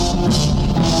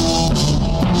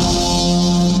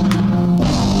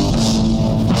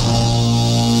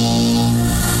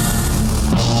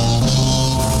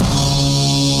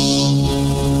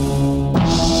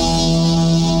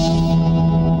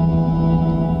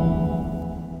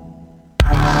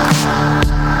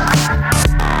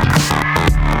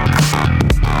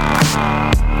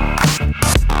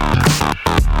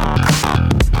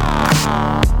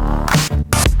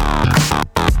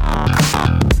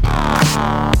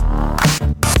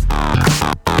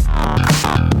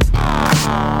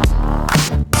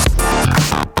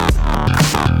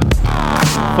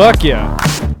Fuck yeah.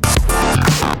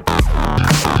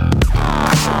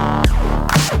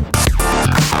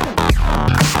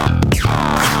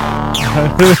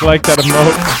 I really like that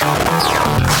emote.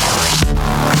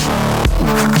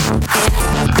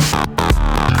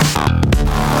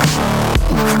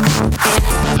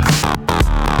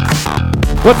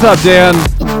 What's up, Dan?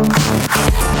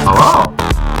 Hello.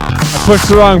 I pushed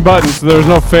the wrong button, so there was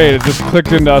no fade. It just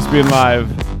clicked into us being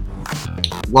live.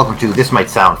 Welcome to This Might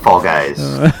Sound Fall Guys.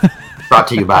 Brought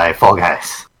to you by Fall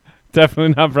Guys.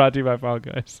 Definitely not brought to you by Fall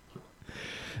Guys.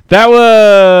 That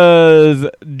was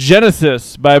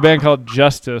Genesis by a band called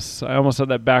Justice. I almost said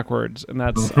that backwards, and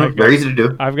that's very easy to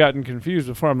do. I've gotten confused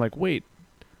before. I'm like, wait,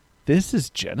 this is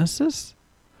Genesis?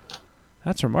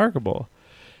 That's remarkable.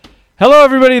 Hello,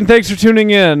 everybody, and thanks for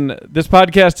tuning in. This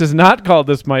podcast is not called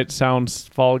This Might Sound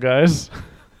Fall Guys.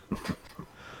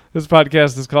 This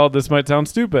podcast is called This Might Sound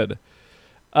Stupid.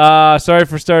 Sorry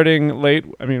for starting late.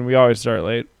 I mean, we always start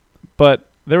late. But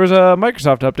there was a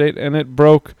Microsoft update, and it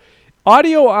broke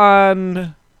audio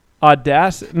on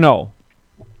Audacity. No.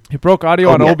 It broke audio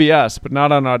on OBS, but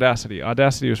not on Audacity.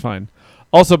 Audacity was fine.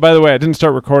 Also, by the way, I didn't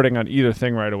start recording on either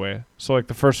thing right away. So, like,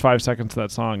 the first 5 seconds of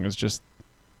that song is just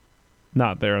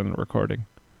not there in the recording.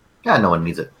 Yeah, no one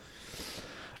needs it.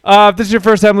 If this is your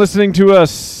first time listening to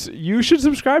us, you should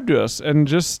subscribe to us. And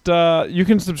just, you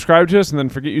can subscribe to us and then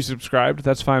forget you subscribed.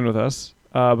 That's fine with us.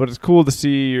 But it's cool to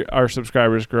see our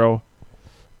subscribers grow.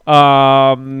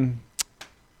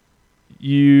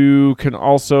 You can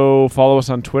also follow us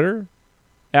on Twitter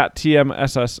at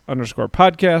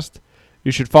TMSS_podcast.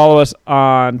 You should follow us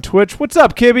on Twitch. What's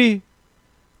up, Kibby?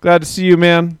 Glad to see you,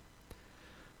 man.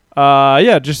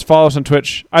 Yeah, just follow us on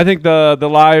Twitch. I think the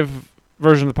live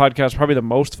version of the podcast is probably the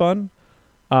most fun.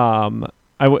 I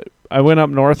went up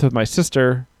north with my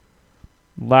sister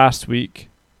last week,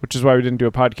 which is why we didn't do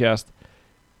a podcast.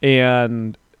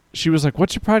 And she was like,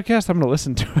 "What's your podcast? I'm going to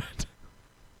listen to it."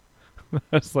 I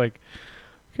was like,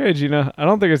 "Okay, Gina, I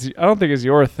don't think it's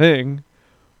your thing,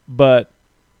 but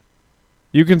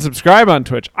you can subscribe on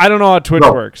Twitch." I don't know how Twitch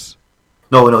works.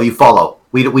 No, you follow.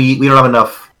 We don't have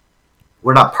enough.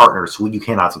 We're not partners, so you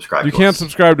cannot subscribe. You can't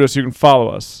subscribe to us. You can follow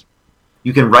us.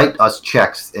 You can write us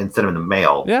checks and send them in the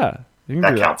mail. Yeah, you can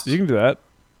that do counts. That. You can do that.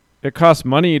 It costs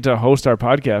money to host our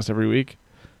podcast every week.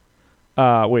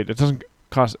 Wait, it doesn't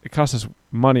cost. It costs us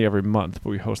money every month,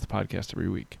 but we host the podcast every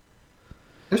week.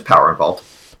 There's power involved.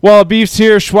 Well, Beef's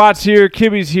here, Schwartz here,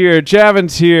 Kibby's here,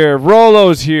 Javin's here,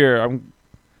 Rolo's here.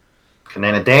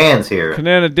 Kanana Dan's here.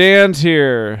 Kanana Dan's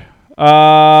here.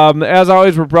 As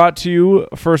always, we're brought to you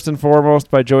first and foremost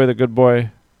by Joey the Good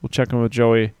Boy. We'll check in with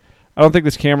Joey. I don't think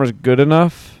this camera's good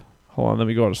enough. Hold on, let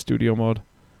me go to studio mode.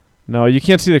 No, you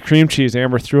can't see the cream cheese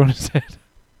Amber threw on his head.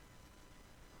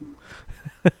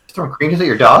 Throwing cream cheese at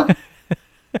your dog?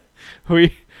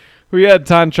 We had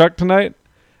Ton Chuck tonight,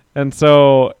 and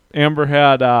so Amber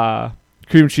had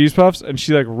cream cheese puffs, and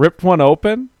she like ripped one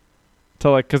open to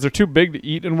like because they're too big to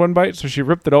eat in one bite, so she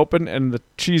ripped it open, and the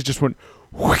cheese just went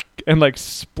whoosh, and like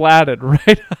splatted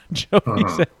right on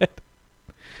Joey's head.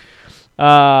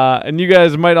 And you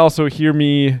guys might also hear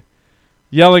me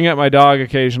yelling at my dog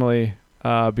occasionally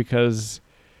because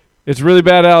it's really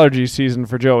bad allergy season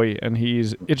for Joey, and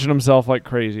he's itching himself like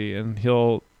crazy, and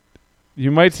you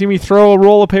might see me throw a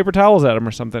roll of paper towels at him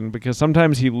or something, because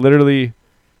sometimes he literally,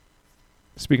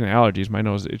 speaking of allergies, my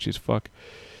nose is itchy as fuck.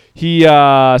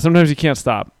 Sometimes he can't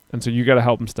stop, and so you got to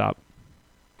help him stop.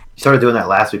 You started doing that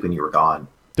last week when you were gone.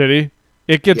 Did he?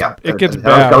 It gets bad.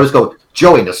 I'll just go,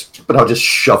 Joey, but I'll just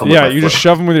shove him with my foot. Just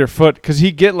shove him with your foot, because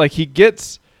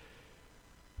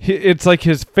it's like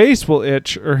his face will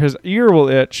itch or his ear will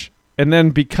itch, and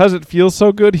then because it feels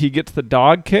so good, he gets the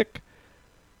dog kick.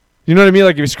 You know what I mean?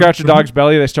 Like if you scratch a dog's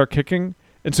belly, they start kicking.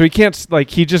 And so he can't, like,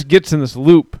 he just gets in this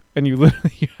loop, and you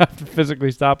have to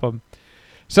physically stop him.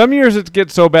 Some years it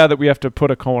gets so bad that we have to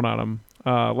put a cone on him.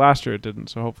 Last year it didn't,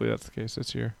 so hopefully that's the case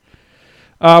this year.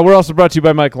 We're also brought to you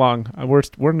by Mike Long.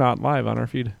 We're not live on our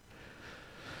feed.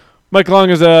 Mike Long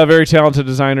is a very talented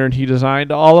designer, and he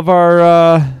designed all of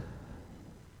our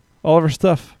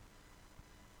stuff.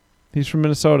 He's from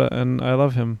Minnesota, and I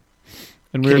love him.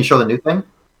 And Can you show the new thing?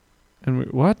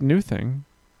 What new thing?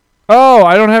 Oh,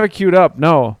 I don't have it queued up.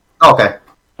 No. Oh, okay.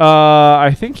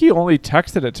 I think he only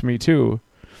texted it to me too.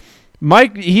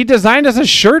 Mike, he designed us a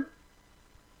shirt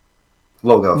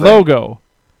logo.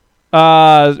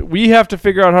 We have to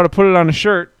figure out how to put it on a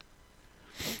shirt.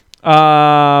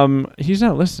 He's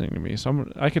not listening to me,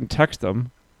 so I can text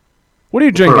him. What are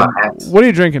you drinking? What are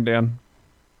you drinking, Dan?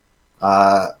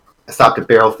 I stopped at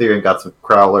Barrel Theory and got some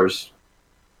Crowlers.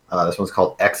 This one's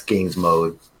called X Games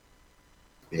Mode,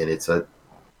 and it's a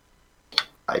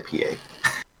IPA.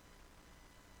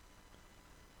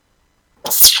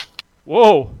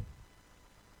 Whoa.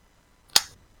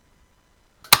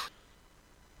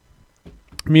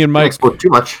 Me and Don't Mike. explode too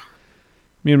much.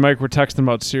 Me and Mike were texting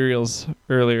about cereals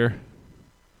earlier.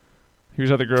 He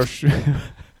was at the grocery.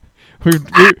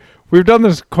 we've done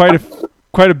this quite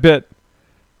a bit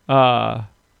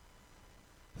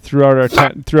throughout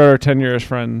our tenure as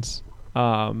friends.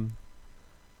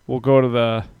 We'll go to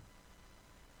the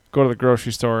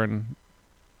grocery store and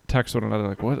text one another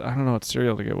like, "What? I don't know what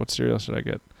cereal to get. What cereal should I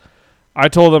get?" I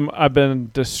told him I've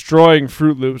been destroying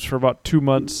Fruit Loops for about 2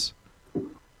 months.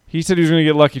 He said he was going to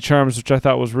get Lucky Charms, which I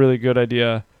thought was a really good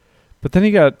idea. But then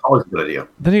he got Always a good idea.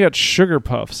 Then he got Sugar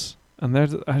Puffs, and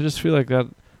I just feel like that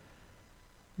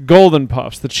Golden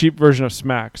Puffs, the cheap version of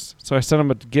Smacks. So I sent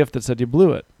him a gift that said, "You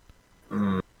blew it.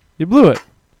 You blew it."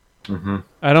 Mm-hmm.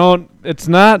 It's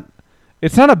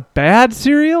not a bad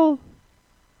cereal,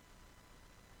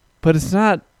 but it's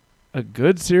not a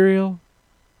good cereal.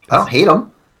 I don't hate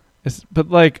them. But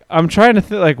like, I'm trying to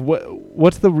think, like,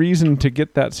 what's the reason to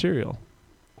get that cereal?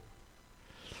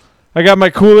 I got my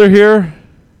cooler here.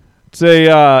 It's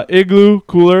a Igloo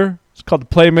cooler. It's called the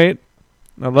Playmate.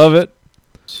 I love it.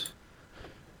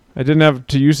 I didn't have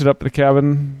to use it up at the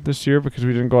cabin this year because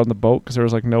we didn't go on the boat because there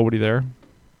was like nobody there.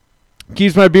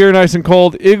 Keeps my beer nice and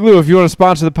cold. Igloo, if you want to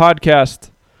sponsor the podcast,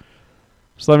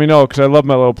 just let me know because I love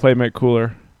my little Playmate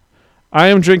cooler. I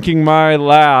am drinking my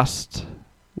last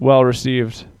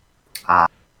well-received.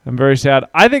 I'm very sad.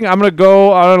 I think I'm going to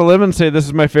go out on a limb and say this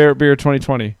is my favorite beer of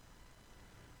 2020.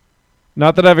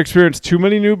 Not that I've experienced too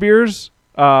many new beers.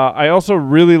 I also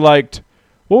really liked...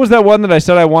 What was that one that I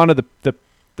said I wanted?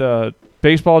 The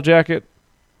baseball jacket?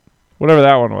 Whatever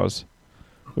that one was.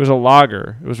 It was a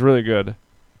lager. It was really good.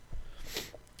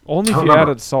 Only if you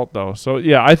added salt, though. So,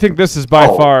 yeah, I think this is by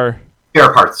far...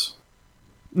 Spare Parts.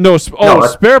 No,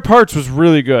 Spare Parts was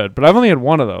really good, but I've only had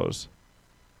one of those.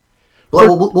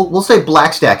 Well, we'll say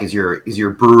Black Stack is your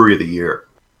brewery of the year.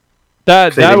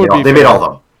 That would be they fair. made all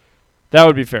of them. That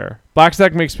would be fair. Black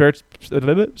Stack makes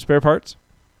spare parts.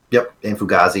 Yep, and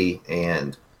Fugazi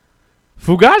and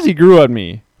Fugazi grew on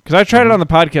me because I tried it on the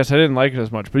podcast. I didn't like it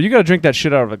as much, but you got to drink that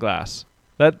shit out of a glass.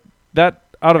 That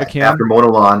out of a can. After mowing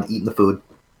the lawn, eating the food.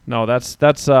 No, that's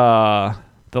the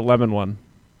lemon one.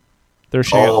 They're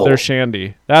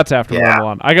shandy. That's after mowing the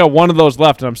lawn. I got one of those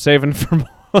left, and I'm saving for more.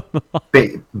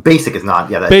 Basic is not.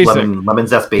 Yeah, that basic. Lemon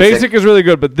zest basic. Basic is really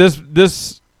good, but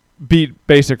this beat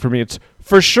basic for me. It's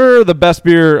for sure the best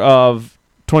beer of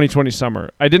 2020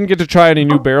 summer. I didn't get to try any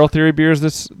new Barrel Theory beers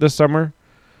this summer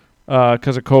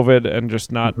because of COVID and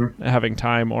just not having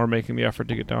time or making the effort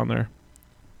to get down there.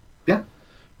 Yeah.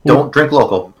 Don't drink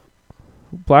local.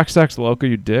 Black Stack's local,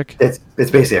 you dick. It's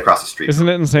basically across the street. Isn't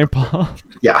it in St. Paul?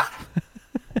 Yeah.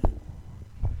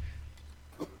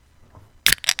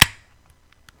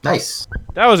 Nice.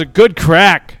 That was a good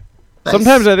crack. Nice.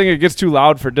 Sometimes I think it gets too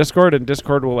loud for Discord, and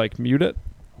Discord will like mute it.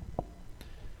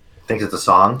 Think it's a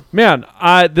song? Man,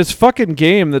 this fucking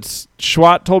game that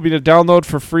Schwat told me to download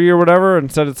for free or whatever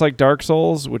and said it's like Dark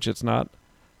Souls, which it's not.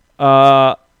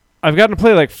 I've gotten to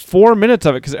play like 4 minutes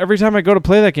of it because every time I go to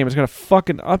play that game, it's got a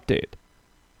fucking update.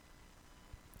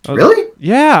 Really?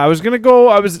 Yeah, I was gonna go.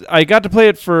 I got to play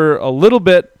it for a little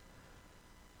bit,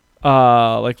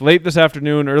 like late this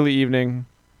afternoon, early evening,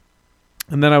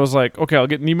 and then I was like, okay, I'll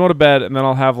get Nemo to bed, and then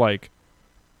I'll have like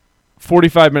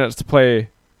 45 minutes to play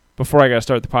before I gotta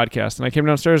start the podcast. And I came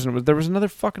downstairs, and there was another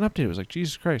fucking update. It was like,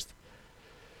 Jesus Christ.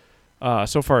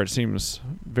 So far, it seems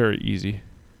very easy.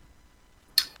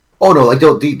 Oh no! Like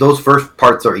those first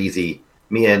parts are easy.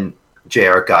 Me and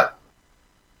JR got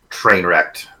train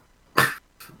wrecked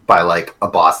by like a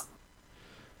boss,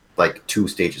 like 2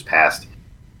 stages past.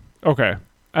 Okay,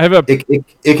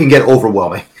 it can get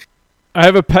overwhelming. I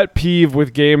have a pet peeve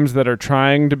with games that are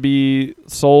trying to be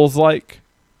Souls-like,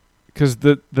 because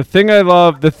the thing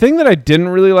that I didn't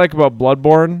really like about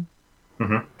Bloodborne,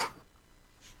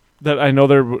 that I know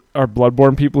there are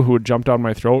Bloodborne people who would jump down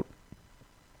my throat,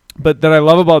 but that I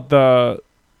love about the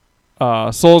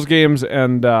Souls games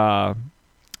and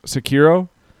Sekiro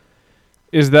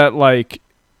is that like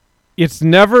it's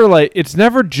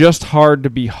never just hard to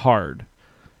be hard.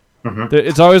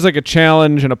 It's always like a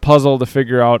challenge and a puzzle to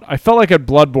figure out. I felt like at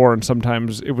Bloodborne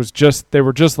sometimes they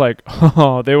were just like,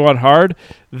 oh, they want hard,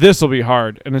 this will be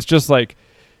hard, and it's just like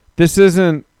this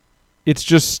isn't. It's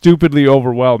just stupidly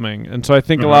overwhelming, and so I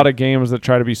think a lot of games that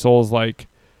try to be Souls-like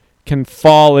can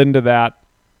fall into that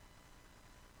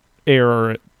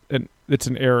error, and it's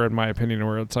an error in my opinion,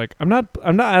 where it's like I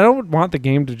don't want the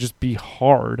game to just be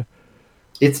hard.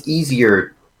 It's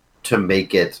easier to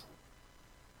make it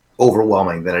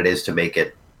overwhelming than it is to make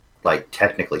it like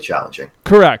technically challenging.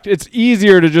 Correct. It's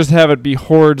easier to just have it be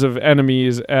hordes of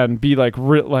enemies and be like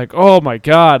oh my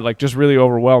god, like just really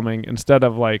overwhelming instead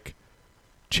of like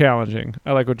challenging.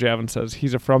 I like what Javin says.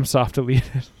 He's a FromSoft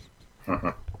elitist.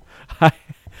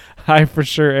 I for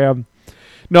sure am.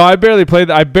 No, I barely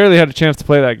had a chance to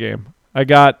play that game. I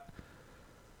got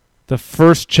the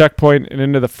first checkpoint and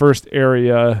into the first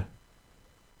area,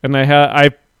 and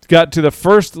I got to the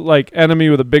first like enemy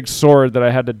with a big sword that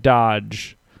I had to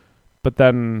dodge. But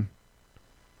then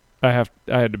I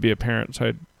had to be a parent, so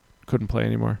I couldn't play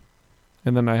anymore.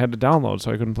 And then I had to download,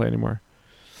 so I couldn't play anymore.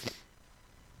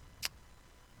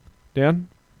 Dan?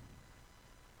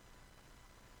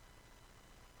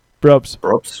 Brubs.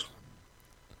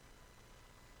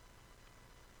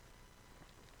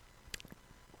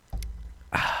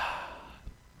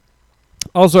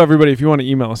 Also, everybody, if you want to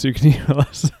email us, you can email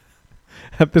us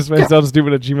at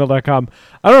thismaysoundstupid@gmail.com.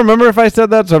 I don't remember if I said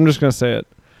that, so I'm just going to say it.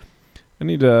 I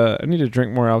need to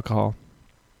drink more alcohol.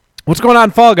 What's going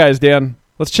on, Fall Guys, Dan?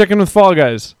 Let's check in with Fall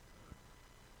Guys.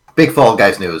 Big Fall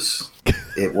Guys news.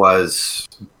 It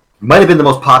might have been the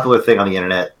most popular thing on the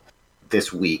internet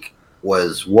this week.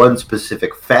 Was one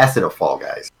specific facet of Fall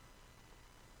Guys.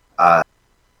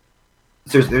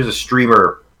 There's a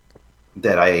streamer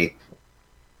that I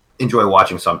enjoy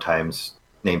watching sometimes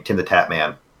named Tim the Tap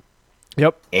Man.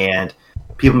 Yep. And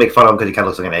people make fun of him because he kind of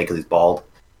looks like an egg because he's bald.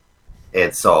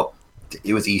 And so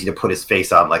it was easy to put his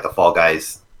face on like a Fall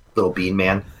Guys little bean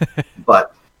man.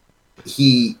 But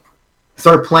he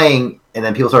started playing, and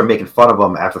then people started making fun of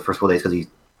him after the first couple days because he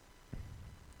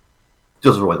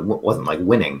just wasn't like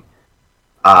winning.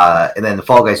 And then the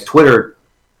Fall Guys Twitter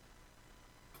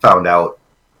found out,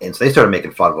 and so they started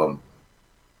making fun of him.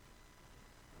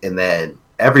 And then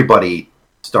everybody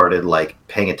started like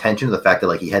paying attention to the fact that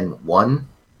like he hadn't won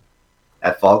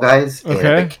at Fall Guys, and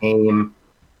it became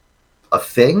a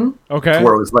thing. Okay. To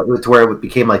where it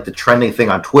became like the trending thing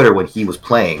on Twitter when he was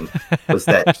playing was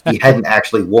that he hadn't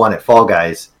actually won at Fall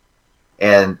Guys,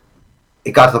 and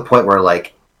it got to the point where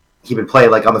like he'd been playing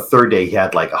like on the third day he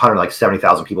had like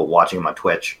 170,000 people watching him on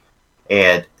Twitch,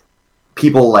 and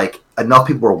enough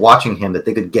people were watching him that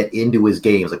they could get into his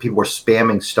games. Like people were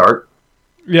spamming start.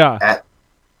 Yeah. At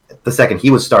the second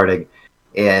he was starting,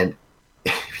 and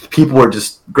people were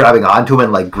just grabbing onto him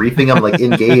and like griefing him like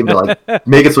in game to like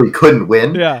make it so he couldn't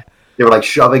win. Yeah. They were like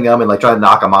shoving him and like trying to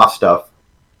knock him off stuff.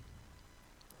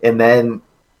 And then,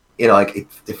 like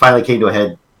it finally came to a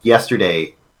head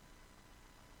yesterday,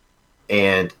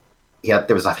 and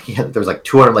there was like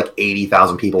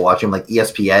 280,000 people watching him. Like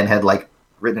ESPN had like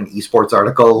written an esports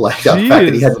article like the fact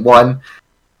that he hadn't won.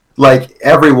 Like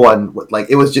everyone, like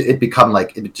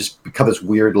it just become this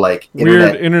weird like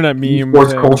internet meme,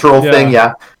 sports cultural thing,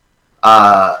 yeah.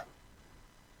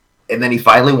 And then he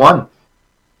finally won.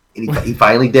 And he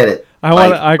finally did it.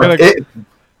 I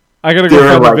gotta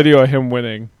go find a video of him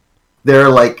winning. There are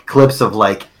like clips of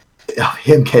like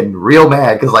him getting real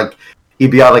mad because like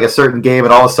he'd be on like a certain game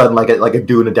and all of a sudden like a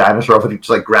dude and a dinosaur would just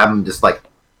like grab him and just like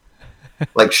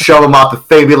shove him off the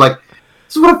thing, and be like,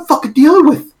 "This is what I'm fucking dealing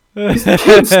with. These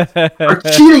kids are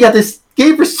cheating at this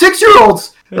game for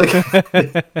 6-year-olds." Like,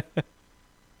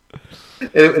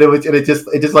 it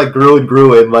just like grew and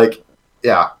grew, and like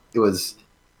it was.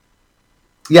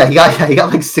 Yeah, he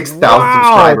got like 6,000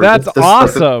 subscribers. That's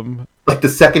awesome. Like the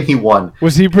second he won,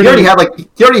 was he pretty? He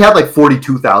already had like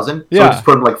 42,000. Yeah, so he just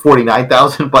put him like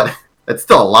 49,000, but that's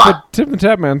still a lot. But Tim the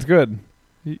Tap Man's good.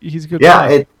 He's good.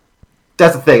 Yeah,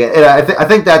 that's the thing, and I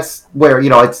think that's where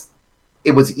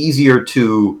it was easier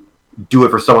to do it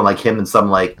for someone like him than some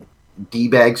like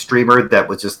D-bag streamer that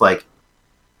was just like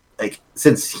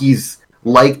since he's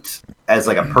liked as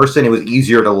like a person, it was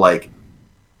easier to like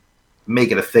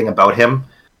make it a thing about him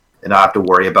and not have to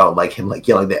worry about like him like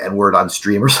yelling the N-word on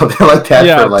stream or something like that.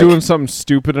 Yeah, for, like, doing something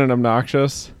stupid and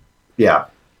obnoxious. Yeah.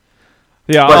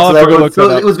 Yeah,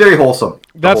 it was very wholesome.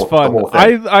 That's fun.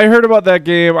 I heard about that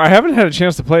game. I haven't had a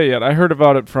chance to play it yet. I heard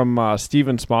about it from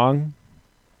Steven Spong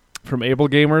from Able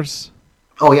Gamers.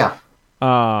 Oh yeah.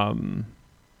 And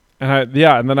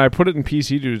then I put it in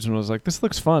PC Dudes and was like, this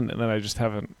looks fun, and then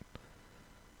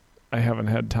I haven't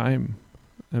had time.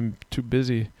 I'm too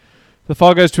busy. The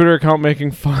Fall Guys Twitter account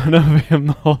making fun of him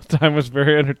the whole time was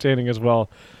very entertaining as well.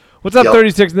 What's up,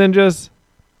 36 Ninjas?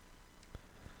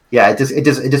 Yeah, it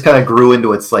just kind of grew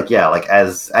into its like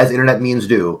as internet memes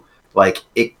do. Like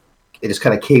it just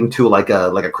kind of came to like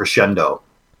a crescendo.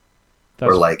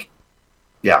 That's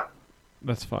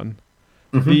fun.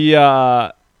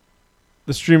 Mm-hmm.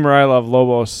 The streamer I love,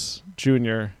 Lobos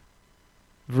Jr.,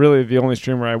 really the only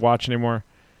streamer I watch anymore.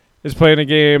 is playing a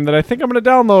game that I think I'm going to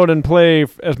download and play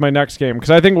as my next game.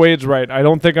 Because I think Wade's right. I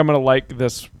don't think I'm going to like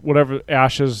this, whatever,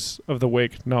 Ashes of the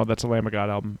Wake. No, that's a Lamb of God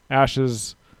album.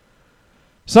 Ashes,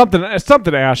 something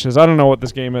Ashes. I don't know what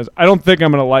this game is. I don't think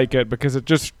I'm going to like it because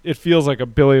it feels like a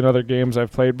billion other games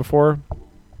I've played before.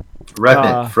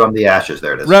 Revenant from the Ashes.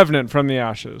 There it is. Revenant from the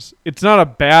Ashes. It's not a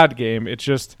bad game. It's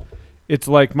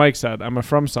like Mike said, I'm a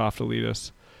FromSoft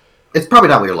elitist. It's probably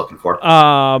not what you're looking for.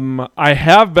 I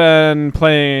have been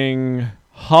playing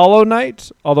Hollow Knight,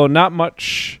 although not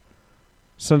much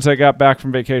since I got back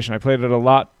from vacation. I played it a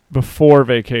lot before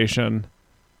vacation.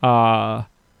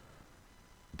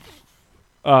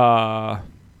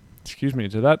 Excuse me,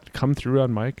 did that come through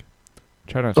on mic?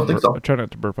 Try not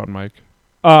to burp on mic.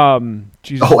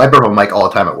 Jesus. Oh, I burp on mic all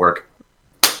the time at work.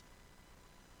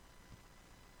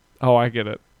 Oh, I get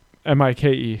it. Mike.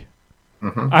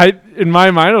 Mm-hmm. In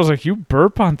my mind, I was like, you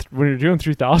burp on when you're doing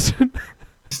 3000?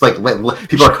 It's like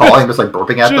people are calling, just like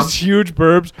burping at them. Just huge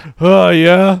burps. Oh,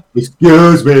 yeah.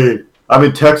 Excuse me. I'm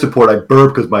in tech support. I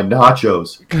burp because my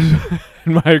nachos.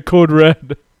 My code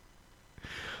red.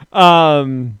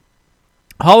 Hollow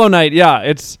Knight, yeah,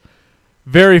 it's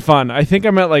very fun. I think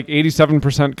I'm at like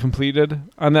 87% completed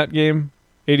on that game.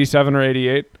 87 or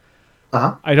 88.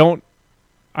 Uh-huh. I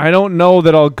don't know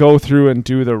that I'll go through and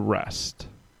do the rest.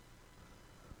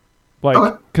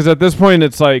 Like, because at this point,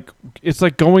 it's like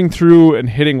going through and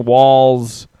hitting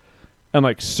walls and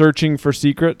like searching for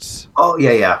secrets. Oh,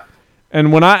 yeah.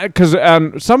 And because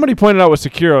somebody pointed out with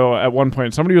Sekiro at one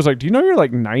point, somebody was like, do you know you're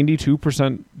like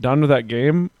 92% done with that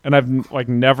game? And I've like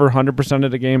never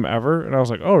 100%ed a game ever. And I was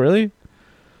like, oh, really?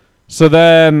 So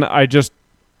then I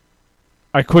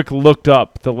quick looked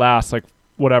up the last like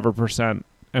whatever percent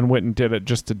and went and did it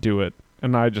just to do it.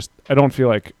 And I don't feel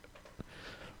like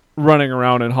running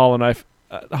around in Hollow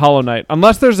Knight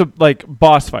unless there's a like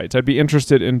boss fights. I'd be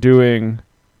interested in doing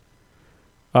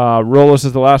Rollis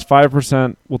is the last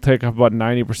 5% will take up about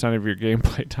 90% of your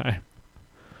gameplay time.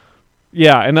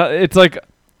 Yeah, and it's like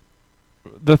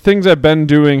the things I've been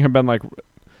doing have been like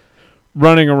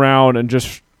running around and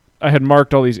just I had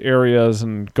marked all these areas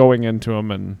and going into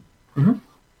them and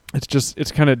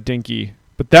it's kind of dinky.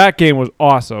 But that game was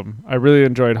awesome. I really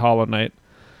enjoyed Hollow Knight.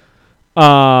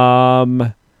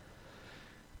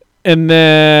 And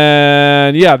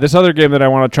then, yeah, this other game that I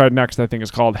want to try next, I think,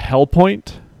 is called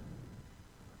Hellpoint.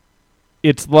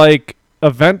 It's like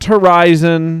Event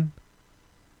Horizon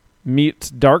meets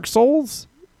Dark Souls.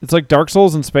 It's like Dark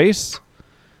Souls in space.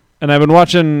 And I've been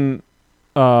watching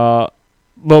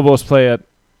Lobos play it.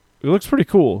 It looks pretty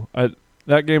cool.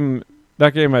 That game,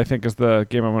 I think, is the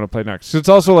game I'm going to play next. It's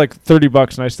also like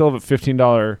 $30, and I still have a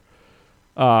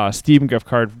 $15 Steam gift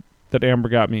card that Amber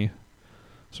got me.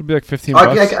 So it'd be like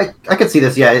 $15. I could see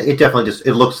this. Yeah, it definitely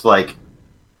it looks like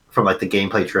from like the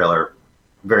gameplay trailer,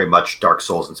 very much Dark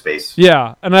Souls in space.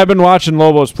 Yeah, and I've been watching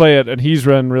Lobos play it, and he's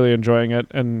been really enjoying it,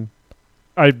 and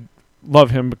I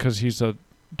love him because he's a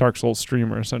Dark Souls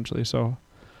streamer essentially. So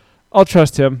I'll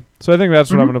trust him. So I think that's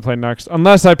what I'm going to play next.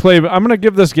 Unless I'm going to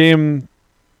give this game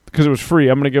because it was free.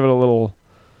 I'm going to give it a little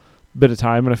bit of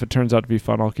time, and if it turns out to be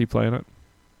fun, I'll keep playing it.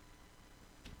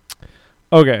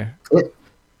 Okay.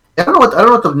 I don't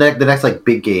know what the next like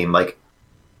big game like.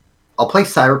 I'll play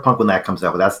Cyberpunk when that comes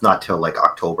out, but that's not till like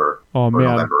October or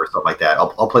November or something like that.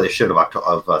 I'll play the shit of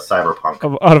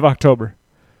Cyberpunk out of October.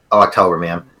 Oh, October,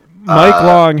 man. Mike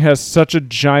Long has such a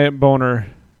giant boner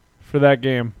for that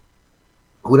game.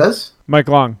 Who does? Mike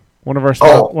Long, one of our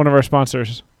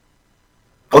sponsors.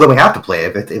 Oh, then we have to play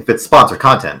it if it's sponsored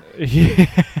content. He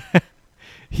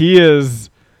is.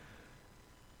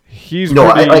 He's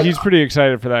pretty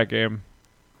excited for that game.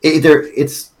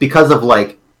 It's because of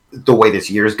like the way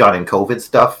this year's gone in COVID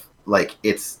stuff. Like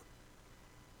it's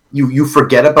you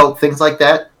forget about things like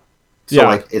that. So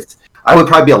like I would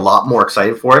probably be a lot more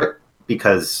excited for it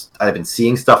because I've been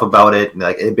seeing stuff about it and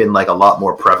like it'd been like a lot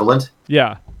more prevalent.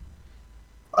 Yeah.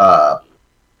 But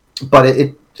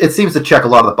it seems to check a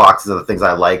lot of the boxes of the things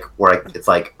I like. Where it's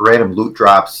like random loot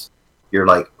drops. You're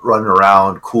like running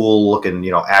around, cool looking,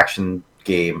 action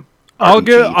game.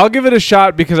 RPG. I'll give it a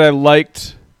shot because I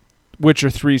liked Witcher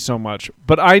 3 so much.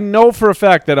 But I know for a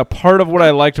fact that a part of what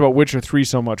I liked about Witcher 3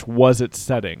 so much was its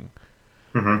setting.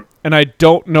 Mm-hmm. And I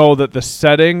don't know that the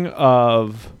setting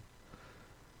of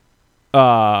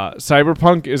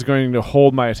Cyberpunk is going to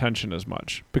hold my attention as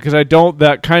much. Because I don't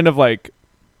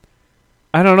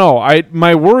know.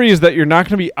 My worry is that you're not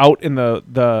going to be out in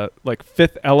the like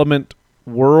Fifth Element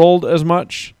world as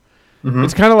much. Mm-hmm.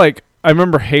 It's kind of like I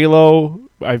remember Halo.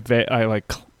 I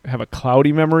like have a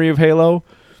cloudy memory of Halo,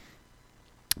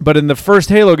 But in the first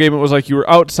Halo game, it was like you were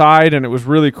outside and it was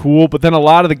really cool. But then a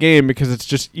lot of the game, because it's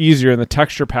just easier and the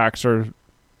texture packs are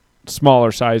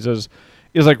smaller sizes,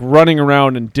 is like running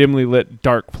around in dimly lit,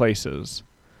 dark places.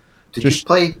 Did you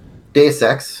play Deus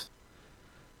Ex?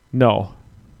 No.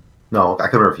 No, I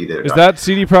couldn't remember if you did or Is not. that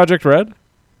CD Projekt Red?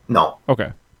 No.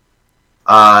 Okay.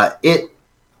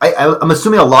 I'm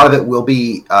assuming a lot of it will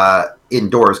be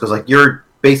indoors, because like you're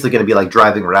basically going to be like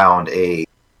driving around a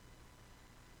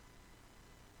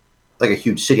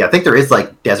huge city. I think there is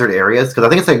like desert areas, because I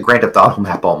think it's like a Grand Theft Auto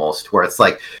map almost, where it's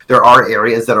like there are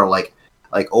areas that are like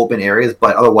open areas,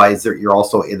 but otherwise you're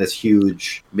also in this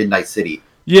huge midnight city.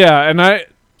 Yeah, and I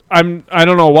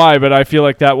don't know why, but I feel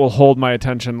like that will hold my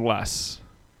attention less.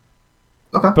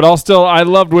 Okay. But I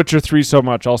loved Witcher 3 so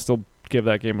much, I'll still give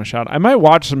that game a shot. I might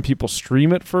watch some people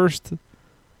stream it first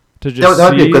to just that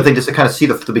would be a good thing, just to kind of see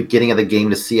the beginning of the game,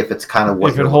 to see if it's kind of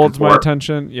what if you're it holds looking my for.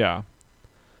 attention. Yeah.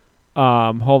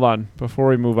 Hold on before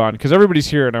we move on, because everybody's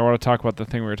here and I want to talk about the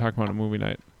thing we were talking about at movie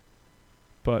night.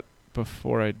 But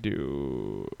before I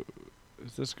do,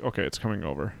 is this okay? It's coming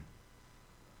over.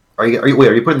 Are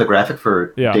you putting the graphic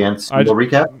for Dan's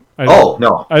recap?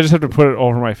 No. I just have to put it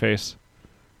over my face.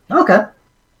 Okay.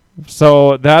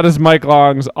 So that is Mike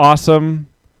Long's awesome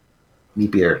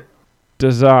meat beer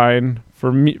design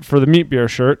for the meat beer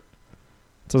shirt.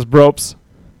 It says Bropes.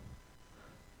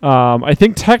 I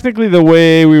think technically the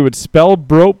way we would spell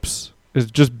Bropes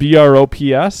is just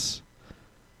BROPS.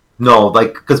 No,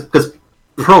 like because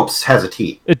Propes has a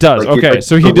T. It does. Like, okay, like,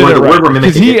 so he did it right.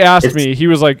 Because he asked me, he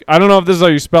was like, I don't know if this is how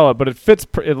you spell it, but it fits.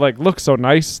 It like looks so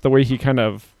nice the way he kind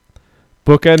of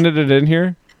bookended it in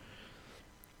here.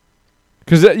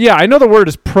 Because I know the word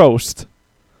is Prost.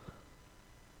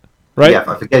 Right? Yeah,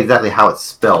 I forget exactly how it's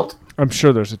spelled. I'm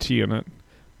sure there's a T in it.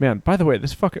 Man, by the way,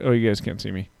 this fucking... Oh, you guys can't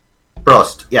see me.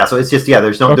 Prost. Yeah, so it's just... Yeah,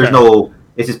 there's no...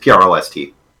 It's just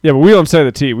Prost. Yeah, but we don't say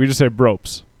the T. We just say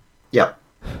Bropes. Yeah.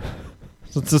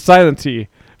 So it's a silent T,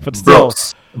 but still...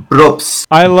 Bropes.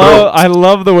 I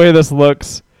love the way this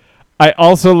looks. I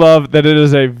also love that it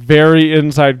is a very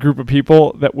inside group of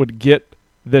people that would get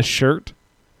this shirt.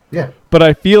 Yeah. But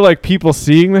I feel like people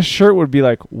seeing this shirt would be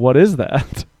like, what is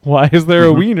that? Why is there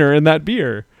a wiener in that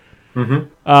beer? Mm-hmm.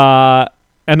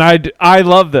 And I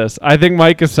love this. I think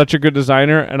Mike is such a good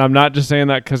designer, and I'm not just saying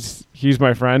that because he's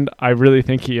my friend. I really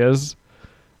think he is.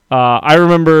 I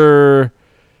remember...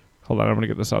 Hold on, I'm going to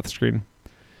get this off the screen.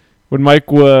 When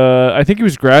Mike was... I think he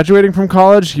was graduating from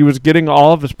college. He was getting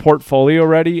all of his portfolio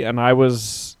ready, and I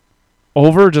was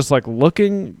over just like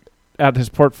looking at his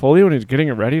portfolio and he's getting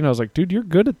it ready, and I was like, dude, you're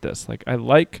good at this. Like, I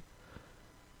like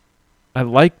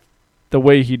the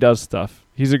way he does stuff.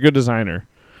 He's a good designer.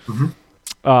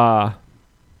 Mm-hmm.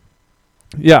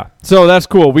 Yeah, so that's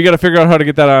cool. We got to figure out how to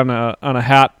get that on a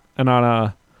hat and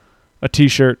on a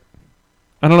t-shirt.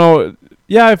 I don't know.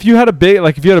 Yeah, if you had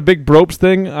a big Bropes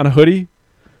thing on a hoodie,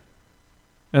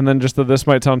 and then just this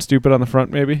might sound stupid on the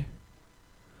front, maybe.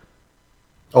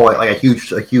 Oh, like a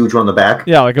huge one on the back.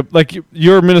 Yeah, like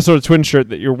your Minnesota Twins shirt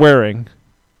that you're wearing.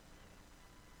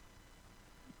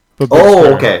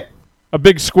 Oh, okay. A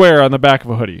big square on the back of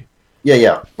a hoodie.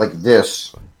 Yeah, like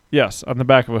this. Yes, on the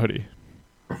back of a hoodie.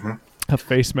 Mm-hmm. A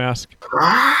face mask.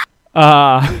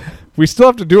 We still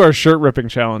have to do our shirt ripping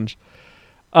challenge.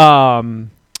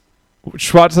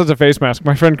 Schwartz has a face mask.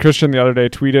 My friend Christian the other day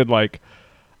tweeted like,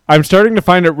 I'm starting to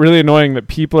find it really annoying that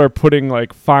people are putting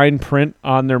like fine print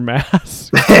on their masks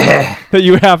that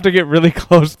you have to get really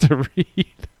close to read.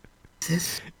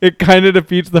 It kind of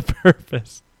defeats the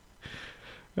purpose.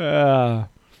 Okay.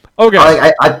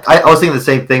 I was thinking the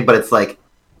same thing, but it's like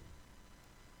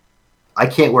I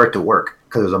can't wear it to work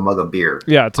because there's a mug of beer.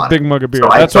 Yeah, it's a big mug of beer. So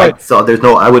That's right. So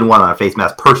I wouldn't want on a face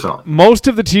mask personally. Most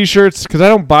of the t-shirts, because I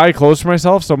don't buy clothes for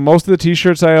myself, so most of the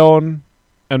t-shirts I own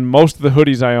and most of the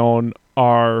hoodies I own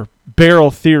are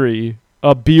Barrel Theory,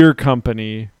 a beer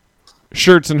company,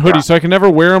 shirts and hoodies, so I can never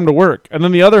wear them to work. And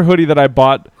then the other hoodie that I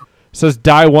bought says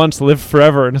 "Die once, live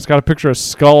forever," and it's got a picture of a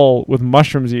skull with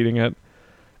mushrooms eating it.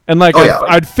 And like,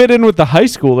 I'd fit in with the high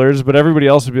schoolers, but everybody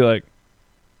else would be like,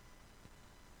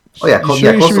 "Oh yeah, close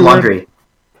to laundry."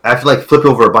 I have to like flip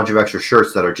over a bunch of extra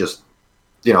shirts that are just,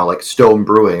 like Stone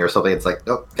Brewing or something. It's like,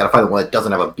 nope, gotta find the one that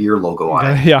doesn't have a beer logo on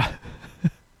it. Yeah.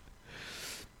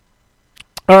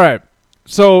 All right.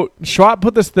 So Schwab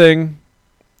put this thing,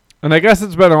 and I guess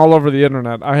it's been all over the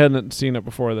internet. I hadn't seen it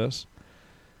before this.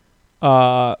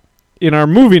 In our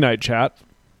movie night chat,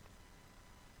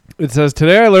 it says,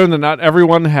 "Today I learned that not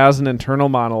everyone has an internal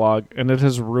monologue, and it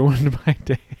has ruined my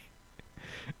day."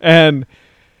 And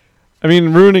I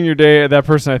mean, ruining your day, that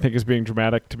person I think is being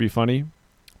dramatic to be funny.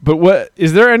 But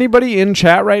is there anybody in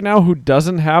chat right now who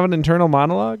doesn't have an internal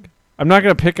monologue? I'm not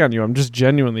going to pick on you. I'm just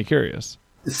genuinely curious.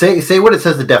 Say what it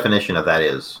says the definition of that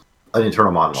is. An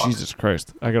internal monologue. Jesus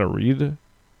Christ. I got to read.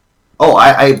 Oh,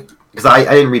 I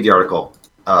didn't read the article.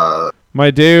 My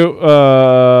day,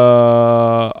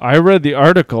 I read the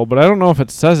article, but I don't know if it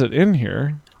says it in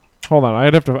here. Hold on, I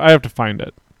have to find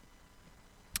it.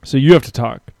 So you have to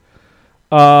talk.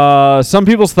 Some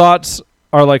people's thoughts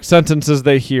are like sentences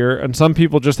they hear, and some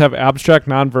people just have abstract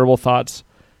nonverbal thoughts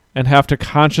and have to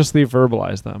consciously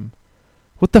verbalize them.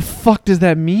 What the fuck does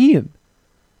that mean?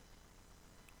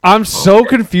 I'm so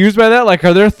confused by that. Like,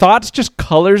 are their thoughts just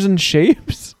colors and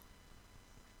shapes?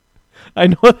 I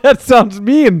know that sounds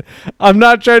mean. I'm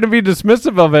not trying to be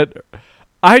dismissive of it.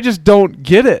 I just don't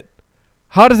get it.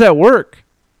 How does that work?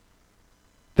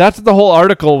 That's what the whole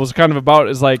article was kind of about,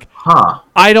 is like,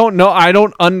 I don't know. I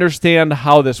don't understand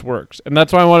how this works. And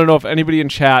that's why I want to know if anybody in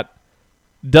chat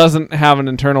doesn't have an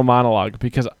internal monologue,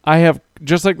 because I have,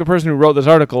 just like the person who wrote this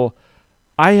article,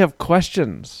 I have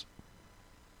questions.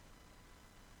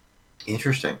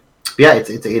 Interesting. Yeah,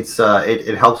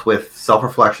 it helps with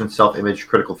self-reflection, self-image,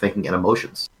 critical thinking, and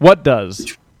emotions. What does?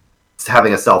 It's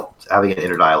having an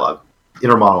inner dialogue,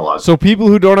 inner monologue. So people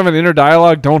who don't have an inner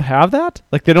dialogue don't have that?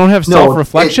 Like they don't have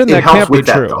self-reflection? It that helps can't with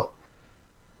be that, true. Though.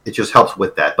 It just helps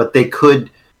with that. But they could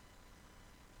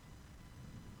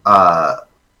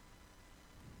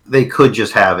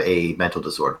just have a mental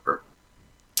disorder.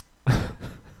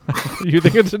 You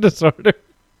think it's a disorder?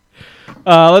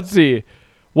 Let's see.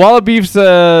 Walla Beef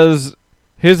says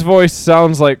his voice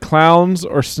sounds like clowns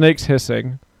or snakes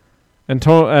hissing, and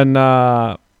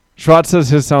Schwartz says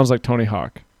his sounds like Tony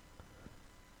Hawk.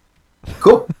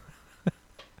 Cool.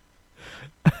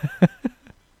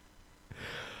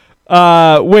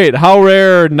 Wait, how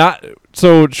rare? Not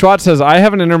so. Schwartz says I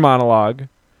have an inner monologue.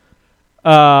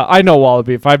 I know Walla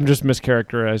Beef. I'm just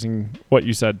mischaracterizing what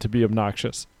you said to be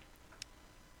obnoxious.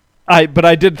 But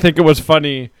I did think it was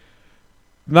funny.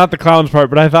 Not the clowns part,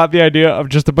 but I thought the idea of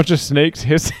just a bunch of snakes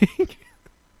hissing.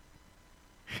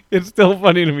 It's still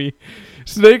funny to me.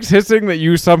 Snakes hissing that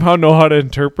you somehow know how to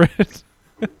interpret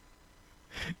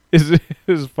is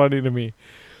funny to me.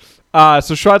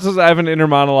 So Schwartz says I have an inner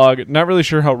monologue. Not really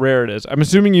sure how rare it is. I'm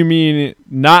assuming you mean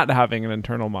not having an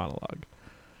internal monologue.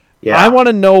 Yeah. I want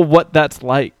to know what that's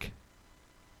like.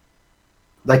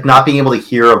 Like not being able to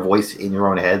hear a voice in your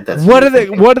own head. That's what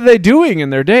are they doing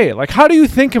in their day? Like, how do you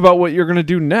think about what you're going to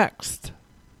do next?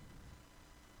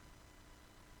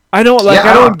 I don't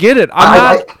I don't get it.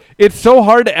 It's so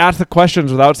hard to ask the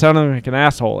questions without sounding like an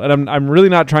asshole, and I'm really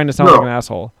not trying to sound like an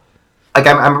asshole. Like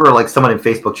I remember, like someone in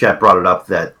Facebook chat brought it up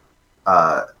that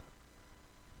I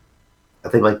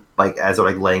think like as they're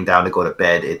like laying down to go to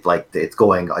bed, it's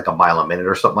going like a mile a minute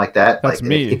or something like that. That's like,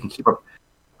 me. It can keep up.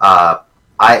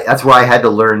 That's where I had to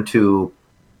learn to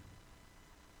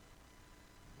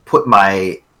put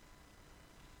I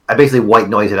basically white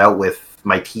noise it out with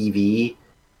my TV,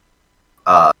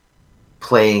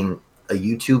 playing a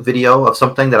YouTube video of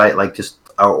something that I like, just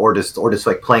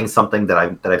like playing something that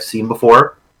I've seen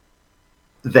before,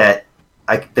 that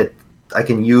I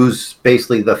can use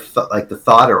basically the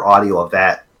thought or audio of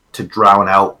that to drown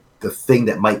out the thing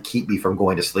that might keep me from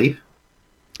going to sleep.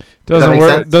 Doesn't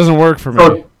work. Doesn't work for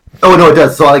me. Oh no, it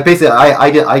does. So like basically,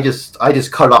 I just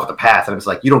cut it off at the path, and I was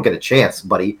like, "You don't get a chance,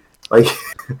 buddy." Like,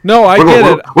 no, I get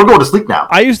it. We're going to sleep now.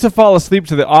 I used to fall asleep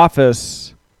to The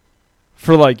Office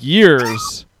for like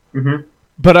years,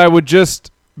 but I would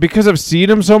just, because I've seen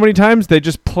them so many times, they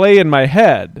just play in my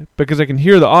head because I can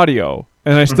hear the audio,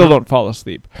 and I still don't fall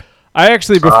asleep. I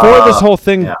actually, before this whole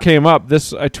thing came up,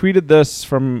 I tweeted this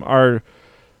from our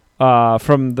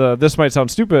from the This Might Sound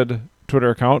Stupid Twitter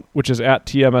account, which is at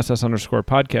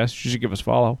TMSS_podcast. You should give us a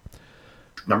follow.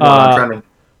 Number one trending.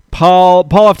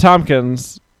 Paul F.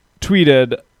 Tompkins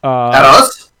tweeted. At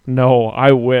us? No,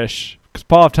 I wish. Because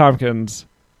Paul F. Tompkins,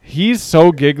 he's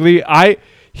so giggly. I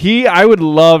would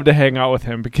love to hang out with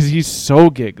him because he's so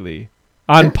giggly.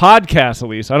 On podcasts, at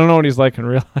least. I don't know what he's like in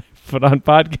real life, but on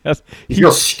podcasts. He's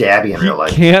real stabby in real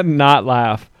life. He can't not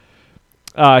laugh.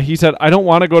 He said, I don't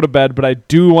want to go to bed, but I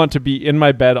do want to be in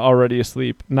my bed already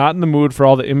asleep. Not in the mood for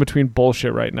all the in-between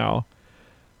bullshit right now.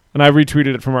 And I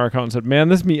retweeted it from our account and said, man,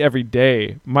 this is me every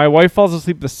day. My wife falls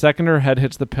asleep the second her head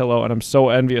hits the pillow, and I'm so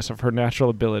envious of her natural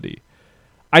ability.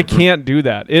 I can't do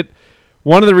that.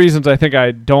 One of the reasons I think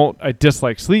I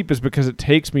dislike sleep is because it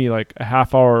takes me like a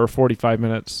half hour or 45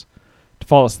 minutes to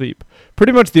fall asleep.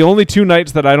 Pretty much the only 2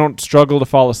 nights that I don't struggle to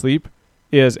fall asleep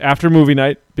is after movie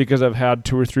night because I've had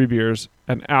 2 or 3 beers,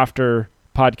 and after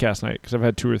podcast night because I've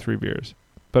had 2 or 3 beers.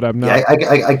 But I'm not.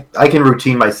 Yeah, I can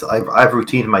routine myself. I've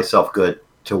routined myself good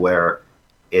to where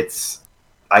it's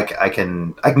I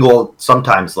can go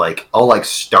sometimes like I'll like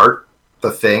start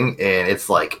the thing, and it's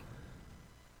like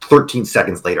 13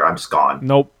 seconds later, I'm just gone.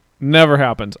 Nope, never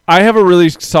happens. I have a really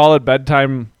solid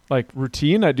bedtime like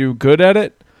routine. I do good at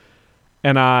it,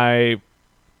 and I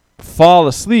fall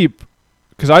asleep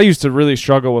because I used to really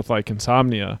struggle with like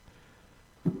insomnia,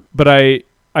 but I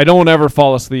don't ever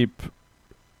fall asleep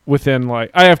within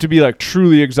like, I have to be like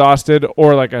truly exhausted,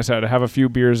 or like I said, I have a few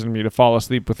beers in me to fall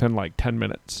asleep within like 10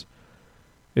 minutes.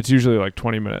 It's usually like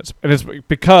 20 minutes, and it's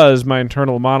because my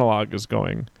internal monologue is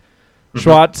going.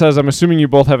 Schwat says, I'm assuming you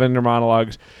both have inner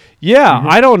monologues. Yeah,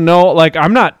 I don't know. Like,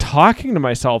 I'm not talking to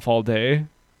myself all day,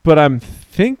 but I'm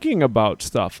thinking about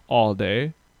stuff all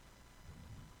day.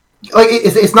 Like,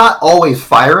 it's not always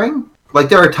firing. Like,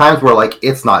 there are times where like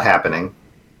it's not happening,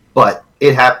 but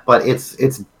it's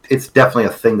definitely a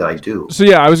thing that I do. So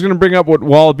yeah, I was going to bring up what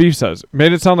Wall of Beef says.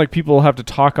 Made it sound like people have to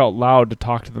talk out loud to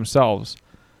talk to themselves.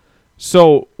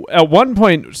 So at one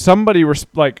point, somebody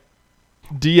like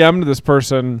DM'd this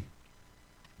person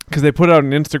because they put out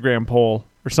an Instagram poll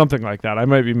or something like that. I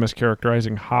might be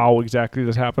mischaracterizing how exactly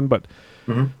this happened, but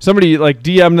somebody like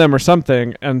DM'd them or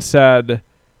something and said,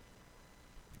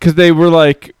 because they were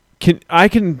like,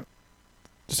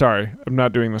 sorry, I'm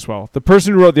not doing this well. The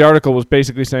person who wrote the article was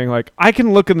basically saying like, I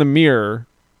can look in the mirror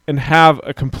and have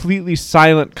a completely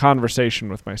silent conversation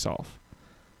with myself.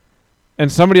 And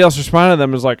somebody else responded to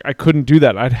them as like, I couldn't do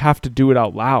that. I'd have to do it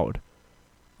out loud.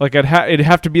 Like it'd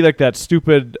have to be like that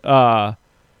stupid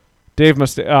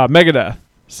Megadeth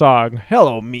song,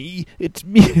 "Hello Me, It's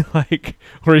Me," like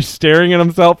where he's staring at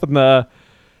himself in the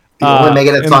only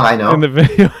Megadeth song I know in the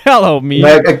video. "Hello Me," you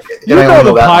I know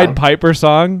the Pied line. Piper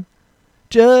song,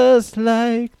 just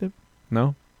like the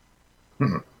no.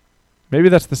 Maybe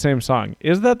that's the same song.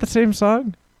 Is that the same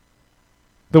song?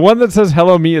 The one that says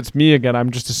 "Hello Me, It's Me Again,"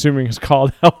 I'm just assuming is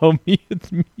called "Hello Me,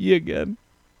 It's Me Again."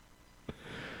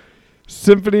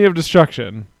 Symphony of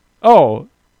Destruction. Oh.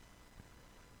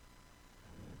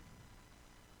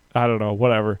 I don't know,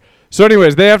 whatever. So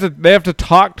anyways, they have to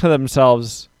talk to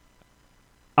themselves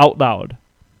out loud.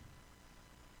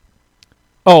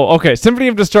 Oh, okay. Symphony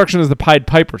of Destruction is the Pied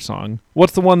Piper song.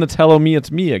 What's the one that's "Hello Me,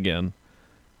 It's Me Again"?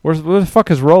 Where the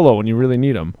fuck is Rolo when you really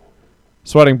need him?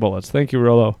 Sweating Bullets. Thank you,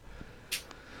 Rolo.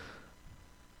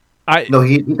 That's not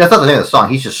the name of the song.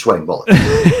 He's just sweating bullets.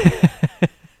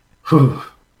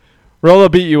 Rolo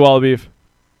beat you, All Beef.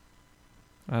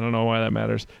 I don't know why that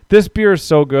matters. This beer is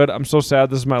so good. I'm so sad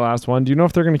this is my last one. Do you know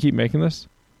if they're going to keep making this?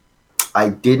 I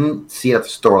didn't see it at the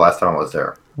store last time I was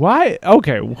there. Why?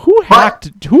 Okay, who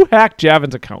hacked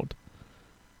Javin's account?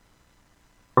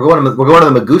 We're going to the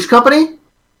Magoosh Company?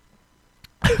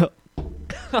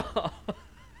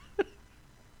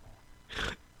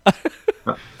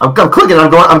 I'm clicking. I'm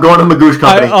going to Magoosh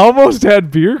Company. I almost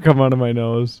had beer come out of my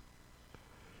nose.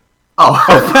 Oh,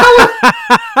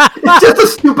 it's just a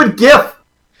stupid GIF.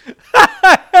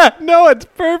 No, it's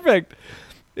perfect.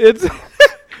 It's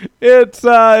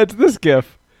this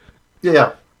GIF.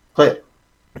 Yeah, play it.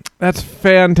 That's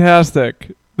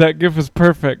fantastic. That GIF is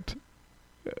perfect.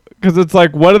 Because it's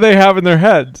like, what do they have in their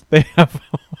heads? They have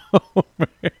Homer.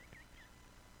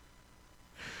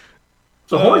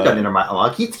 So Homer's got an inner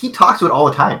monologue. He talks to it all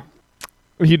the time.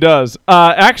 He does.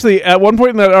 Actually, at one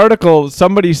point in that article,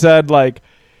 somebody said like,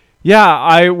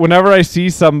 yeah, whenever I see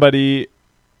somebody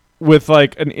with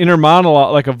like an inner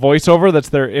monologue, like a voiceover that's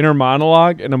their inner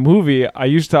monologue in a movie, I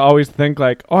used to always think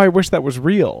like, oh, I wish that was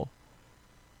real.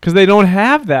 Because they don't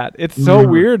have that. It's so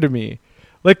weird to me.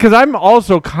 Like, because I'm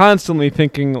also constantly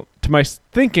thinking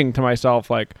to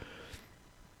myself like,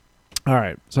 all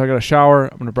right, so I got to shower.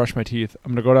 I'm going to brush my teeth.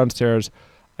 I'm going to go downstairs.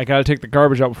 I got to take the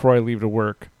garbage out before I leave to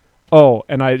work. Oh,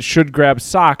 and I should grab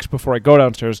socks before I go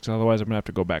downstairs because otherwise I'm going to have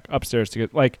to go back upstairs to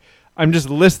get, like, I'm just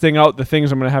listing out the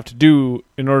things I'm going to have to do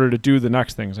in order to do the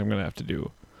next things I'm going to have to do.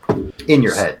 In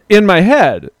your head. In my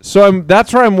head. So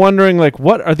that's where I'm wondering, like,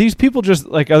 what are these people just,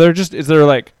 like, is there,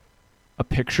 like, a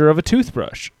picture of a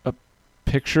toothbrush? A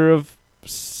picture of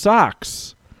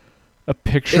socks? A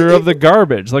picture of the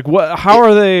garbage? Like, what? How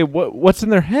are they, what's in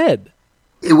their head?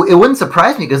 It wouldn't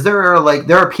surprise me because there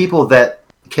are people that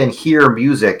can hear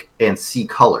music and see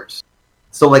colors.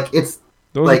 So, like, it's...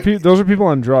 Those are people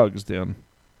on drugs, Dan.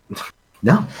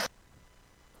 No.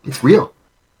 It's real.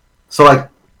 So, like...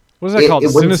 What is that called?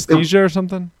 Synesthesia or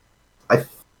something?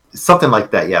 Something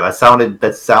like that, yeah.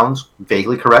 That sounds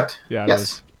vaguely correct. Yeah, yes. It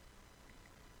is.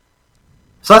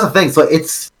 So that's the thing. So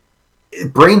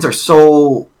brains are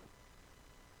so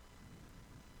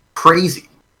crazy.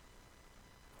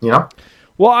 You know?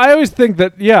 Well, I always think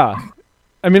that, yeah.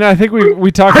 I mean, I think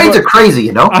we talk brains are crazy,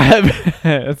 you know?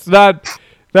 That's not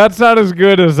as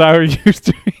good as I used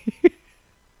to be.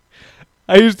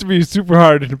 I used to be super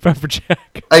hard in a pepper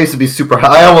jack. I used to be super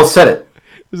high. I almost said it.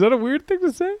 Is that a weird thing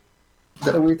to say? Is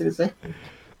that a weird thing to say?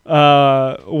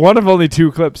 One of only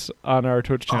 2 clips on our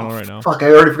Twitch channel right now. Fuck,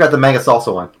 I already forgot the mango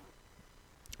salsa one.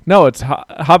 No, it's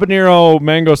habanero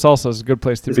mango salsa is a good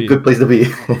place to It's be. a good place to be.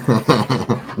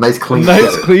 Nice clean.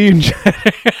 Nice cheddar. clean.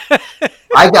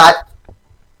 I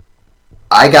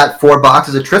got 4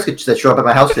 boxes of Triscuits that show up at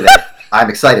my house today. I'm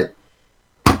excited.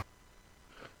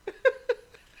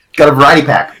 Got a variety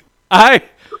pack.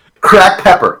 Cracked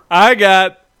pepper. I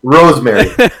got Rosemary.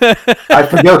 I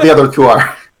forget what the other 2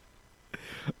 are.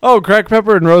 Oh, cracked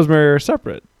pepper and rosemary are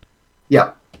separate.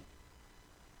 Yeah.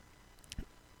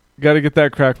 Got to get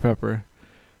that cracked pepper.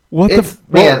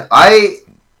 Man,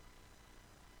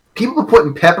 people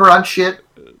putting pepper on shit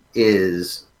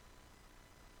is,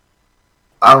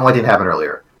 I don't know why it didn't happen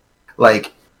earlier.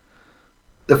 Like,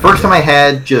 the first time I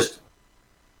had just,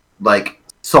 like,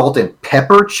 salt and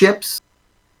pepper chips,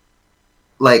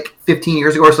 like, 15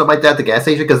 years ago or something like that at the gas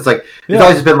station, because it's like, it's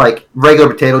always just been, like,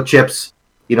 regular potato chips,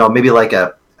 you know, maybe like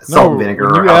a salt and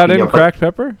vinegar. When you add in cracked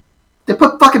pepper? They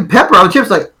put fucking pepper on the chips,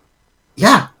 like,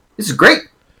 yeah, this is great.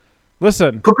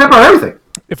 Listen. Put pepper on everything.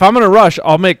 If I'm in a rush,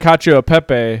 I'll make cacio e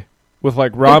pepe with,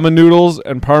 like, ramen noodles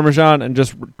and Parmesan and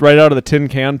just right out of the tin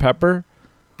can pepper.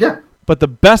 Yeah. But the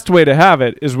best way to have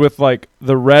it is with, like,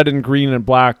 the red and green and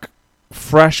black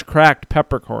fresh cracked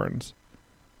peppercorns.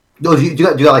 No, do you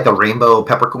got like a rainbow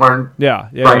peppercorn? Yeah.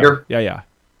 Grinder? Yeah.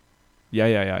 I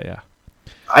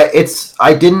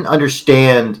didn't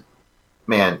understand,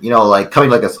 man. You know, like coming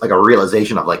like a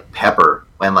realization of like pepper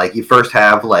when like you first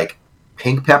have like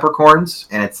pink peppercorns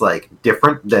and it's like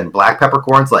different than black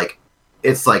peppercorns. Like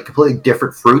it's like completely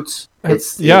different fruits.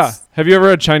 It's Have you ever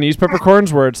had Chinese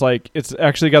peppercorns where it's like it's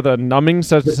actually got the numbing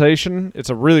sensation? It's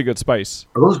a really good spice.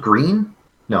 Are those green?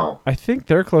 No, I think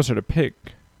they're closer to pink.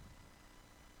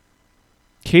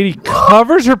 Katie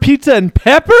covers her pizza in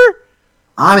pepper?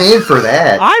 I'm in for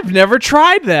that. I've never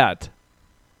tried that.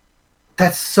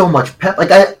 That's so much pep.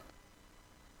 Like I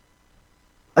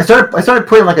started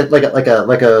putting like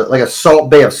a salt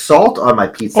bay of salt on my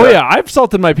pizza. Oh yeah, I've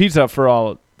salted my pizza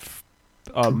for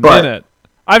a minute.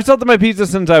 I've salted my pizza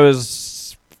since I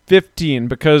was 15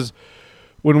 because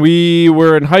when we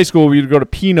were in high school, we'd go to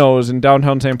Pino's in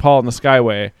downtown St. Paul in the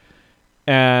Skyway,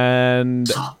 and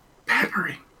salt,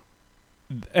 peppery.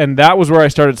 And that was where I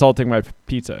started salting my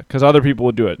pizza because other people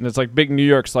would do it, and it's like big New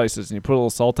York slices, and you put a little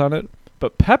salt on it.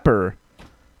 But pepper,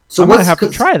 so I'm gonna have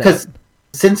to try that. Because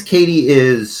since Katie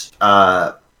is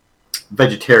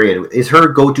vegetarian, is her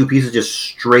go-to pizza just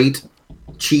straight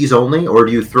cheese only, or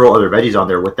do you throw other veggies on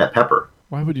there with that pepper?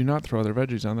 Why would you not throw other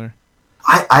veggies on there?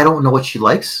 I don't know what she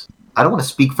likes. I don't want to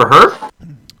speak for her.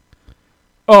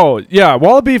 Oh yeah,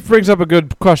 Wallaby brings up a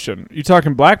good question. You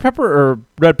talking black pepper or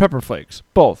red pepper flakes?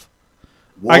 Both.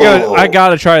 Whoa. I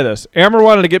gotta try this. Amber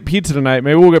wanted to get pizza tonight.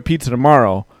 Maybe we'll get pizza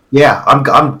tomorrow. Yeah,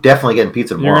 I'm definitely getting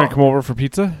pizza tomorrow. You're gonna come over for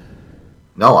pizza?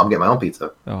 No, I'm getting my own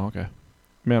pizza. Oh, okay.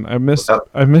 Man, I miss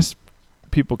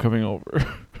people coming over.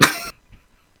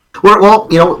 Well,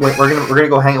 you know, we're gonna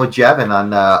go hang out with Jevin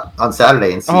on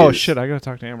Saturday and see. Oh shit! I gotta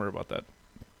talk to Amber about that.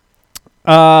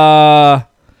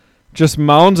 Just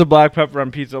mounds of black pepper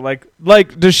on pizza. Like,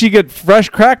 does she get fresh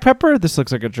cracked pepper? This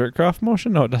looks like a jerk off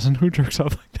motion. No, it doesn't. Who jerks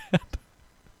off like that?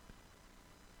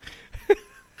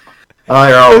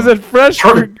 Is it fresh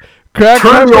cracked pepper?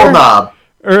 Turn the old knob.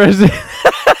 Or is it?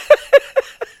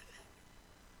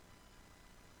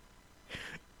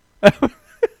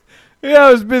 Yeah,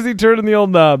 I was busy turning the old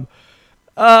knob.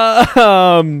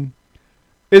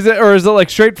 Is it like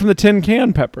straight from the tin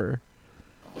can pepper?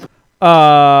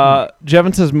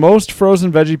 Jevin says most frozen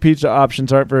veggie pizza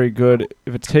options aren't very good.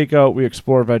 If it's takeout, we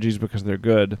explore veggies because they're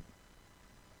good.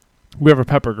 We have a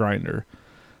pepper grinder.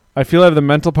 I feel I have the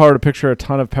mental power to picture a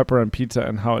ton of pepper on pizza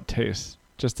and how it tastes.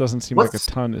 Just doesn't seem like a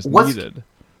ton is needed.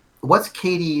 What's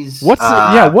Katie's? What's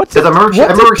I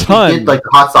remember she did like the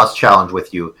hot sauce challenge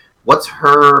with you. What's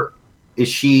her? Is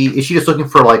she just looking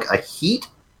for like a heat,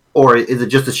 or is it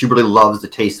just that she really loves the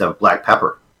taste of black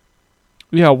pepper?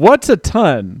 Yeah, what's a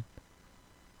ton?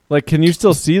 Like, can you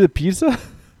still see the pizza?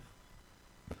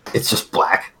 It's just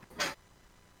black.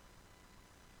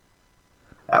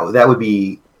 That would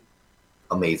be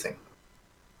amazing.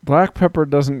 Black pepper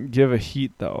doesn't give a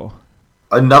heat though.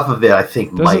 Enough of it, I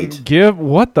think, might give.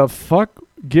 What the fuck?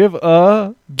 Give it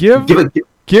a heat.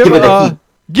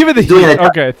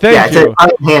 Okay, thank you. It's a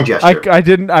hand gesture.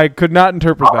 I could not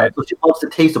interpret that. So she loves the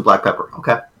taste of black pepper.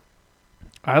 Okay.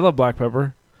 I love black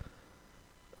pepper.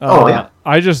 Yeah.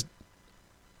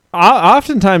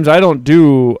 Oftentimes I don't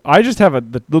do. I just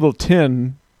have the little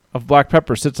tin of black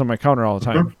pepper sits on my counter all the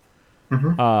time.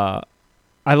 Mm-hmm.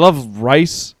 I love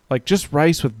rice, like just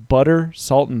rice with butter,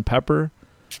 salt, and pepper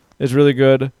is really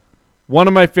good. One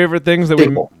of my favorite things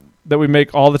that we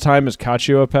make all the time is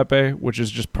cacio e pepe, which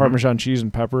is just Parmesan cheese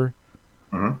and pepper.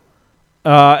 Mm-hmm.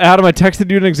 Adam, I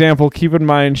texted you an example. Keep in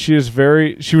mind, she was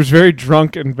very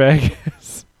drunk in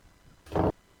Vegas.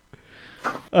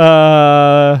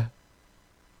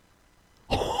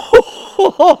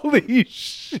 Holy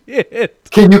shit!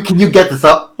 Can you get this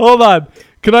up? Hold on.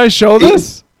 Can I show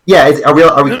this? Yeah.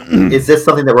 Is this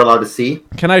something that we're allowed to see?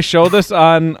 Can I show this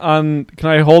on? Can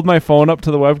I hold my phone up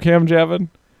to the webcam, Javin?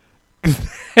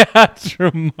 That's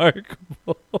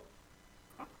remarkable.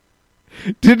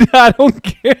 I don't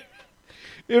care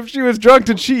if she was drunk.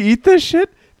 Did she eat this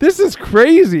shit? This is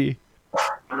crazy.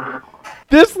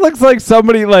 This looks like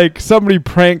somebody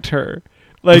pranked her.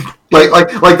 Like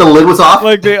the lid was off.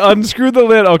 Like they unscrewed the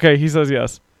lid. Okay, he says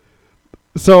yes.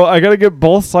 So I gotta get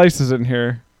both slices in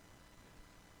here.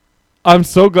 I'm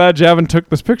so glad Javin took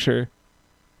this picture.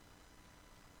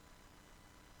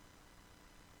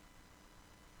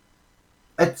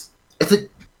 It's a.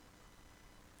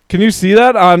 Can you see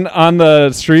that on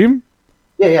the stream?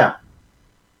 Yeah.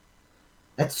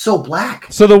 That's so black.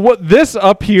 So this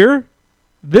up here,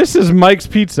 this is Mike's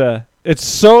Pizza. It's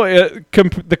so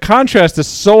the contrast is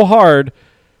so hard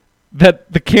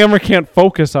that the camera can't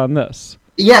focus on this.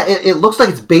 Yeah, it looks like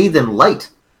it's bathed in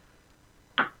light.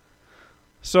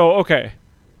 So okay,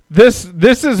 this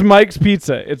is Mike's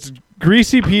Pizza. It's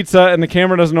greasy pizza, and the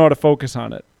camera doesn't know how to focus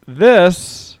on it.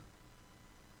 This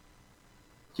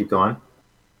keep going.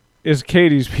 Is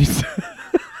Katie's Pizza.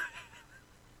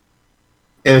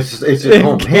 It's just it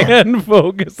oh man, can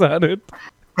focus on it.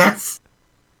 That's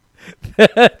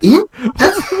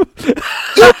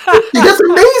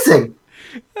amazing.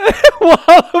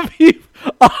 Wallaby,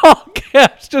 all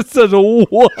caps just says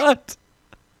what?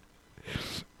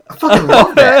 I fucking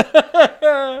love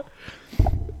that.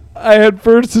 I had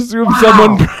first assumed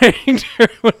someone pranked her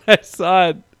when I saw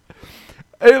it.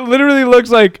 It literally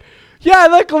looks like, yeah, I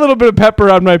like a little bit of pepper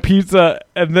on my pizza,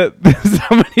 and that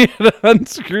somebody had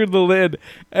unscrewed the lid,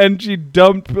 and she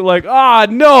dumped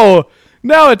no,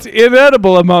 now it's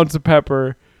inedible amounts of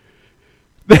pepper.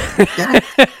 That's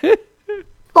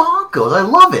bonkers. I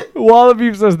love it.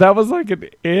 Wallaby says that was like an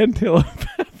anthill of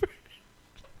pepper.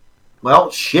 Well,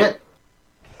 shit.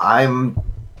 I'm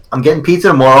getting pizza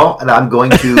tomorrow, and I'm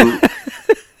gonna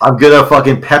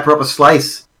fucking pepper up a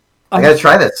slice. I gotta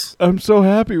try this. I'm so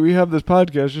happy we have this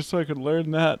podcast just so I can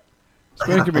learn that. It's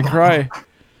making me cry.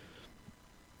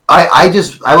 I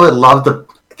would love to.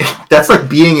 That's like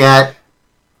being at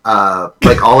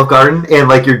like Olive Garden, and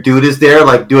like your dude is there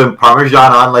like doing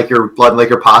Parmesan on like your blood, like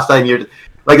your pasta, and you're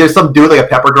like there's some dude like a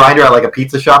pepper grinder at like a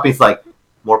pizza shop. And he's like,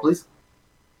 more please,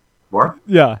 more,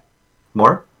 yeah,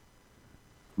 more.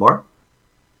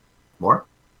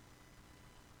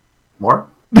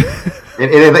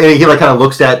 and he like kind of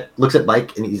looks at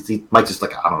Mike, and Mike's just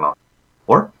like, I don't know.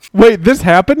 More? Wait, this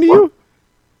happened to you?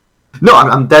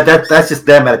 No, that's just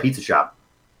them at a pizza shop.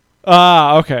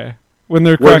 Ah, okay. When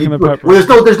they're cracking the pepper.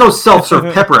 There's no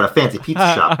self-serve pepper at a fancy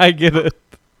pizza shop. I get it.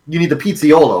 You need the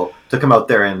Pizziolo to come out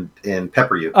there and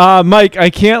pepper you. Mike, I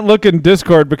can't look in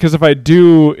Discord because if I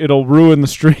do, it'll ruin the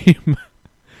stream.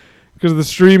 Because the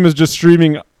stream is just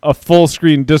streaming a full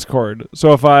screen Discord.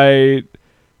 So if I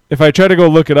try to go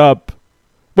look it up,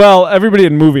 well, everybody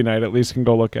in movie night at least can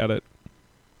go look at it.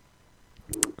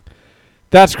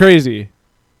 That's crazy.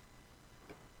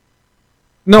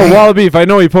 No, Wallaby, if I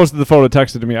know he posted the photo,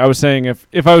 texted to me. I was saying if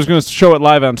I was going to show it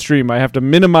live on stream, I have to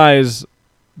minimize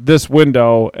this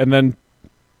window, and then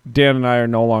Dan and I are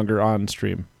no longer on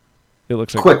stream. It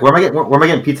looks like quick. Where am I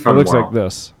getting pizza from? It looks tomorrow? like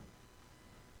this,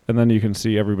 and then you can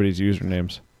see everybody's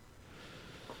usernames.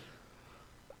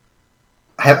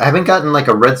 I haven't gotten like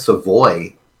a red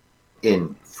Savoy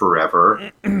in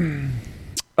forever.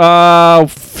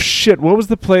 Shit. What was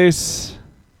the place?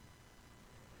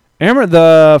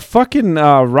 The fucking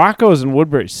Rocco's in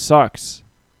Woodbury sucks.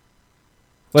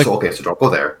 Like, so don't go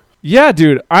there. Yeah,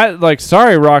 dude.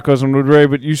 Sorry, Rocco's in Woodbury,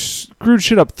 but you screwed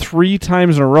shit up 3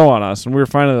 times in a row on us, and we were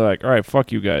finally like, all right,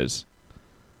 fuck you guys.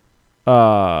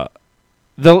 To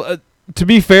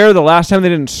be fair, the last time they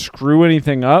didn't screw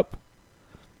anything up,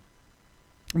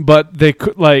 but they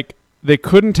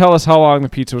couldn't tell us how long the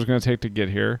pizza was going to take to get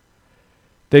here.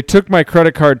 They took my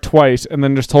credit card twice and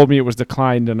then just told me it was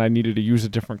declined and I needed to use a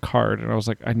different card. And I was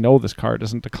like, I know this card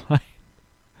isn't declined.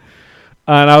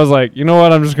 And I was like, you know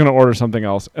what? I'm just going to order something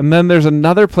else. And then there's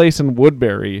another place in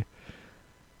Woodbury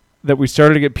that we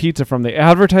started to get pizza from. They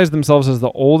advertised themselves as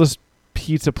the oldest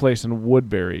pizza place in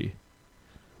Woodbury.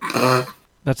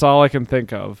 That's all I can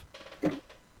think of.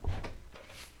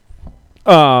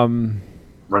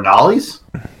 Renali's?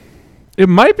 It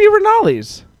might be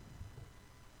Renali's.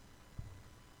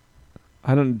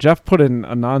 I don't. Jeff put in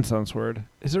a nonsense word.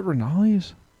 Is it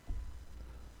Renali's?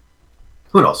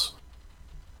 Who knows?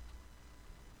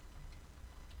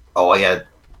 Oh yeah,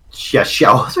 yeah.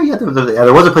 So yeah,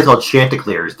 there was a place called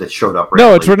Chanticleer's that showed up.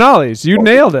 No, it's Renali's. You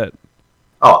nailed it.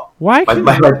 Oh, why?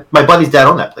 My buddy's dad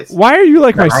owned that place. Why are you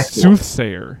like my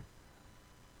soothsayer?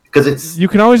 Because you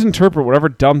can always interpret whatever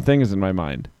dumb thing is in my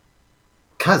mind.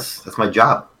 Because that's my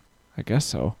job. I guess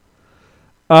so.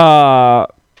 Well,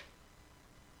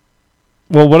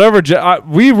 whatever.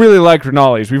 We really like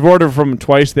Renali's. We've ordered from them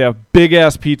twice. They have big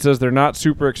ass pizzas. They're not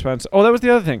super expensive. Oh, that was the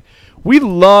other thing. We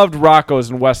loved Rocco's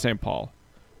in West St. Paul.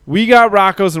 We got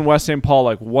Rocco's in West St. Paul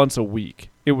like once a week.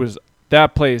 It was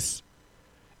that place.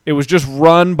 It was just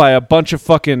run by a bunch of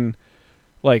fucking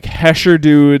like Hesher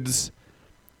dudes,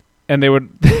 and they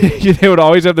would they would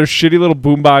always have their shitty little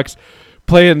boombox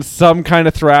playing some kind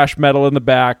of thrash metal in the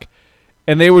back,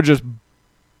 and they would just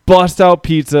bust out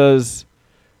pizzas.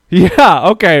 Yeah,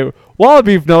 okay. Walla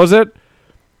Beef knows it.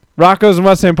 Rocco's in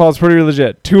West St. Paul is pretty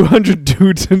legit. 200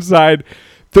 dudes inside.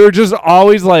 They're just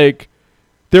always like,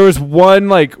 there was one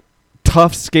like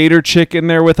tough skater chick in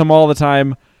there with them all the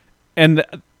time, and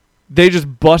they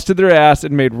just busted their ass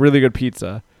and made really good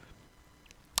pizza.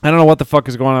 I don't know what the fuck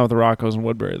is going on with the Rocco's in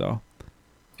Woodbury though.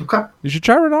 Okay. You should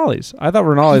try Renali's. I thought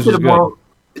Renali's was good.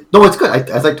 No, it's good.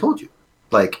 As I told you,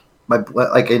 like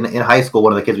in high school,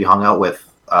 one of the kids we hung out with,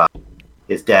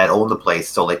 his dad owned the place,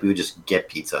 so like we would just get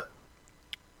pizza.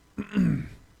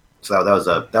 So that was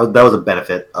a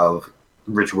benefit of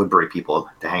rich Woodbury people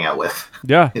to hang out with.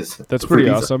 Yeah, that's pretty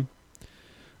awesome.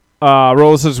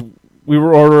 Rolla says we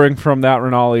were ordering from that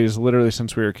Renali's literally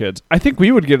since we were kids. I think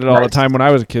we would get it all the time when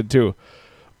I was a kid too.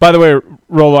 By the way,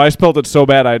 Rollo, I spelled it so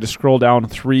bad I had to scroll down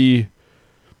three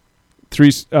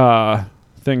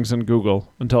things in Google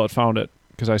until it found it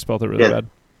because I spelled it really bad.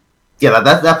 Yeah,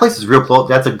 that place is real close.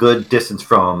 That's a good distance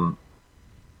from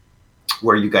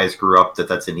where you guys grew up.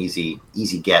 That's an easy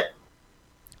get.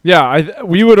 Yeah,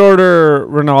 we would order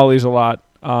Renali's a lot.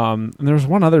 And there was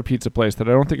one other pizza place that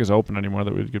I don't think is open anymore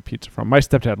that we'd get pizza from. My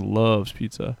stepdad loves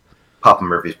pizza. Papa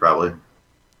Murphy's probably.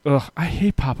 Ugh, I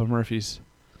hate Papa Murphy's.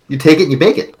 You take it and you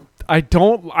bake it. I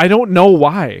don't know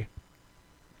why.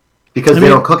 Because they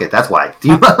don't cook it. That's why.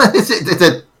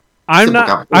 I'm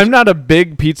not a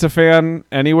big pizza fan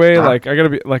anyway. Uh-huh. Like I gotta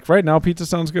be like right now. Pizza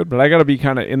sounds good, but I gotta be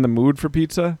kind of in the mood for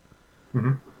pizza.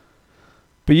 Mm-hmm.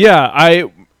 But yeah,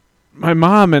 my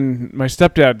mom and my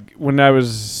stepdad when I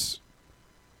was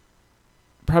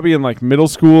probably in like middle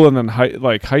school and then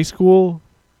high school,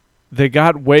 they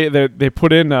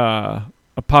put in a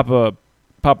Papa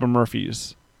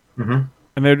Murphy's, mm-hmm.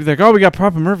 and they'd be like, "Oh, we got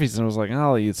Papa Murphy's," and I was like,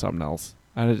 "I'll eat something else."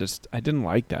 I didn't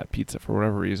like that pizza for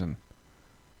whatever reason.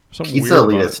 Something pizza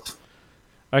elitist.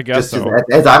 I guess so.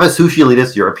 As I'm a sushi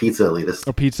elitist, you're a pizza elitist.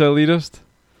 A pizza elitist?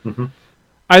 Mm-hmm.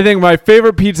 I think my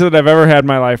favorite pizza that I've ever had in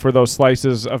my life were those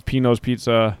slices of Pino's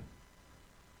Pizza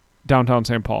downtown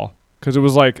St. Paul. Because it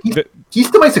was like... He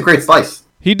still makes a great slice.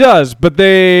 He does, but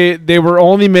they were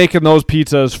only making those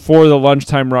pizzas for the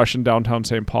lunchtime rush in downtown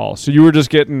St. Paul. So you were just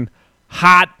getting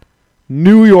hot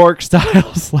New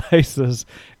York-style slices.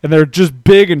 And they're just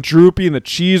big and droopy, and the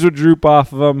cheese would droop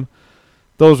off of them.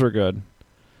 Those were good.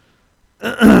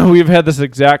 We've had this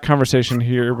exact conversation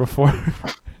here before.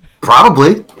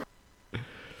 Probably.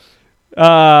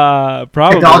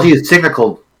 Probably. Technology is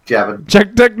cyclical, Javin.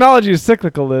 Technology is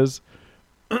cyclical, Liz.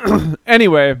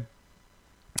 Anyway,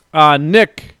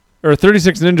 Nick, or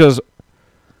 36 Ninjas,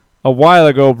 a while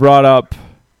ago brought up...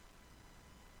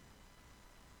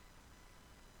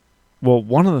 Well,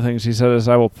 one of the things he said is,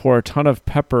 I will pour a ton of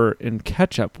pepper in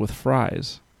ketchup with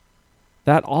fries.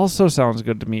 That also sounds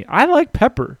good to me. I like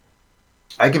pepper.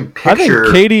 I think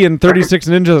Katie and 36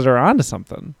 Ninjas are onto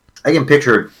something. I can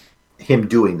picture him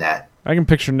doing that. I can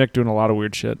picture Nick doing a lot of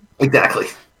weird shit. Exactly.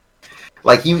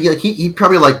 Like he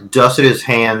probably like dusted his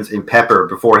hands in pepper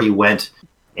before he went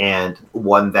and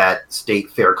won that state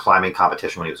fair climbing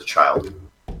competition when he was a child.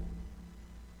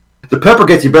 The pepper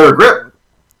gets you better grip.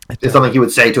 It's something he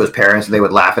would say to his parents, and they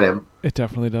would laugh at him. It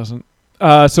definitely doesn't.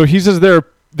 So he says there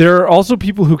are also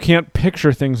people who can't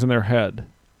picture things in their head.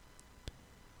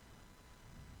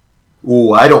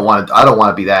 Ooh, I don't want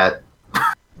to be that.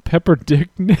 Pepper Dick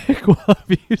Nick. Well,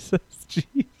 he says,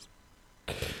 jeez.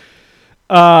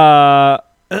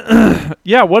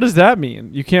 Yeah. What does that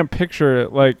mean? You can't picture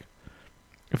it. Like,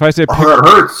 if I say, it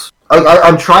hurts.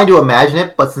 I'm trying to imagine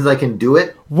it, but since I can do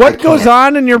it, what goes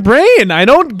on in your brain? I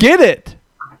don't get it.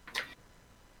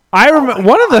 I remember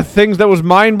one of the things that was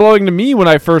mind-blowing to me when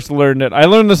I first learned it. I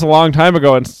learned this a long time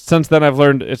ago, and since then I've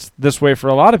learned it's this way for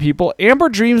a lot of people. Amber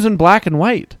dreams in black and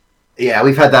white. Yeah,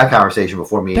 we've had that conversation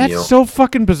before, me and you. That's so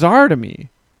fucking bizarre to me.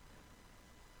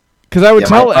 Because I would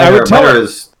mine are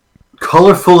as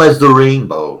colorful as the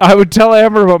rainbow. I would tell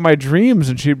Amber about my dreams,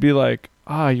 and she'd be like,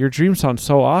 your dreams sound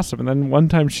so awesome. And then one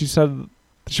time she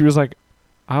was like,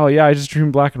 oh, yeah, I just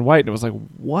dreamed black and white. And it was like,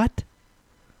 what?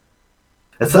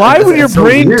 Why would your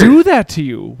brain do that to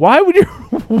you? Why would your...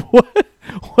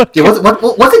 What's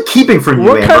it keeping from you,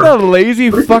 What kind of lazy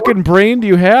fucking brain do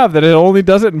you have that it only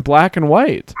does it in black and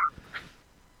white?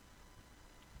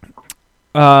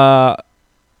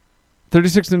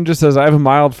 36 Ninja says, I have a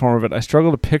mild form of it. I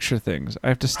struggle to picture things. I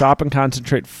have to stop and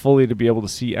concentrate fully to be able to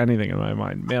see anything in my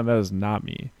mind. Man, that is not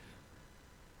me.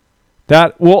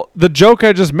 The joke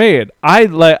I just made,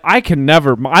 I can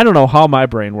never... I don't know how my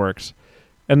brain works.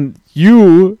 And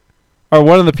you are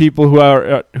one of the people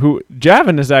who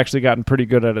Javin has actually gotten pretty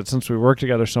good at it since we work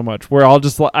together so much, where I'll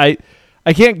just... I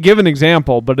can't give an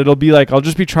example, but it'll be like I'll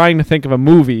just be trying to think of a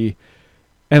movie,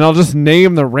 and I'll just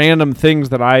name the random things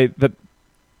that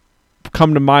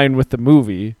come to mind with the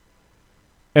movie,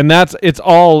 and it's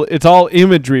all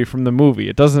imagery from the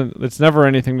movie. It's never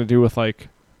anything to do with like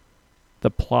the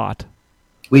plot.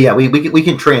 We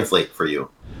can translate for you.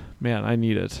 Man, I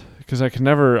need it because I can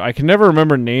never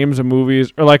remember names of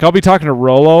movies, or like I'll be talking to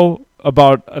Rolo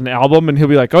about an album and he'll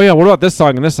be like, oh yeah, what about this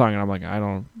song and this song? And I'm like, I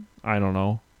don't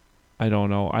know. I don't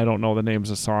know the names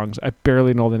of songs. I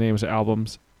barely know the names of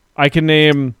albums. I can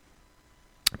name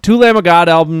 2 Lamb of God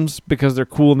albums because they're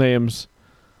cool names.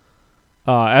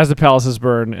 As the Palaces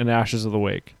Burn and Ashes of the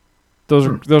Wake. Those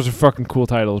are fucking cool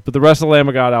titles. But the rest of the Lamb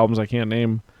of God albums I can't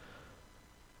name.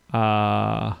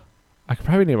 I could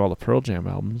probably name all the Pearl Jam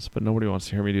albums, but nobody wants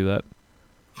to hear me do that.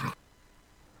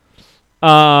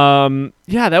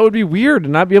 Yeah, that would be weird to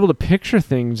not be able to picture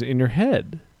things in your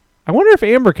head. I wonder if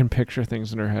Amber can picture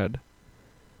things in her head.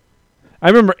 I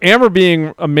remember Amber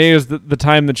being amazed at the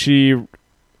time that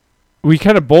we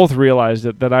kind of both realized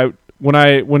it, that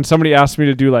when somebody asked me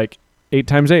to do like 8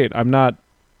 times 8, I'm not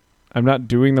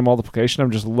doing the multiplication.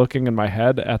 I'm just looking in my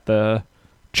head at the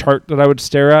chart that I would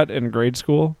stare at in grade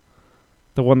school,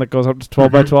 the one that goes up to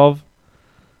 12 by 12.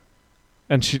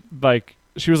 And she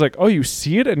was like, "Oh, you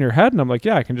see it in your head?" And I'm like,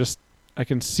 "Yeah, I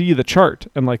can see the chart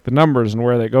and like the numbers and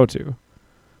where they go to."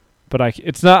 But I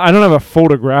don't have a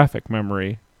photographic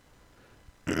memory.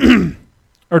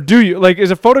 Or do you? Like,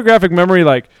 is a photographic memory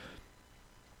like...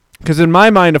 Because in my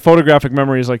mind, a photographic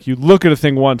memory is like you look at a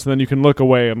thing once and then you can look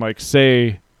away and like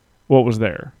say what was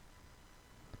there.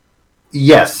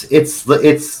 Yes, it's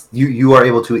you are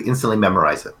able to instantly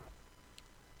memorize it.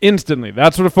 Instantly.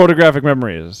 That's what a photographic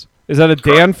memory is. Is that a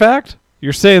Dan fact?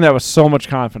 You're saying that with so much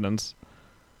confidence.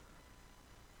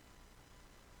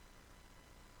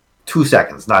 2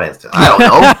 seconds, not instant. I don't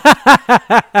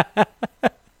know.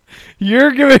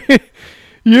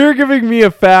 You're giving me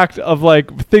a fact of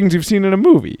like things you've seen in a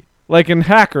movie. Like in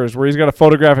Hackers, where he's got a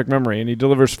photographic memory and he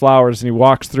delivers flowers and he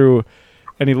walks through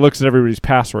and he looks at everybody's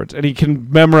passwords and he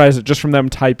can memorize it just from them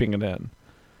typing it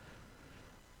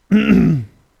in.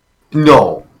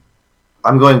 No.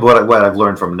 I'm going what I've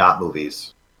learned from not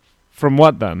movies. From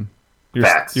what then?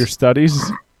 Facts. Your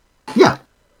studies? Yeah.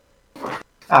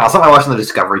 Something I watched on the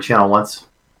Discovery Channel once.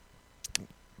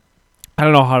 I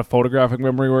don't know how photographic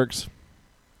memory works.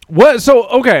 What? So,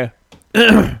 okay.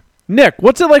 Nick,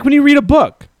 what's it like when you read a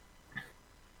book?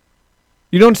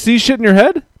 You don't see shit in your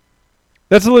head?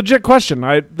 That's a legit question.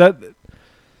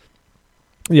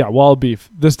 Yeah, wall beef.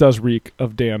 This does reek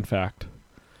of Dan fact.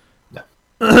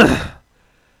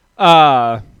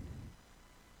 Yeah.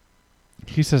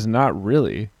 He says not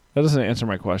really. That doesn't answer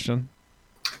my question.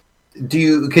 Do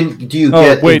you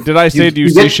get... Wait, did I say do you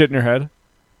see shit in your head?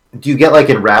 Do you get like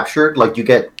enraptured? Like do you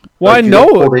get... Well, like, I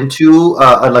know. Pulled into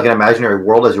like an imaginary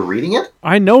world as you're reading it?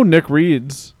 I know Nick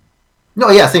reads. No,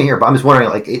 yeah, same here. But I'm just wondering,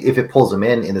 like, if it pulls them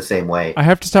in the same way. I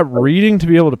have to stop reading to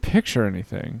be able to picture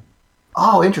anything.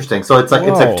 Oh, interesting. So it's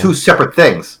like 2 separate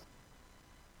things.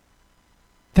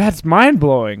 That's mind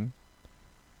blowing.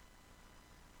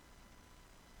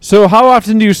 So how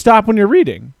often do you stop when you're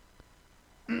reading?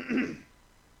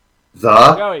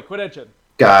 Joey, quit itching.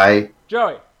 Guy.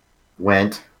 Joey.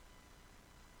 Went.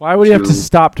 Why would you have to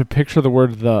stop to picture the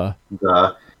word the?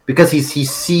 Because he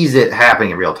sees it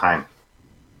happening in real time.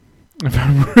 If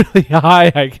I'm really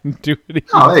high, I can do it.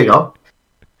 Oh, there you go.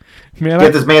 Man,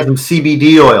 Get this man some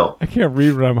CBD oil. I can't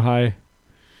read when I'm high.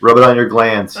 Rub it on your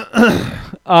glands.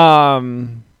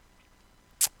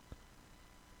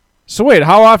 So wait,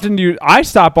 how often do you... I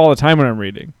stop all the time when I'm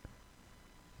reading.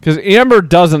 Because Amber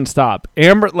doesn't stop.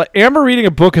 Amber reading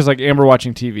a book is like Amber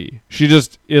watching TV. She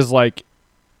just is like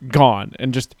gone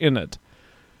and just in it.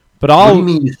 But What do you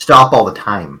mean you stop all the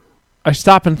time? I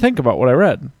stop and think about what I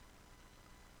read.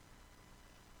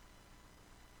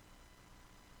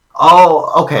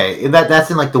 Oh, okay. That's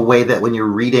in like the way that when you're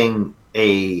reading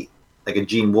a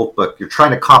Gene Wolfe book, you're trying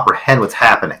to comprehend what's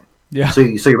happening. Yeah. So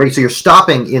you're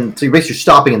stopping and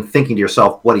thinking to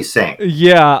yourself what he's saying.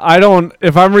 Yeah, I don't.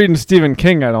 If I'm reading Stephen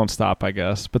King, I don't stop, I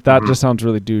guess. But that just sounds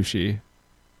really douchey.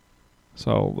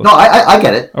 So no, I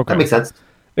get it. Okay. That makes sense.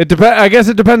 I guess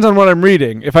it depends on what I'm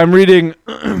reading. If I'm reading,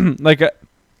 as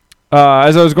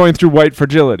I was going through White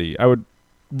Fragility, I would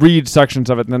read sections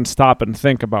of it and then stop and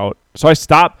think about. So I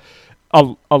stop.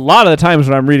 A lot of the times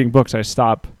when I'm reading books, I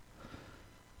stop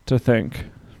to think.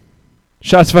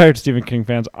 Shots fired, Stephen King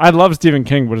fans. I love Stephen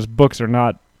King, but his books are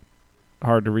not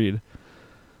hard to read.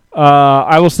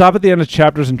 I will stop at the end of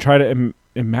chapters and try to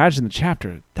imagine the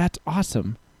chapter. That's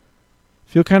awesome.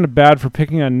 Feel kind of bad for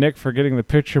picking on Nick for getting the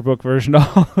picture book version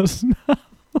of all those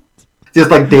novels. Just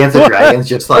like Dance of Dragons,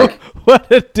 just like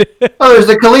what a dick. Oh, there's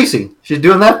the Khaleesi. She's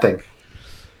doing that thing.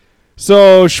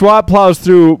 So Schwab plows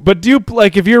through, but do you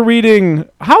like if you're reading?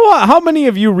 How many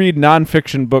of you read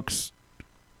nonfiction books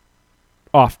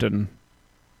often?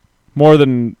 More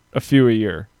than a few a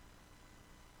year.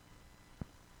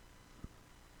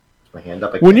 My hand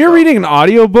up. When you're reading an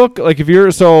audiobook, like if you're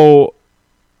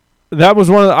that was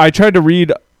one of I tried to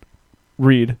read.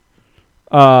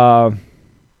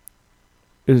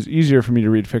 It is easier for me to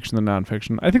read fiction than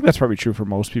nonfiction. I think that's probably true for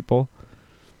most people.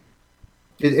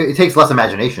 It takes less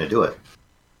imagination to do it.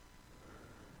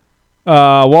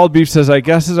 Wild Beef says, I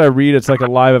guess as I read, it's like a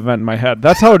live event in my head.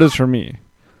 That's how it is for me.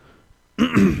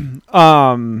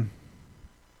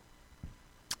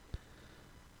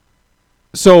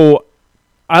 So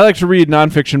I like to read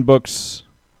nonfiction books,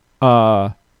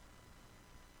 but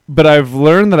I've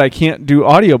learned that I can't do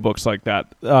audiobooks like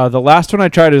that. The last one I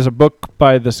tried is a book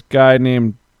by this guy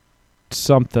named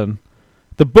something.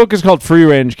 The book is called Free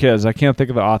Range Kids. I can't think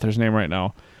of the author's name right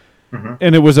now. Mm-hmm.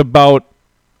 And it was about,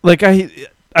 like, I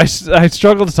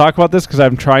struggle to talk about this because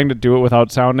I'm trying to do it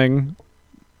without sounding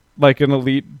like an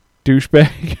elite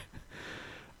douchebag.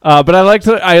 But I like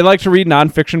to read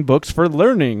nonfiction books for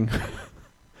learning.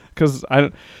 Because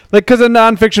a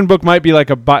nonfiction book might be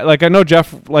like I know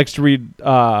Jeff likes to read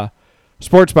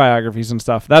sports biographies and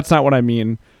stuff. That's not what I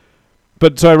mean.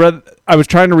 But so I was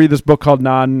trying to read this book called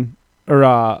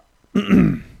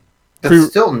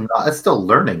It's still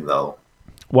learning though.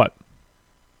 What?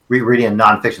 Reading a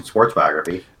nonfiction sports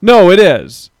biography. No, it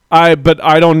is. But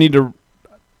I don't need to.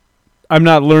 I'm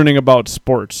not learning about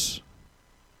sports.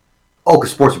 Oh,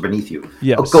 because sports are beneath you.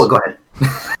 Yes. Oh, go ahead.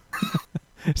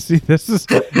 See, this is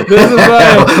why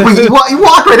you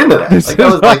walk right into that.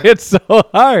 It's so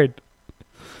hard.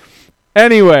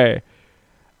 Anyway,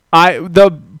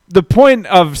 the point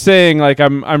of saying like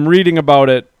I'm reading about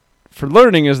it for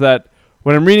learning is that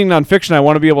when I'm reading nonfiction, I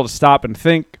want to be able to stop and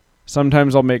think.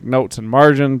 Sometimes I'll make notes and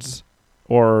margins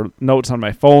or notes on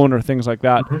my phone or things like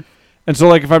that. Mm-hmm. And so,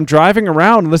 like, if I'm driving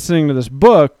around listening to this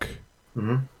book,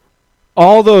 mm-hmm.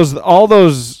 all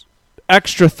those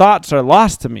extra thoughts are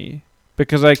lost to me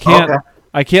because I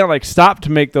can't like stop to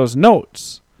make those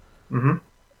notes. Mm-hmm.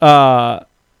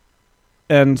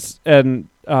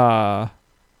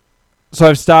 So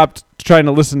I've stopped trying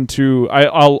to listen to.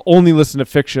 I'll only listen to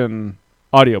fiction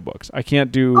audiobooks. I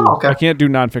can't do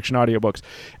nonfiction audiobooks.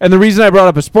 And the reason I brought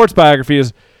up a sports biography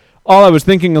is all I was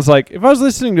thinking is like if I was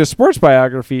listening to a sports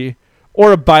biography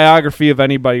or a biography of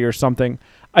anybody or something,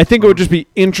 I think it would just be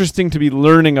interesting to be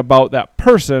learning about that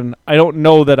person. I don't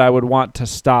know that I would want to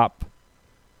stop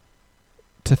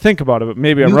to think about it, but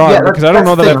maybe I'm wrong because I don't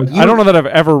know that I've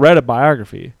ever read a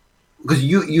biography. Because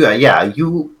you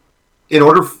in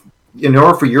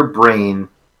order for your brain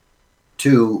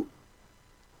to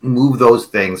move those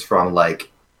things from like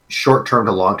short-term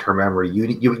to long-term memory, you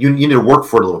need to work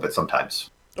for it a little bit sometimes.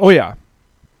 Oh yeah.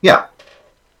 Yeah.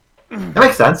 That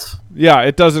makes sense. Yeah,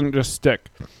 it doesn't just stick.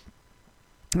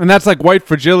 And that's like White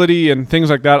Fragility and things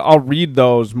like that. I'll read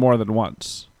those more than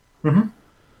once. Mm-hmm.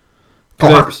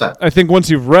 100%. I think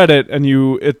once you've read it and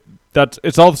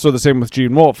it's also the same with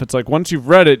Gene Wolfe. It's like once you've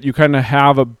read it, you kind of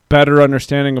have a better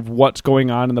understanding of what's going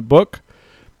on in the book.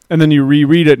 And then you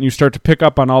reread it and you start to pick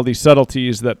up on all these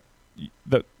subtleties that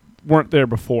weren't there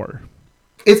before.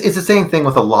 It's the same thing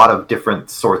with a lot of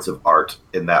different sorts of art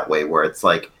in that way, where it's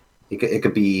like it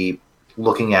could be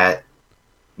looking at,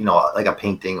 like a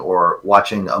painting or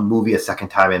watching a movie a second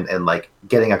time and like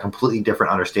getting a completely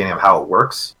different understanding of how it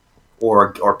works,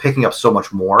 or picking up so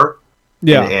much more.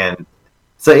 Yeah. And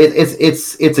so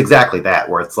it's exactly that,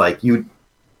 where it's like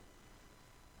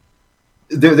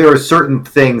there are certain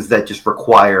things that just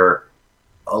require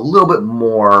a little bit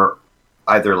more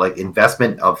either like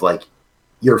investment of like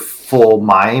your full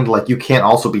mind. Like you can't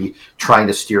also be trying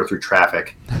to steer through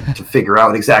traffic to figure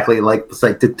out exactly like it's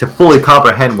like to fully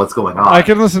comprehend what's going on. I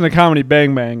can listen to Comedy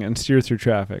Bang Bang and steer through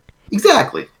traffic.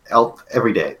 Exactly.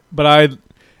 Every day. But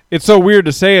it's so weird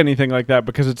to say anything like that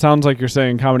because it sounds like you're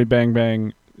saying Comedy Bang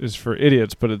Bang is for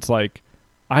idiots, but it's like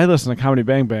I listen to Comedy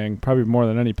Bang Bang probably more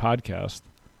than any podcast.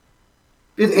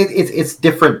 It's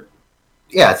different.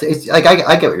 Yeah, it's like I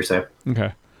get what you're saying.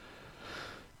 Okay.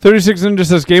 36 Ninja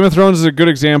says Game of Thrones is a good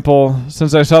example.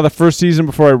 Since I saw the first season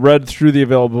before I read through the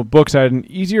available books, I had an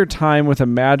easier time with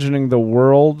imagining the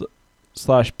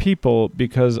world/people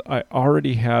because I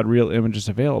already had real images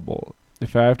available.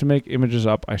 If I have to make images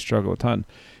up, I struggle a ton.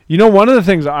 You know, one of the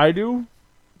things I do,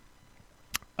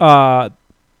 I'll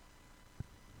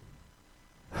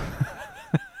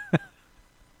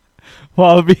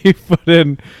be put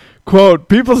in, quote,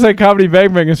 people say Comedy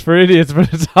Bang Bang is for idiots,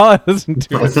 but it's all I listen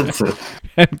to.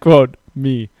 End quote,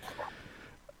 me.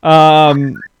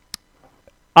 So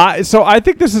I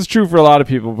think this is true for a lot of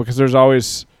people because there's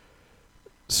always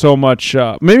so much,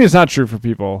 maybe it's not true for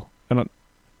people.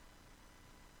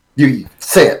 You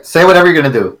say it. Say whatever you're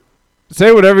going to do.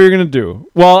 Say whatever you're going to do.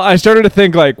 Well, I started to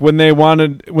think like when they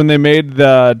made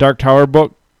the Dark Tower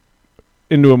book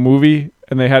into a movie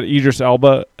and they had Idris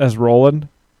Elba as Roland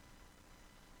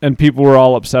and people were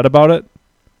all upset about it.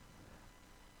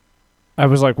 I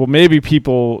was like, well, maybe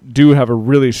people do have a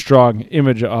really strong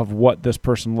image of what this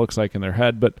person looks like in their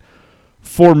head. But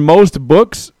for most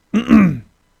books,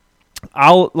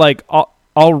 I'll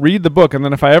read the book. And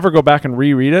then if I ever go back and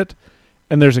reread it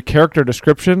and there's a character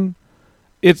description,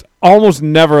 it's almost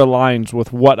never aligns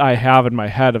with what I have in my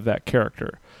head of that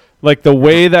character. Like the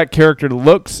way that character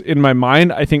looks in my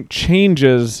mind, I think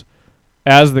changes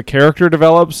as the character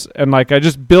develops. And like I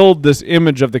just build this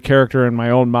image of the character in my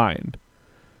own mind.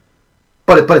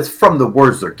 But it's from the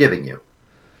words they're giving you.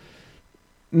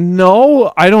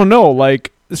 No, I don't know.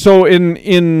 Like so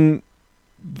in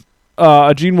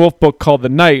a Gene Wolfe book called The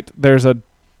Night, there's a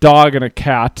dog and a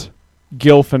cat,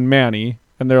 Gilf and Manny,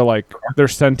 and they're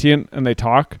sentient and they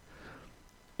talk.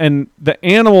 And the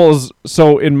animals,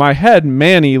 so in my head,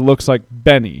 Manny looks like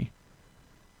Benny.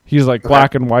 He's like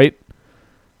black and white.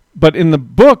 But in the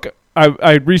book,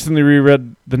 I recently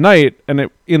reread The Night, and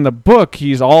in the book,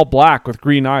 he's all black with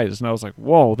green eyes. And I was like,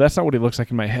 whoa, that's not what he looks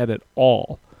like in my head at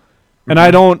all. And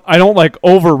I don't like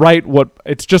overwrite what,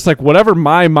 it's just like whatever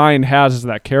my mind has as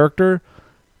that character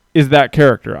is that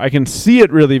character. I can see it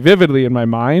really vividly in my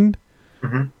mind,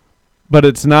 but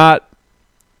it's not,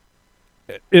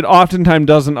 it oftentimes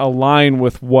doesn't align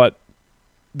with what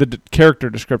the character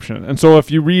description. And so if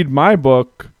you read my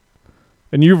book,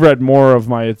 and you've read more of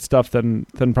my stuff than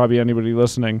probably anybody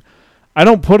listening, I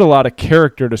don't put a lot of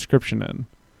character description in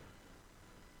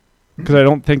because I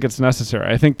don't think it's necessary.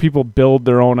 I think people build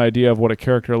their own idea of what a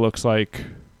character looks like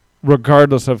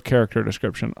regardless of character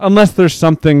description. Unless there's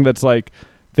something that's like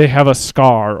they have a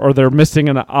scar or they're missing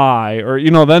an eye or,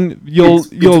 then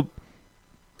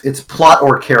it's plot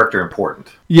or character important.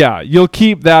 Yeah, you'll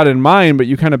keep that in mind, but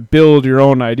you kind of build your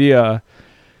own idea.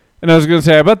 And I was going to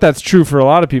say, I bet that's true for a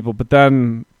lot of people, but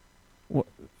then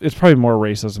it's probably more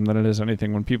racism than it is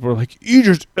anything when people are like,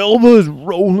 Idris Elba is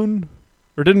Roland.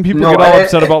 Or didn't people get all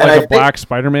upset about like a black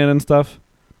Spider-Man and stuff?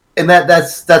 And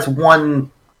that's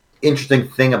one interesting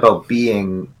thing about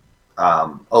being a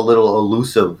little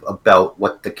elusive about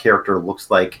what the character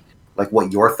looks like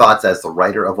what your thoughts as the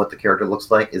writer of what the character looks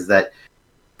like, is that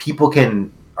people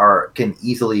can more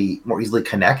easily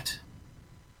connect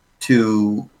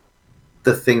to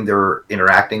the thing they're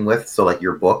interacting with. So like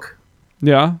your book.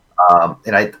 Yeah.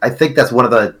 And I think that's one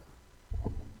of the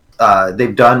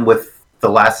they've done with the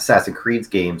last Assassin's Creed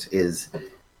games is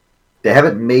they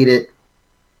haven't made it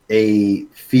a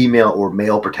female or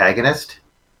male protagonist.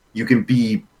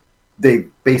 They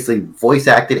basically voice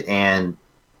acted and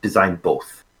designed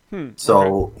both.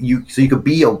 So you could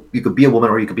be a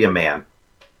woman or you could be a man.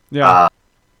 Yeah.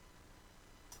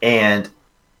 And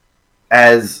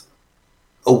as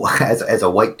a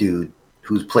white dude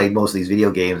who's played most of these video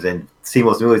games and seen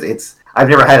most movies, I've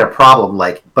never had a problem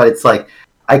but it's like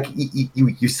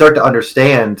you start to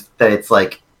understand that it's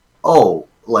like, oh,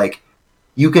 like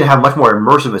you can have much more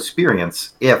immersive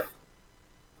experience if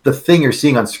the thing you're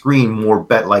seeing on screen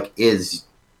is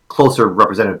closer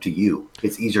representative to you.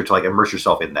 It's easier to like immerse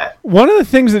yourself in that. One of the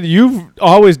things that you've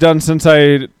always done since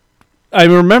I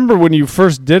remember when you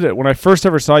first did it, when I first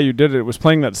ever saw you did it, was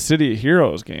playing that City of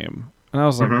Heroes game. And I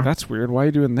was like, that's weird. Why are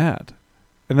you doing that?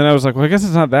 And then I was like, well, I guess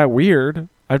it's not that weird.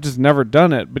 I've just never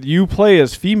done it. But you play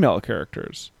as female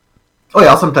characters. Oh yeah,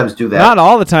 I'll sometimes do that. Not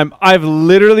all the time. I've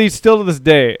literally still to this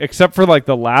day, except for like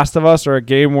The Last of Us or a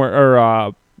game where,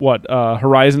 or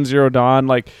Horizon Zero Dawn,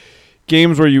 like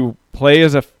games where you play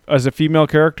as a female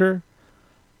character.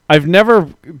 I've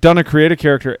never done a create a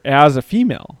character as a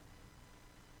female.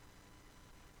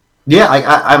 Yeah,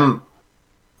 I'm.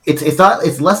 It's not.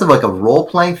 It's less of like a role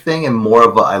playing thing and more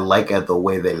of a I like the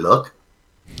way they look.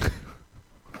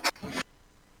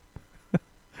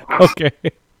 Okay.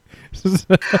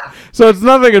 So it's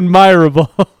nothing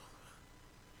admirable.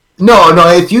 No,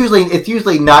 it's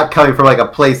usually not coming from like a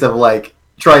place of like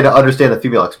trying to understand the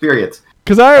female experience.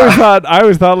 Because I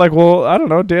always thought like, well, I don't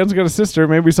know, Dan's got a sister.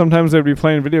 Maybe sometimes they'd be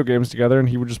playing video games together, and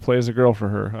he would just play as a girl for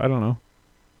her. I don't know.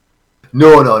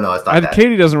 No, it's not that.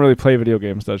 Katie doesn't really play video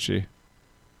games, does she?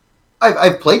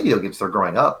 I've played video games through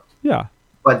growing up. Yeah.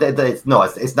 But it's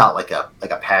not like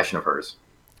a passion of hers.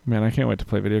 Man, I can't wait to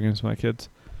play video games with my kids.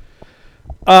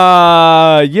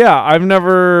 Yeah,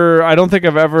 I don't think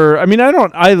I've ever. I mean,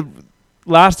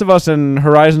 Last of Us and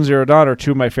Horizon Zero Dawn are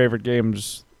two of my favorite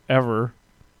games ever.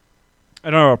 I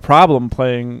don't have a problem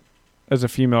playing as a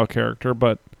female character,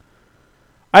 but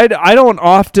I don't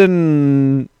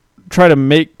often try to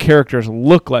make characters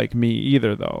look like me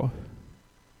either, though.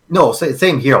 No,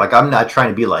 same here. Like, I'm not trying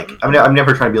to be like I'm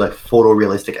never trying to be like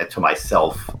photorealistic to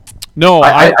myself. No,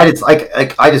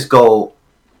 I just go,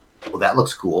 well, that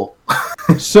looks cool.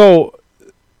 So,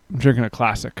 I'm drinking a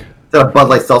classic. Is that a Bud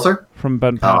Light seltzer From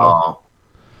Ben Paddle.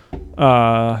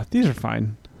 Oh. These are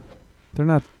fine. They're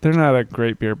not a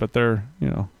great beer, but they're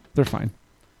fine.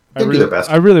 They do their best.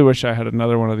 I really wish I had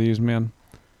another one of these, man.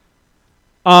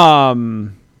 Do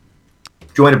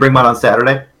you want to bring mine on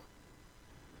Saturday?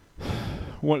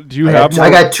 What do you have? I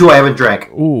got two I haven't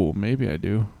drank. Ooh, maybe I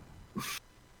do.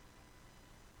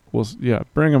 Well, yeah,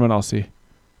 bring them and I'll see.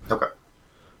 Okay.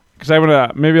 Because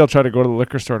maybe I'll try to go to the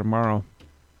liquor store tomorrow.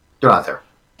 They're not there.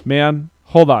 Man,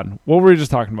 hold on. What were we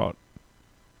just talking about?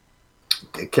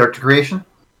 Character creation?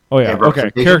 Oh, yeah.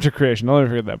 Okay, character creation. Don't let me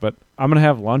forget that. But I'm going to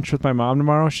have lunch with my mom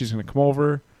tomorrow. She's going to come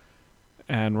over,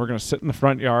 and we're going to sit in the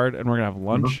front yard, and we're going to have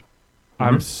lunch. Mm-hmm.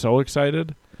 I'm so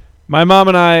excited. My mom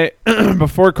and I,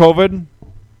 before COVID,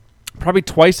 probably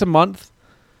twice a month,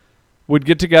 would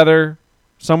get together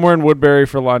somewhere in Woodbury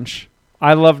for lunch.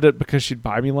 I loved it because she'd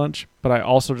buy me lunch, but I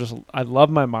love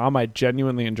my mom. I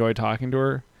genuinely enjoy talking to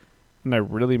her, and I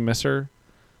really miss her.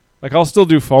 Like, I'll still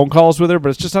do phone calls with her, but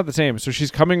it's just not the same. So she's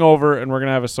coming over, and we're going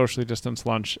to have a socially distanced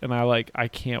lunch, and I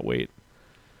can't wait.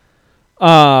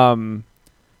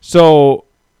 So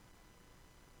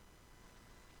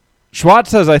Schwartz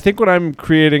says, I think when I'm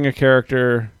creating a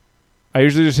character, I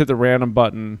usually just hit the random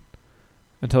button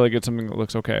until I get something that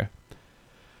looks okay.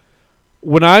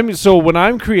 When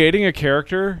I'm creating a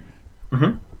character,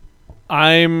 mm-hmm.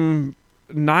 I'm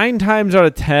 9 times out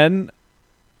of 10,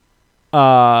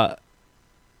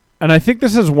 and I think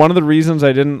this is one of the reasons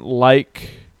I didn't like.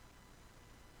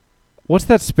 What's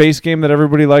that space game that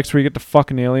everybody likes where you get to fuck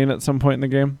an alien at some point in the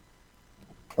game?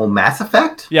 Oh, Mass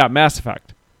Effect? Yeah, Mass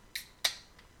Effect.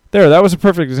 There, that was a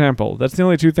perfect example. That's the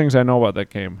only 2 things I know about that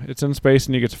game. It's in space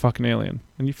and you get to fuck an alien.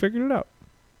 And you figured it out.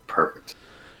 Perfect.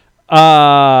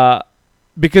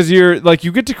 Because you're like,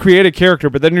 you get to create a character,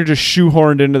 but then you're just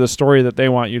shoehorned into the story that they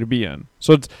want you to be in.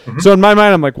 So so in my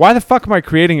mind, I'm like, why the fuck am I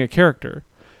creating a character?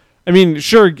 I mean,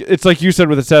 sure, it's like you said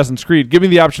with Assassin's Creed. Give me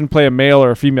the option to play a male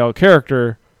or a female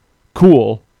character.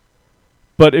 Cool.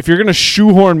 But if you're going to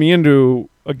shoehorn me into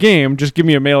a game, just give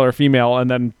me a male or a female, and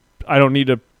then I don't need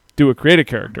to do a create a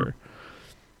character.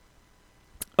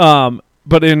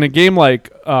 But in a game like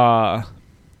Elder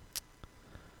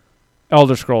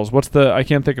Scrolls, I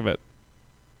can't think of it.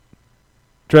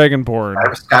 Dragonborn.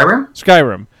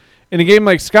 Skyrim. In a game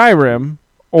like Skyrim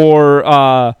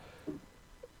or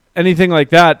anything like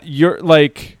that, you're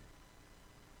like,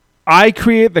 I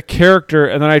create the character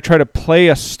and then I try to play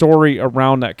a story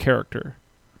around that character.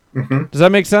 Mm-hmm. Does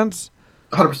that make sense?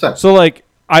 100%. So like,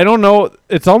 I don't know.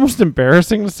 It's almost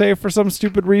embarrassing to say for some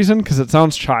stupid reason because it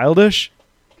sounds childish.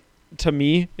 To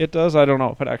me, it does. I don't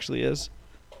know if it actually is.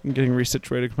 I'm getting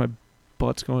resituated because my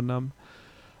butt's going numb.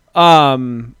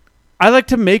 I like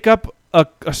to make up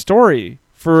a story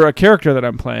for a character that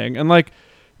I'm playing. And like,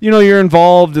 you're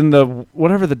involved in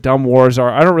whatever the dumb wars are.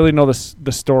 I don't really know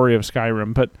the story of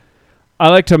Skyrim, but I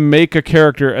like to make a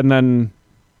character and then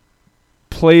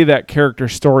play that character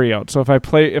story out. So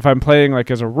if I'm playing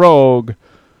like as a rogue,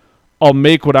 I'll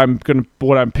make what I'm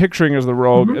picturing as the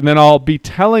rogue, mm-hmm. and then I'll be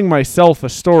telling myself a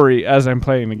story as I'm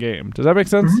playing the game. Does that make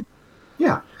sense? Mm-hmm.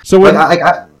 Yeah. So when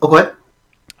go ahead.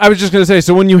 I was just gonna say,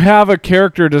 so when you have a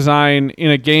character design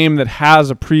in a game that has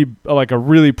a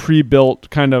really pre-built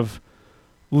kind of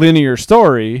linear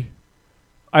story,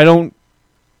 I don't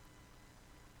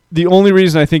the only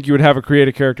reason I think you would have a create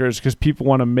a character is because people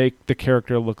want to make the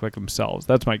character look like themselves.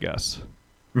 That's my guess.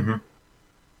 Mm-hmm.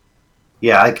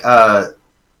 Yeah,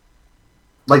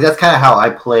 like that's kind of how I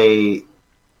play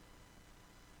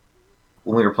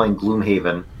when we were playing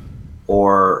Gloomhaven,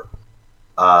 or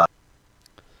the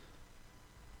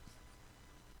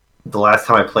last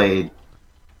time I played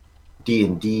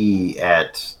D&D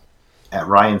at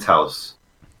Ryan's house.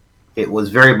 It was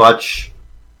very much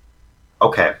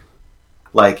okay.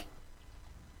 Like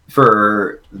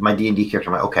for my D&D character,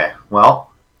 I'm like, okay,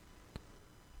 well,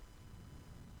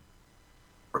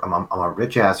 I'm a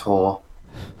rich asshole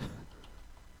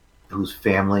whose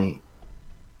family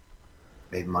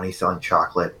made money selling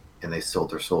chocolate and they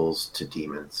sold their souls to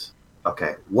demons.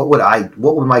 Okay, what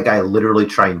would my guy literally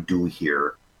try and do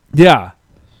here? Yeah.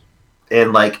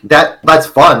 And like that's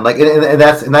fun. Like and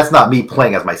that's not me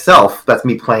playing as myself. That's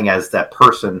me playing as that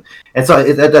person. And so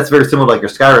that's very similar to like your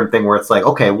Skyrim thing, where it's like,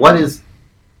 okay, what is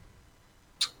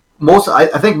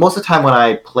I think most of the time when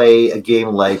I play a game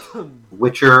like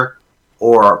Witcher,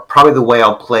 or probably the way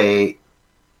I'll play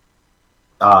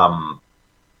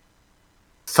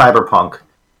Cyberpunk,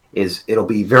 is it'll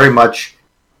be very much,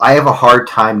 I have a hard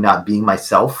time not being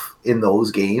myself in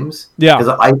those games. Yeah.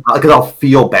 Because I'll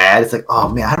feel bad. It's like, oh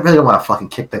man, I really don't want to fucking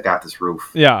kick that guy off this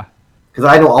roof. Yeah. Because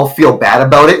I know I'll feel bad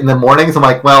about it in the mornings. I'm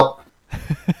like, well,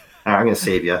 I'm going to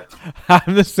save you.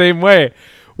 I'm the same way.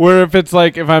 Where if it's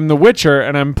like, if I'm the Witcher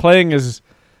and I'm playing as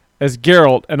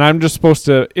Geralt and I'm just supposed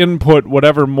to input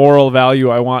whatever moral value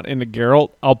I want into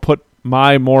Geralt, I'll put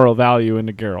my moral value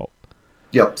into Geralt.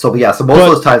 Yep. So most of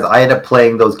those times I end up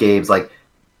playing those games like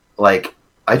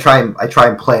I try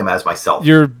and play them as myself.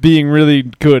 You're being really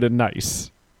good and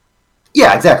nice.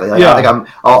 Yeah, exactly. Like, yeah. I think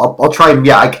I'll try and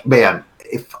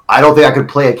if I don't think I could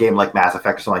play a game like Mass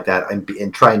Effect or something like that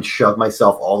and try and shove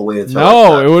myself all the way to the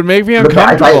No, it would make me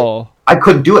uncomfortable. I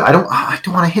couldn't do it. I don't want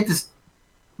to hit this.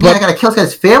 Man, I gotta kill this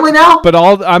guy's family now. But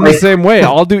I'm the same way.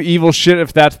 I'll do evil shit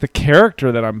if that's the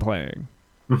character that I'm playing.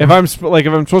 If I'm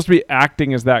supposed to be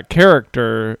acting as that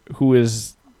character who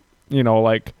is,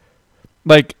 like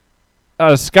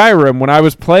Skyrim, when I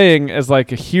was playing as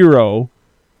like a hero,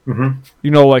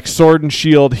 like sword and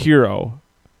shield hero,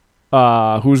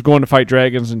 who's going to fight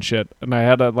dragons and shit, and I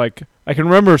had I can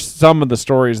remember some of the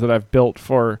stories that I've built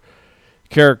for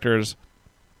characters.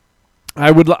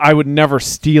 I would never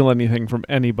steal anything from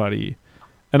anybody,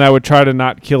 and I would try to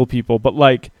not kill people. But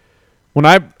like when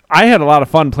I had a lot of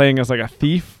fun playing as like a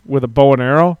thief with a bow and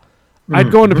arrow.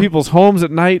 I'd go into people's homes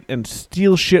at night and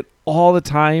steal shit all the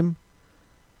time.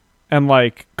 And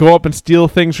like go up and steal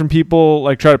things from people,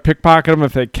 like try to pickpocket them.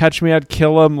 If they catch me, I'd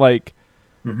kill them. Like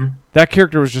that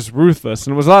character was just ruthless,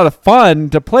 and it was a lot of fun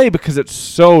to play because it's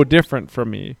so different from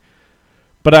me.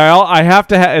 But I have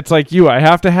to it's like you. I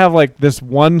have to have like this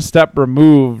one step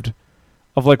removed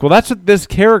of like, well, that's what this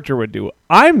character would do.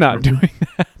 I'm not doing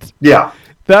that. Yeah,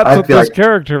 that's what this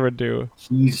character would do.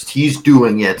 He's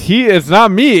doing it. It's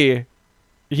not me.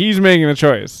 He's making the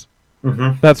choice.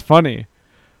 That's funny.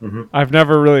 I've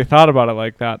never really thought about it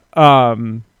like that.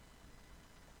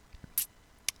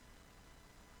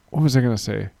 What was I gonna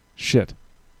say? Shit.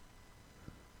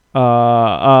 Doesn't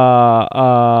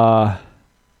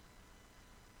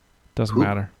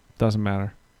matter. Doesn't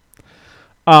matter.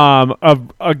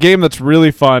 A game that's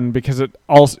really fun because it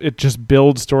just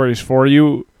builds stories for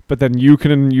you, but then you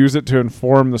can use it to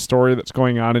inform the story that's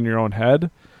going on in your own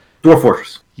head. Dwarf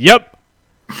Fortress. Yep.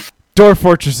 Dwarf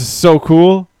Fortress is so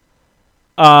cool.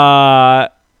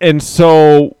 And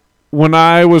so when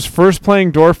I was first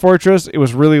playing Dwarf Fortress, it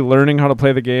was really learning how to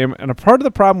play the game. And a part of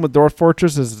the problem with Dwarf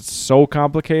Fortress is it's so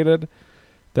complicated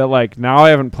that like now I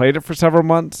haven't played it for several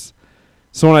months.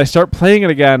 So when I start playing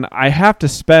it again, I have to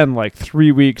spend like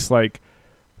 3 weeks like,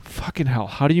 fucking hell,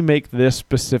 how do you make this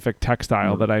specific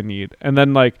textile that I need? And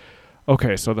then like,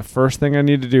 okay, so the first thing I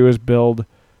need to do is build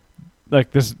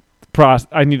like this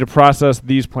I need to process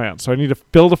these plants. So I need to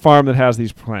build a farm that has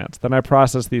these plants. Then I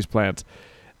process these plants.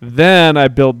 Then I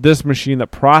build this machine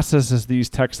that processes these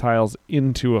textiles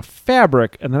into a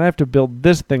fabric. And then I have to build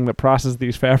this thing that processes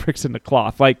these fabrics into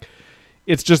cloth. Like,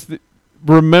 it's just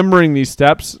remembering these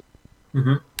steps.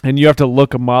 And you have to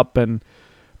look them up.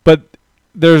 But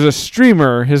there's a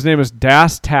streamer. His name is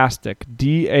Dastastic.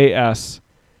 Dastactic.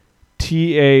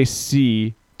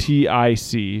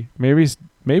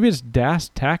 Maybe it's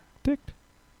Dastastic.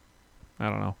 I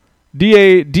don't know.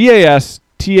 Dastactic.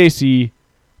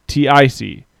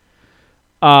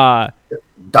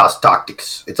 Das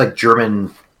Tactics. It's like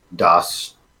German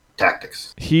Das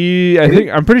Tactics.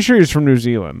 I'm pretty sure he's from New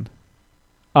Zealand.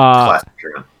 Classic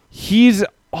German. He's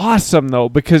awesome though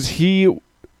because he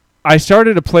I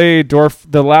started to play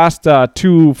the last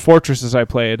 2 fortresses I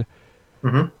played.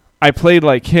 Mm-hmm. I played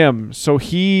like him, so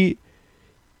he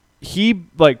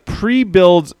like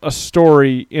pre-builds a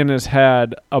story in his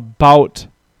head about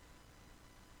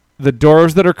the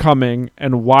dwarves that are coming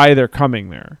and why they're coming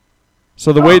there.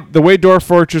 So the way Dwarf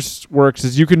Fortress works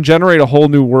is you can generate a whole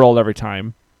new world every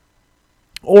time,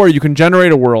 or you can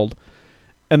generate a world,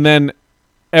 and then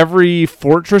every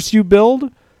fortress you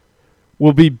build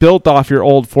will be built off your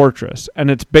old fortress, and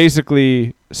it's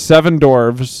basically 7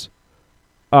 dwarves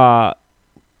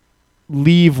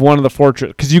leave one of the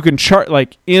fortress, because you can chart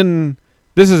like in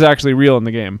this is actually real in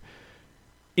the game.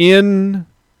 In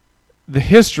the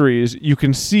histories, you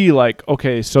can see like,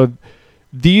 okay, so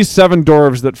these 7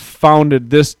 dwarves that founded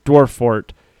this dwarf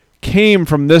fort came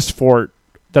from this fort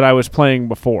that I was playing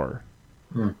before.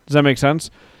 Does that make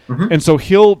sense? Mm-hmm. And so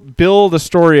he'll build a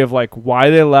story of like why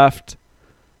they left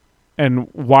and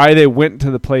why they went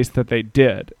to the place that they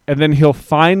did. And then he'll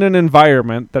find an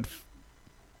environment that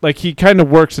like he kind of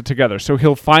works it together. So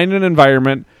he'll find an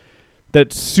environment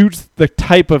that suits the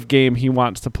type of game he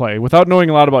wants to play. Without knowing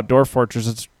a lot about Dwarf Fortress,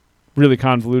 it's really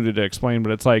convoluted to explain,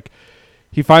 but it's like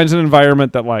he finds an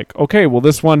environment that like, okay, well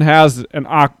this one has an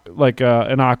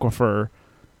aquifer.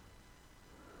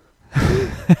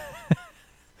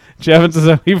 Jevin says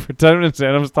that we for 10 minutes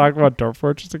and I was talking about Dwarf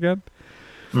Fortress again.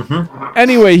 Mm-hmm.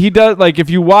 Anyway, he does like if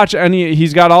you watch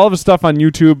he's got all of his stuff on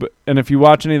YouTube, and if you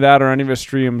watch any of that or any of his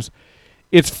streams,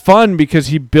 it's fun because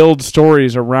he builds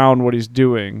stories around what he's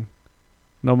doing.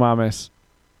 No mames.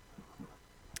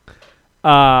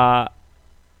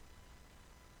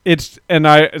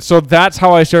 So that's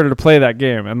how I started to play that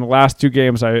game. And the last 2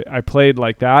 games I played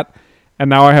like that, and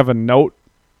now I have a note,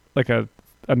 like a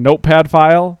notepad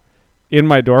file in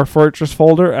my Dwarf Fortress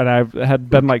folder, and I had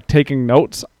been like taking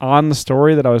notes on the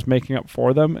story that I was making up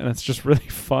for them, and it's just really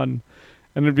fun.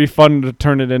 And it'd be fun to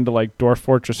turn it into like Dwarf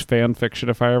Fortress fan fiction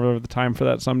if I ever have the time for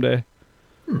that someday.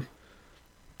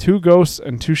 2 ghosts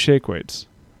and 2 shake weights.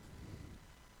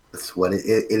 That's what it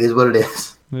is. What it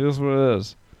is. It is what it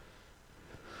is.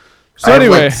 So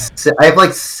anyway, I have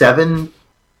like 7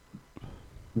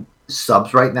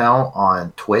 subs right now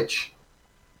on Twitch,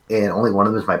 and only one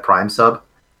of them is my Prime sub.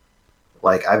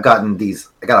 Like I got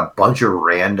a bunch of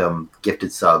random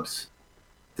gifted subs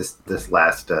this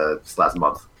last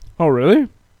month. Oh really?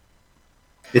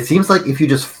 It seems like if you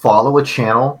just follow a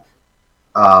channel,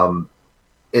 and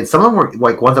some of them were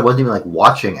like ones I wasn't even like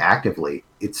watching actively,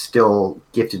 it still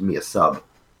gifted me a sub.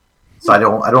 So I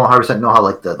don't 100% know how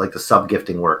like the sub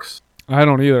gifting works. I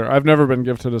don't either. I've never been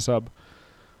gifted a sub.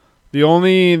 The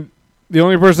only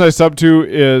person I sub to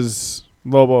is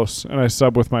Lobos, and I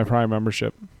sub with my Prime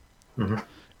membership. Mm-hmm.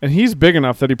 And he's big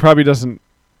enough that he probably doesn't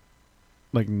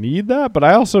like need that, but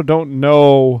I also don't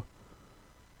know.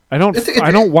 I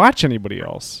don't watch anybody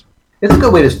else. It's a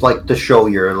good way to show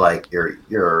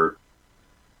your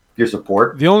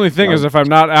support. The only thing is if I'm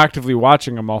not actively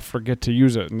watching them, I'll forget to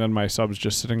use it, and then my sub's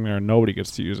just sitting there and nobody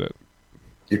gets to use it.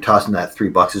 You're tossing that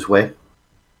 $3 his way.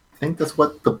 I think that's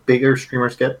what the bigger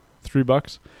streamers get.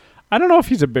 $3? I don't know if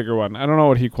he's a bigger one. I don't know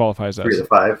what he qualifies as. 3 to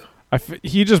 5.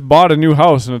 He just bought a new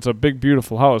house, and it's a big,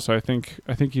 beautiful house. So I think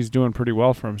he's doing pretty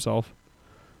well for himself.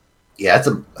 Yeah,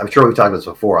 I'm sure we've talked about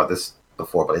this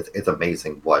before, but it's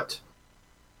amazing what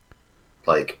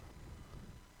like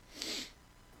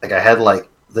I had like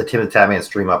the Tim and Tatman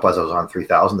stream up as I was on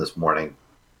 3000 this morning,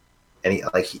 and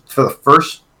for the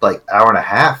first like hour and a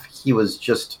half he was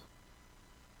just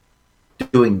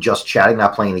doing just chatting,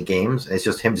 not playing any games. And it's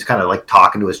just him just kind of like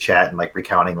talking to his chat and like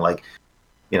recounting like,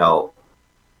 you know,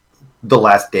 the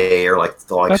last day or like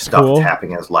the like stuff that's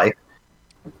happening in his life.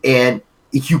 And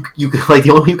you can like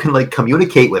the only way you can like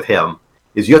communicate with him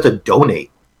is you have to donate,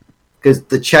 because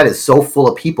the chat is so full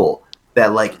of people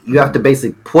that like you have to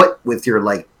basically put with your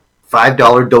like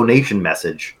 $5 donation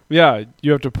message. Yeah,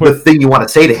 you have to put the thing you want to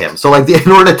say to him. So like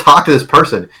in order to talk to this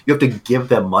person, you have to give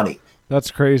them money.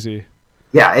 That's crazy.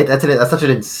 Yeah, that's such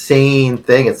an insane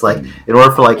thing. It's like in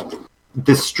order for like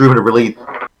this stream to really,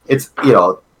 it's, you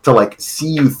know, to like see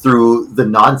you through the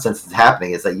nonsense that's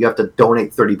happening, is that you have to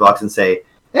donate $30 and say,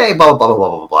 hey, blah blah blah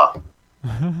blah blah blah blah.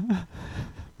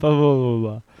 Blah, blah, blah,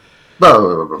 blah. Blah, blah,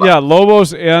 blah, blah, blah. Yeah,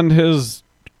 Lobos and his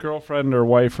girlfriend or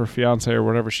wife or fiance or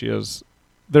whatever she is,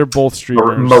 they're both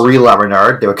streamers. Marie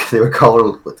Labrenard, they would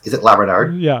call her. Is it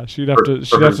Labrenard? Yeah, she'd have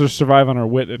to survive on her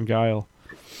wit and guile.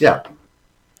 Yeah.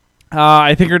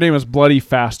 I think her name is Bloody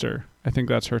Faster. I think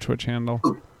that's her Twitch handle.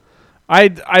 Ooh. I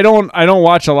don't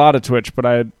watch a lot of Twitch, but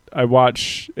I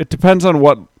watch. It depends on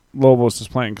what Lobos is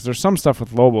playing, because there's some stuff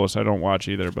with Lobos I don't watch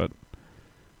either, but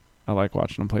I like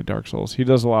watching him play Dark Souls. He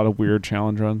does a lot of weird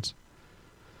challenge runs.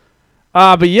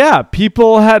 But yeah,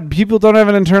 people don't have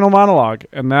an internal monologue,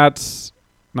 and that's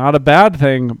not a bad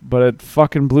thing, but it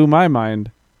fucking blew my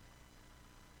mind.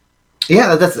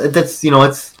 Yeah, that's it's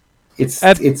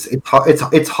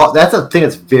hard. That's a thing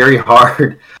that's very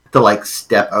hard to like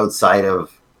step outside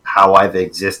of how I've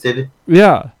existed.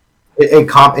 Yeah. And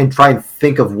try and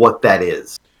think of what that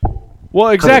is. Well,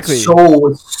 exactly. It's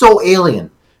so alien.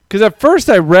 Because at first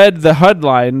I read the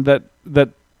headline that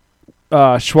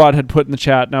Schwad had put in the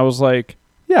chat, and I was like,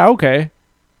 yeah, okay.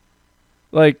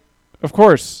 Like, of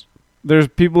course, there's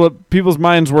people's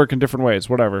minds work in different ways,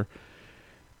 whatever.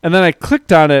 And then I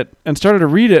clicked on it and started to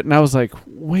read it, and I was like,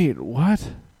 wait,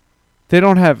 what? They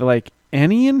don't have, like,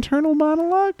 any internal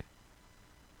monologue?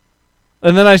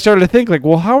 And then I started to think, like,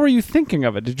 well, how are you thinking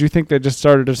of it? Did you think they just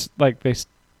started to, like, they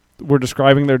were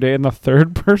describing their day in the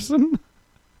third person?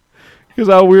 Because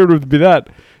how weird would it be that?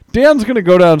 Dan's going to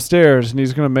go downstairs, and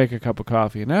he's going to make a cup of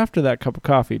coffee. And after that cup of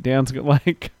coffee, Dan's going to,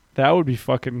 like, that would be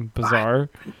fucking bizarre.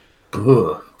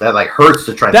 Ugh, that, like, hurts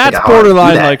to try to That's think of how borderline,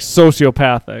 to do that. like,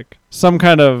 sociopathic. Some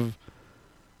kind of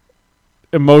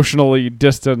emotionally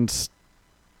distanced,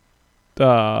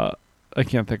 I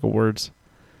can't think of words.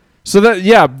 So that,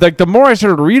 yeah, like the more I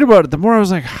started to read about it, the more I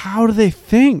was like, how do they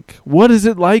think? What is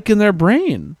it like in their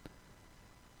brain?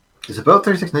 Is About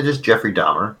 36 Ninjas Jeffrey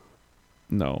Dahmer?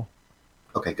 No.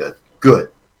 Okay, good.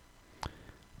 Good.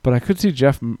 But I could see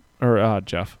Jeffrey.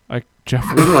 I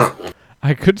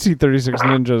could see 36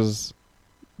 Ninjas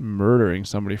murdering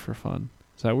somebody for fun.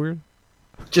 Is that weird?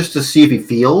 Just to see if he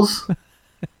feels?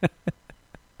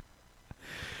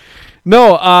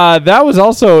 No, that was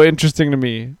also interesting to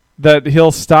me. That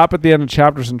he'll stop at the end of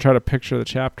chapters and try to picture the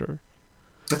chapter.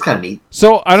 That's kind of neat.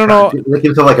 So I don't know. Like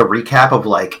give like a recap of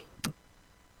like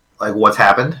what's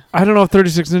happened. I don't know if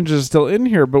 36 Ninjas is still in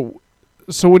here, but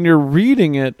so when you're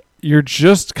reading it, you're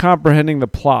just comprehending the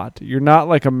plot. You're not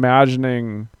like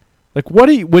imagining, like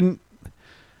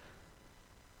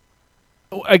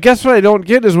I guess what I don't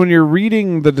get is when you're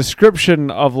reading the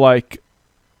description of like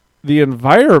the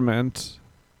environment.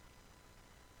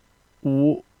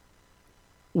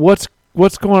 What's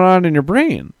going on in your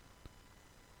brain?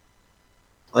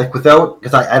 Like without,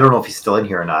 because I don't know if he's still in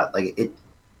here or not. Like it's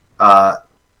like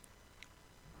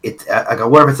I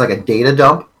wonder if it's like a data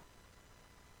dump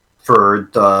for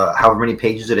the however many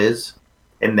pages it is,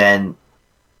 and then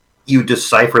you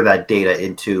decipher that data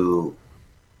into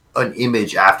an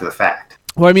image after the fact.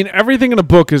 Well, I mean, everything in a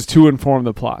book is to inform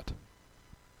the plot,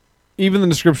 even the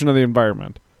description of the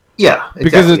environment. Yeah,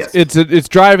 exactly, because it's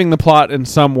driving the plot in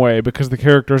some way because the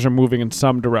characters are moving in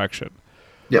some direction.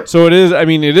 Yep. So it is. I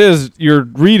mean, it is. You're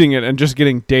reading it and just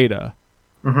getting data.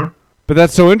 Mm-hmm. But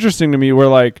that's so interesting to me. Where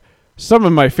like some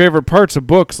of my favorite parts of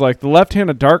books, like The Left Hand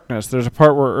of Darkness, there's a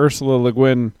part where Ursula Le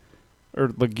Guin,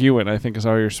 or Le Guin, I think is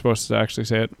how you're supposed to actually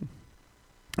say it,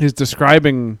 is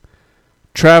describing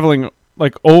traveling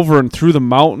like over and through the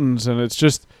mountains, and it's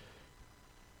just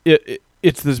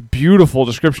it's this beautiful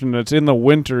description. It's in the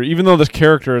winter, even though this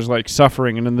character is like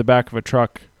suffering and in the back of a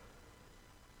truck.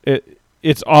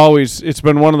 It's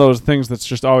been one of those things that's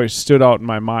just always stood out in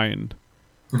my mind.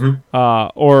 Mm-hmm.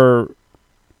 Or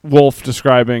Wolf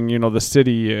describing, the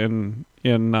city in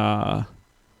Shadow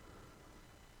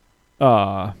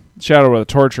of the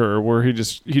Torturer, where he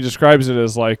describes it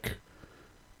as like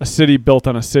a city built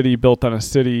on a city built on a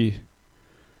city,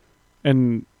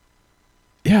 and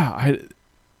yeah,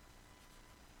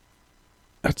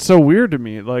 that's so weird to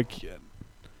me. Like,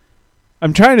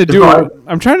 I'm trying to do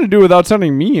it without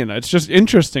sounding mean. It's just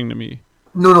interesting to me.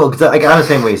 No, because I'm the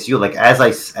same way as you. Like as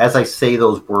I say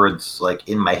those words, like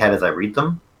in my head as I read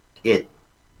them, it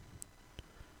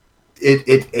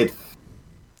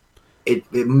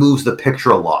moves the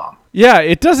picture along. Yeah,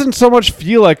 it doesn't so much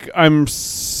feel like I'm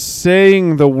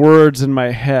saying the words in my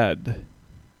head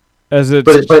as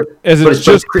it's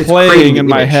just playing in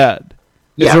my head.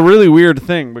 Yeah. It's a really weird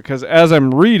thing because as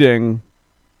I'm reading,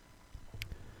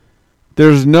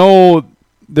 there's no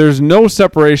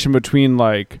separation between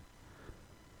like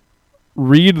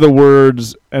read the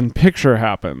words and picture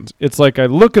happens. It's like I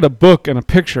look at a book and a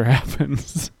picture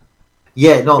happens.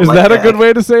 Yeah, no. Is like that a good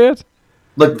way to say it?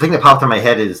 Like the thing that popped in my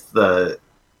head is the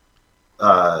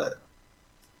I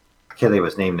can't think of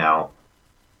his name now.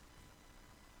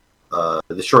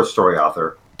 The short story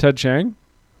author. Ted Chiang?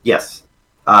 Yes.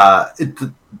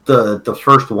 The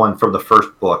first one from the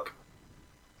first book.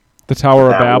 The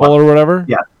Tower of Babel or whatever?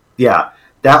 Yeah.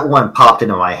 That one popped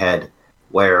into my head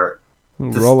where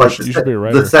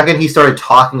the second he started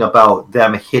talking about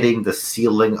them hitting the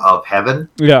ceiling of heaven.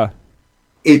 Yeah.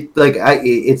 It's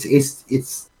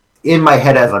in my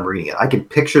head as I'm reading it. I can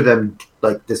picture them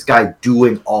like this guy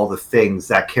doing all the things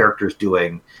that character's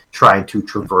doing, trying to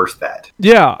traverse that.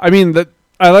 Yeah, I mean that.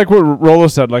 I like what Rolo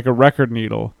said, like a record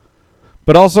needle.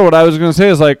 But also, what I was going to say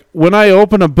is like when I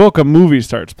open a book, a movie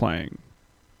starts playing.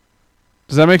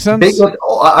 Does that make sense?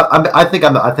 I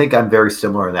think I'm very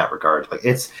similar in that regard. Like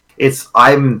it's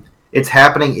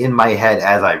happening in my head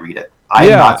as I read it. I'm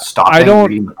not stopping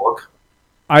reading the book.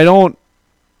 I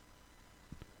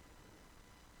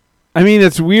mean,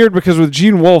 it's weird because with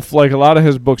Gene Wolfe, like a lot of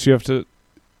his books, you have to,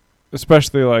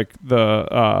 especially like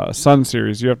the Sun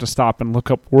series, you have to stop and look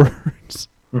up words.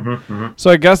 So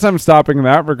I guess I'm stopping in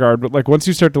that regard. But like once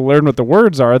you start to learn what the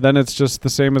words are, then it's just the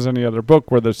same as any other book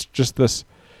where there's just this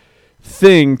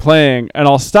thing playing. And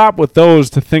I'll stop with those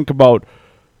to think about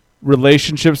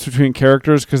relationships between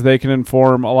characters because they can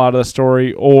inform a lot of the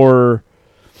story, or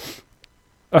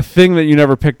a thing that you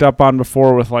never picked up on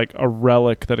before with like a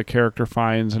relic that a character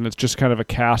finds, and it's just kind of a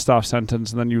cast-off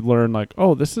sentence, and then you learn like,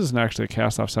 oh, this isn't actually a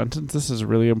cast-off sentence. This is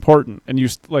really important, and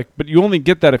but you only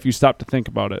get that if you stop to think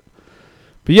about it.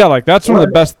 But yeah, like that's one of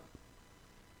the best.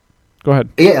 Go ahead.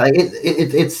 Yeah, like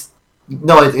it's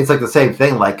like the same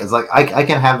thing. Like it's like I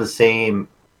can have the same.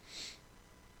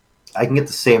 I can get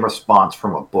the same response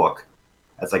from a book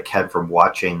as I can from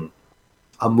watching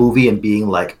a movie and being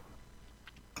like,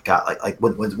 God, like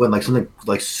when like something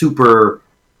like super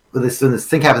when this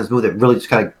thing happens in this movie that really just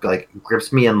kind of like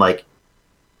grips me and like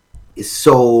is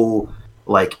so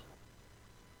like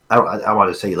I want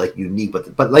to say like unique,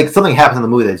 but like something happens in the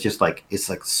movie that's just like it's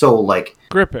like so like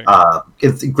gripping.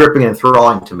 It's gripping and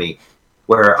enthralling to me,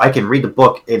 where I can read the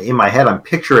book and in my head I'm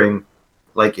picturing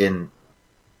like in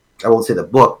I won't say the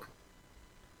book,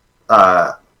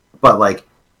 but like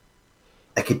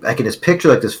I can just picture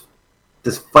like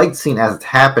this fight scene as it's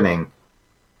happening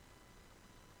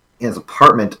in his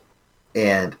apartment,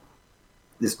 and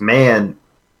this man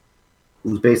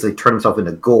who's basically turned himself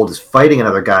into gold is fighting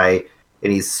another guy,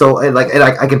 and he's so and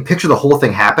I can picture the whole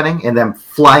thing happening and them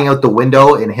flying out the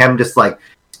window and him just like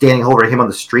standing over him on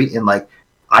the street, and like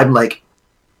I'm like,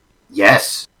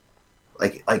 yes,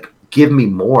 like give me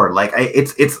more. Like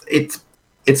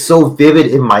it's so vivid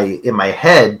in my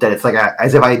head that it's like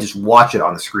as if I just watch it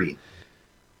on the screen.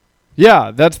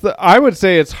 Yeah, I would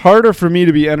say it's harder for me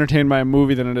to be entertained by a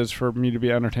movie than it is for me to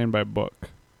be entertained by a book.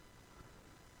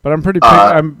 But I'm pretty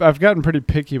I've gotten pretty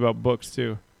picky about books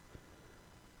too.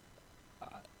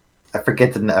 I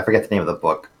forget the name of the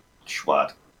book.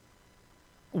 Schwat.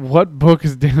 What book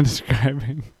is Dan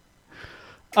describing?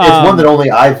 It's one that only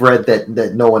I've read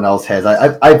that no one else has.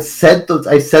 I've said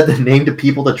the name to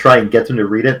people to try and get them to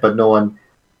read it, but no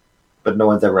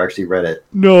one's ever actually read it.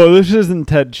 No, this isn't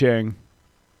Ted Chiang,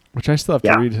 which I still have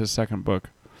to read his second book.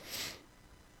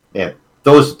 Yeah,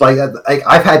 those like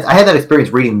I had that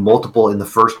experience reading multiple in the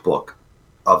first book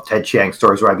of Ted Chiang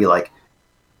stories where I'd be like,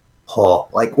 oh,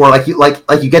 like or like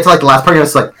you get to like the last part and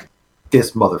it's like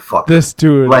this motherfucker, this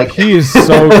dude, like he is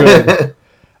so good.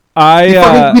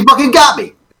 He fucking got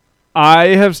me. I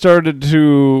have started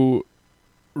to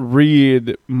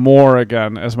read more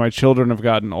again as my children have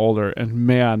gotten older, and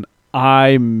man,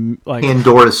 I'm like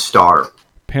Pandora's Star.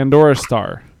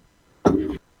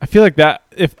 I feel like that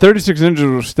if 36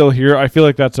 Ninjas was still here, I feel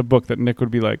like that's a book that Nick would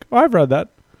be like, oh, I've read that.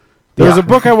 There's a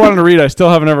book I wanted to read. I still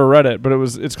haven't ever read it, but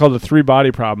it's called The Three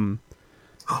Body Problem.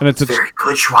 And it's very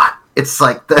good, Schwat. It's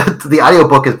like the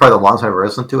audiobook is probably the longest I've ever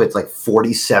listened to. It's like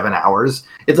 47 hours.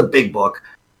 It's a big book.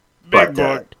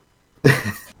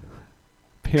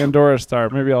 Pandora Star.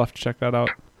 Maybe I'll have to check that out.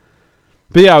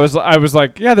 But yeah, I was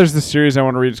like, yeah, there's this series I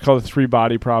want to read. It's called The Three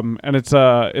Body Problem, and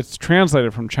it's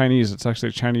translated from Chinese. It's actually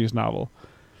a Chinese novel.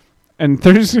 And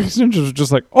 36 Ninjas was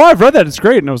just like, oh, I've read that. It's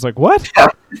great. And I was like, what?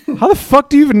 How the fuck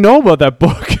do you even know about that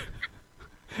book?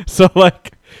 So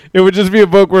like, it would just be a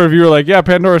book where if you were like, yeah,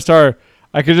 Pandora Star,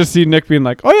 I could just see Nick being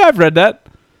like, oh yeah, I've read that.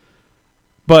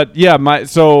 But yeah,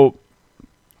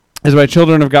 as my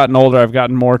children have gotten older, I've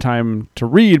gotten more time to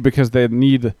read because they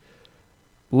need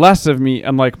less of me.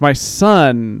 And like my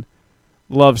son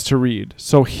loves to read.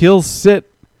 So he'll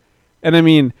sit, and I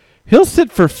mean, he'll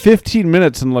sit for 15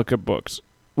 minutes and look at books,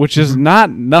 which is not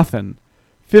nothing.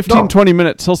 20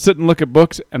 minutes, he'll sit and look at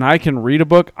books, and I can read a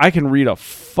book. I can read a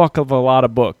fuck of a lot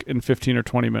of book in 15 or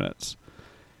 20 minutes.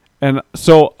 And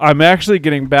so I'm actually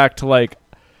getting back to like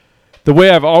the way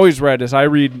I've always read is I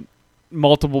read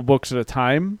multiple books at a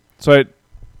time. So it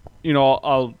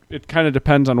kind of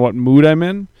depends on what mood I'm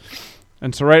in.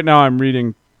 And so right now I'm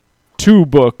reading 2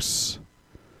 books,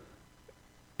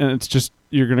 and it's just,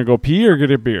 you're going to go pee or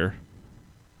get a beer?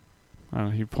 I don't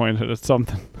know, he pointed at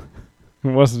something. It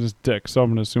wasn't his dick, so I'm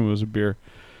going to assume it was a beer.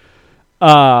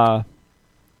 But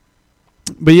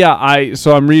yeah,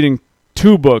 so I'm reading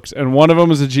 2 books, and one of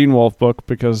them is a Gene Wolfe book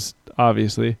because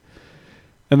obviously,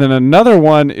 and then another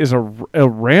one is a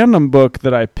random book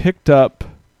that I picked up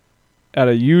at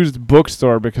a used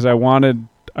bookstore because I wanted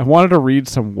to read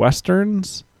some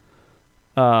westerns.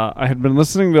 I had been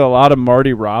listening to a lot of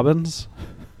Marty Robbins,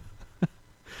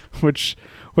 which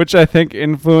I think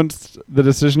influenced the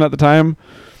decision at the time.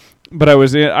 But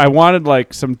I wanted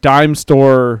like some dime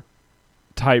store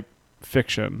type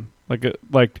fiction,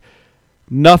 like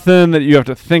nothing that you have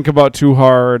to think about too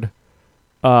hard,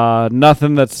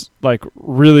 nothing that's like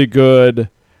really good.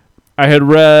 I had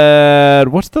read,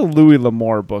 what's the Louis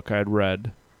L'Amour book I'd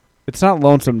read? It's not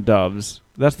Lonesome Doves.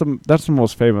 That's the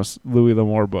most famous Louis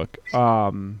L'Amour book.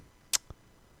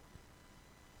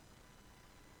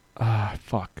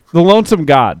 Fuck. The Lonesome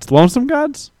Gods. Lonesome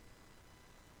Gods?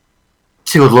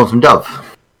 See with Lonesome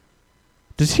Dove.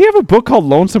 Does he have a book called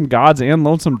Lonesome Gods and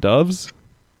Lonesome Doves?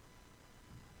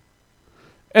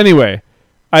 Anyway,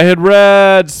 I had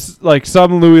read like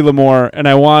some Louis L'Amour, and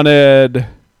I wanted.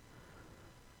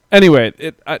 Anyway,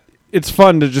 it's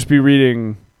fun to just be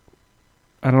reading.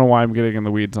 I don't know why I'm getting in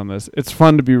the weeds on this. It's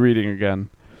fun to be reading again.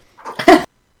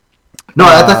 No,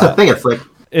 that's the thing.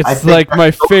 It's like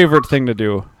my favorite thing to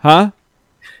do, huh?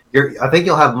 I think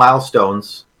you'll have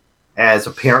milestones as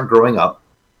a parent growing up.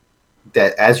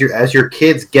 That as your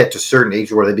kids get to a certain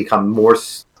age where they become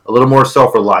a little more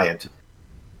self-reliant,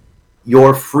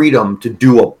 your freedom to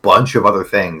do a bunch of other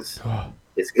things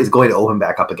is going to open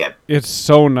back up again. It's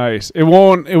so nice. It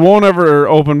won't ever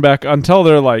open back until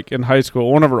they're like in high school.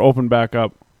 It won't ever open back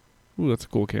up. Ooh, that's a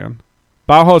cool can.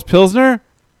 Bauhaus Pilsner?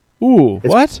 Ooh,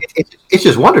 what? It's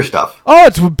just Wonder Stuff. Oh,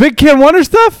 it's big can Wonder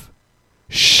Stuff?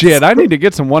 Shit, I need to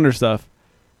get some Wonder Stuff.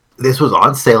 This was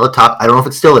on sale at Top. I don't know if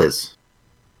it still is.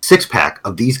 6-pack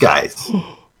of these guys.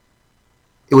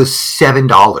 It was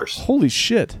 $7. Holy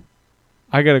shit.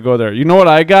 I got to go there. You know what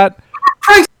I got?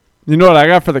 You know what I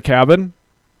got for the cabin?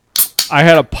 I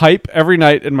had a pipe every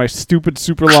night in my stupid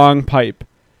super long pipe.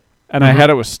 And I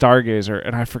had it with Stargazer,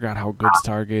 and I forgot how good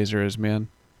Stargazer is, man.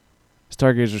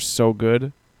 Stargazer's so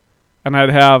good. And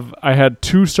I had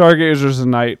 2 Stargazers a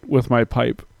night with my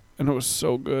pipe, and it was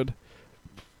so good.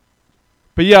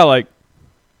 But yeah, like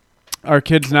our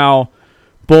kids now,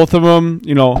 both of them,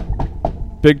 you know,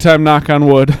 big time knock on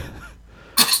wood.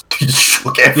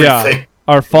 Shook everything. Yeah,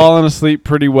 are falling asleep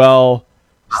pretty well,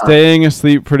 staying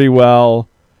asleep pretty well.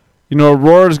 You know,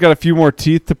 Aurora's got a few more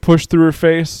teeth to push through her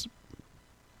face.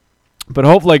 But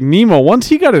hope like Nemo, once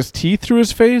he got his teeth through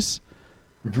his face,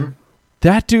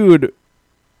 that dude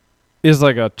is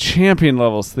like a champion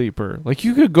level sleeper. Like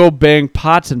you could go bang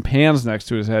pots and pans next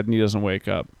to his head and he doesn't wake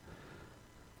up.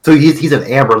 So he's an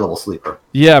Amber level sleeper.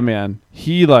 Yeah, man.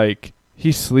 He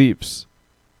sleeps.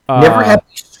 Never have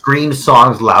you screamed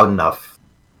songs loud enough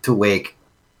to wake.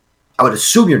 I would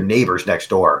assume your neighbors next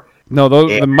door. No,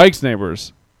 the Mike's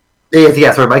neighbors.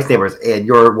 Yeah, sorry, Mike's neighbors, and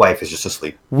your wife is just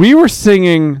asleep. We were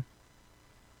singing.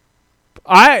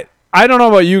 I don't know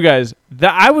about you guys.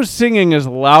 I was singing as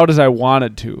loud as I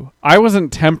wanted to. I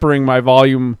wasn't tempering my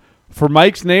volume for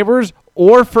Mike's neighbors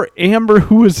or for Amber,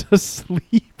 who was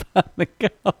asleep on the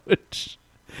couch.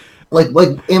 We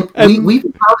loud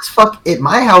as fuck at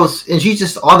my house, and she's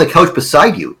just on the couch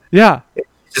beside you. Yeah,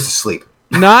 just asleep.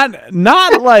 Not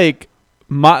like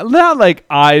not like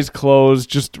eyes closed,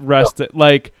 just rested,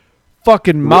 like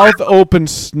fucking mouth open,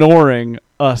 snoring,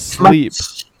 asleep.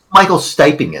 Michael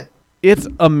Stiping it. It's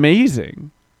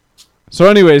amazing. So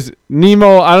anyways,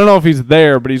 Nemo, I don't know if he's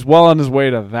there, but he's well on his way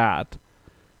to that.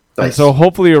 Nice. And so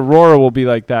hopefully Aurora will be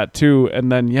like that too.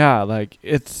 And then, yeah, like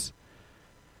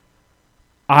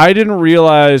I didn't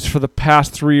realize for the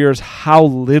past 3 years how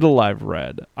little I've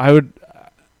read. I was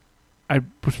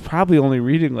probably only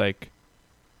reading like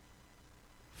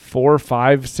 4,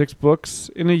 5, 6 books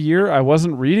in a year. I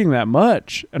wasn't reading that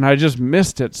much, and I just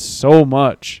missed it so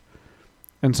much.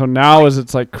 And so now, as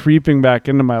it's like creeping back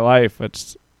into my life,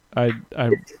 I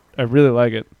really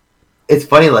like it. It's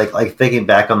funny, like thinking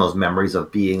back on those memories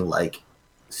of being like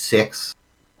 6,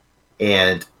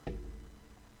 and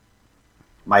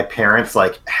my parents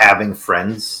like having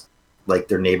friends, like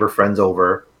their neighbor friends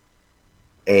over,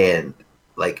 and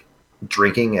like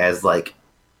drinking as like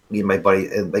me and my buddy,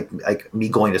 and like me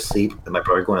going to sleep, and my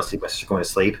brother going to sleep, my sister going to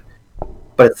sleep.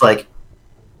 But it's like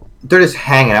they're just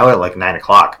hanging out at like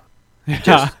 9:00.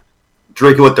 Just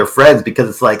drinking with their friends because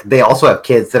it's like they also have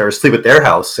kids that are asleep at their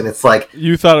house, and it's like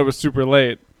you thought it was super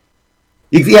late.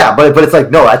 Yeah, but it's like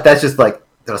no, that's just like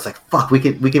they're just like fuck. We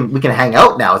can hang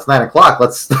out now. It's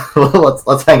 9:00.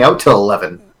 Let's hang out till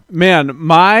 11. Man,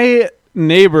 my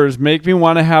neighbors make me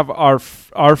want to have our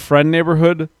friend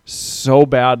neighborhood so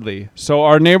badly. So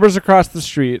our neighbors across the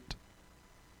street,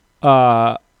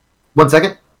 1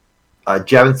 second.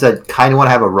 Jevin said, kind of want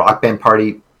to have a rock band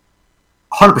party.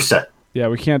 100%. Yeah,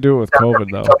 we can't do it with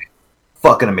COVID though.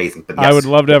 Fucking amazing. But yes. I would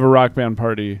love to have a rock band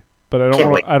party, but I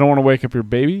don't want to wake up your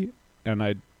baby, and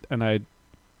I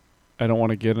don't want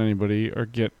to get anybody or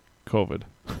get COVID.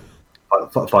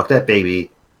 Fuck that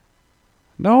baby.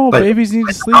 No, but babies need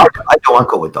to sleep. I don't want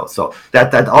COVID though, so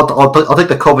that I'll take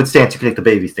the COVID stance. You can take the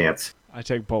baby stance. I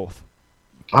take both.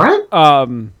 All right.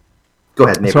 Go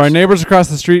ahead, neighbors. So our neighbors across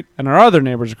the street and our other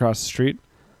neighbors across the street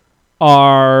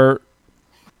are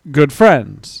good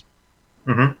friends.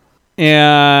 Mm-hmm.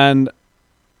 And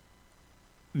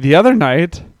the other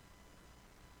night,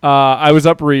 I was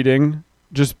up reading,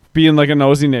 just being like a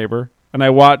nosy neighbor, and I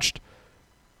watched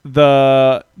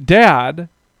the dad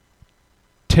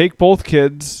take both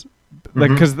kids, like,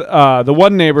 because the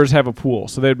one neighbors have a pool,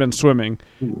 so they'd been swimming,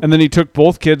 and then he took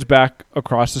both kids back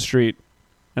across the street,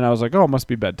 and I was like, oh, it must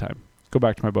be bedtime. Go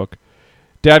back to my book.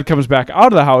 Dad comes back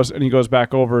out of the house, and he goes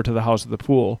back over to the house at the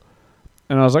pool,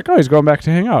 and I was like, oh, he's going back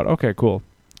to hang out. Okay, cool.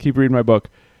 Keep reading my book.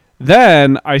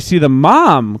 Then I see the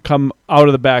mom come out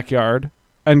of the backyard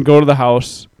and go to the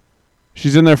house.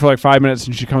 She's in there for like 5 minutes,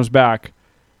 and she comes back,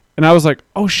 and I was like,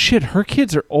 oh shit, her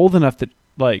kids are old enough that,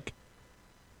 like,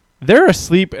 they're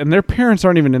asleep and their parents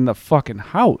aren't even in the fucking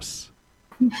house.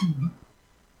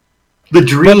 The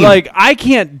dream. But like, I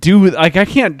can't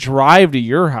drive to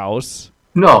your house.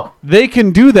 No. They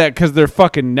can do that because they're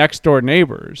fucking next door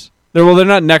neighbors. They're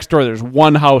not next door. There's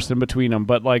one house in between them,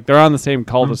 but like they're on the same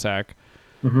cul-de-sac.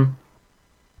 Mm-hmm.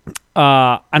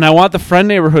 And I want the friend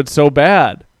neighborhood so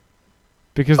bad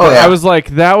because I was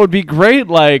like, that would be great.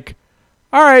 Like,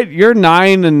 all right, you're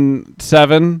 9 and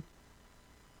 7.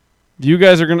 You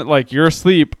guys are going to, like, you're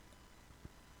asleep.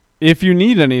 If you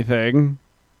need anything,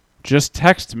 just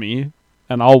text me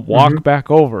and I'll walk back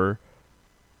over.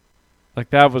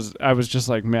 Like, I was just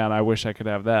like, man, I wish I could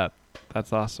have that.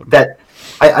 That's awesome.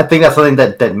 I think that's something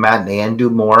that Matt and Ann do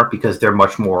more because they're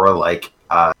much more like,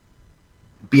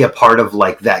 be a part of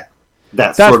like that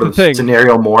sort of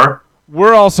scenario more.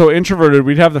 We're also introverted.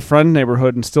 We'd have the friend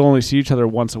neighborhood and still only see each other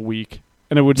once a week.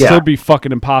 And it would still be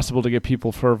fucking impossible to get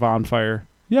people for a bonfire.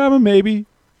 Yeah, I'm a maybe.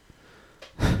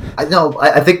 I know.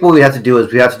 I think what we have to do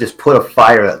is we have to just put a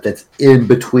fire that's in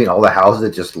between all the houses that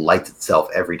just lights itself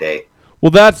every day.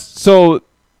 Well, that's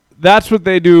what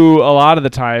they do a lot of the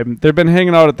time. They've been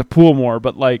hanging out at the pool more,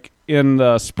 but like in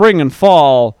the spring and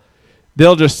fall,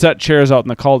 they'll just set chairs out in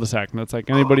the cul-de-sac, and it's like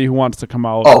anybody who wants to come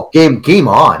out. Oh, game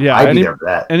on! Yeah, I'd be there for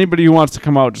that. Anybody who wants to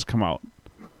come out, just come out.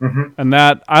 Mm-hmm. And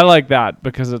that I like that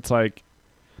because it's like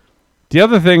the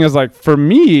other thing is like for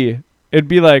me. It'd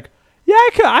be like, yeah,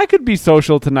 I could be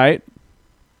social tonight.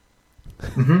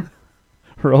 Mm-hmm.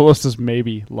 Rolos is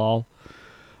maybe, lol.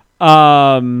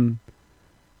 And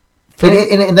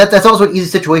that's also an easy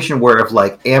situation where if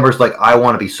like Amber's like, I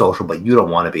want to be social, but you don't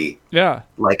want to be. Yeah.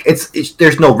 Like it's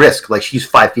there's no risk. Like she's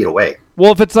 5 feet away.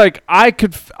 Well, if it's like I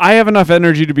have enough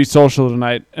energy to be social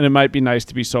tonight, and it might be nice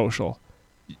to be social.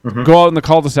 Mm-hmm. Go out in the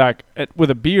cul-de-sac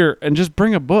with a beer and just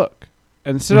bring a book.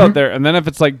 And sit out there, and then if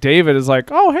it's like David is like,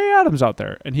 oh, hey, Adam's out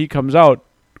there, and he comes out,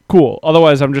 cool.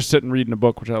 Otherwise, I'm just sitting reading a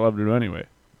book, which I love to do anyway.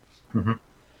 Mm-hmm.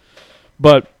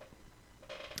 But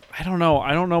I don't know.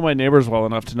 I don't know my neighbors well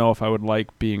enough to know if I would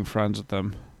like being friends with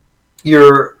them.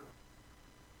 Do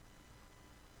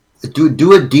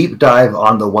a deep dive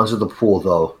on the ones with the pool,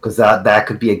 though, because that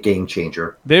could be a game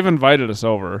changer. They've invited us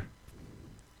over.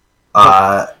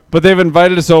 But they've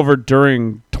invited us over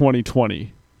during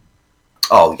 2020.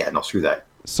 Oh, yeah, no, screw that.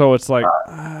 So it's like,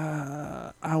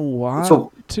 I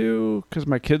want to, because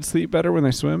my kids sleep better when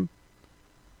they swim.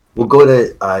 We'll go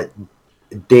to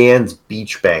Dan's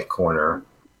Beach Bank corner.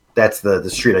 That's the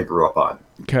street I grew up on.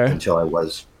 Okay. Until I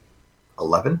was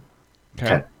 11. Okay.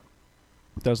 10.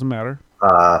 Doesn't matter.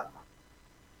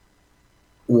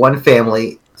 One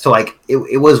family. So, like,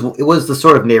 it was the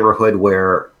sort of neighborhood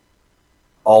where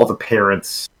all the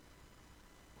parents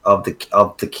of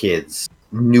the kids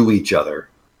knew each other.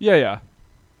 Yeah.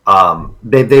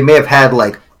 They may have had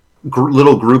like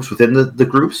little groups within the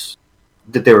groups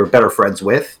that they were better friends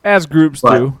with, as groups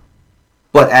do.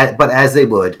 But as they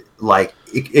would, like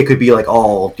it could be like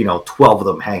all 12 of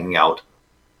them hanging out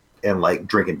and like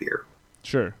drinking beer.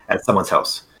 Sure. At someone's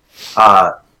house.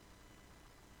 The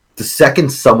second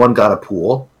someone got a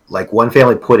pool, like one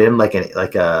family put in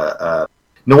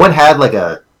no one had like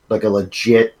a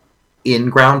legit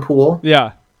in-ground pool.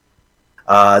 Yeah.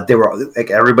 They were like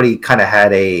everybody kind of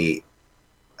had I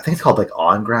think it's called like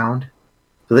on ground.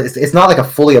 So it's not like a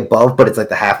fully above, but it's like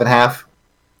the half and half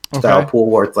style pool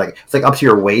where it's like up to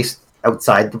your waist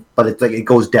outside, but it's like it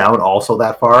goes down also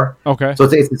that far. Okay. So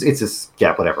it's just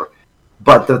whatever.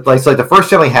 But the first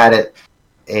family had it,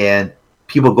 and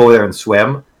people go there and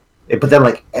swim. But then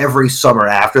like every summer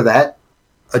after that,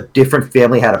 a different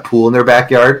family had a pool in their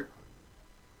backyard,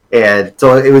 and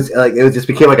so it just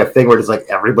became like a thing where it's like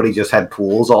everybody just had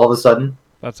pools all of a sudden.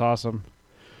 That's awesome.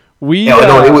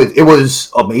 It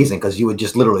was amazing because you would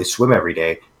just literally swim every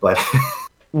day. But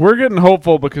we're getting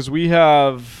hopeful because we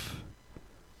have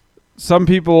some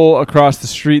people across the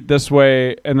street this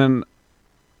way, and then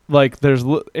like there's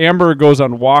Amber goes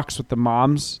on walks with the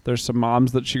moms. There's some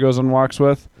moms that she goes on walks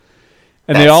with,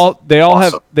 and they all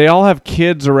awesome. have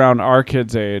kids around our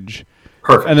kids' age.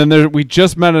 Perfect. And then we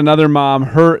just met another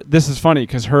mom. This is funny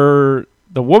because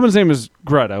the woman's name is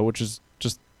Greta, which is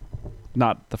just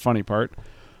not the funny part.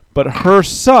 But her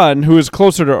son, who is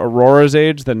closer to Aurora's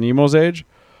age than Nemo's age,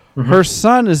 her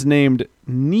son is named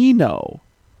Nino.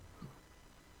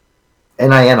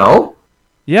 Nino?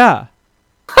 Yeah.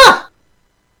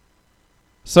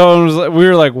 So we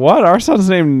were like, what? Our son's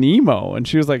named Nemo. And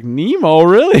she was like, Nemo?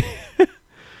 Really?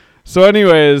 So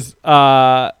anyways,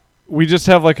 we just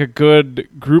have like a good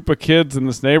group of kids in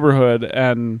this neighborhood.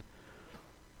 And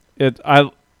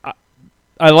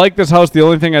I like this house. The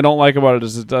only thing I don't like about it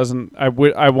is it doesn't. I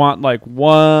want like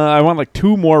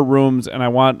two more rooms, and I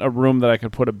want a room that I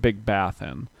could put a big bath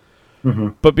in. Mm-hmm.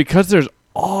 But because there's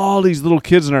all these little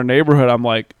kids in our neighborhood, I'm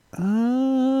like,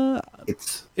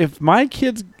 if my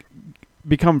kids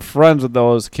become friends with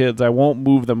those kids, I won't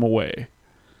move them away.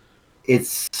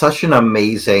 It's such an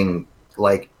amazing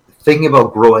thinking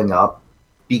about growing up,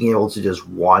 being able to just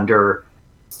wander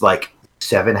like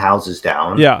 7 houses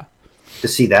down. Yeah. To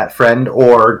see that friend,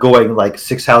 or going like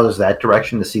 6 houses that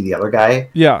direction to see the other guy.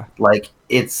 Yeah.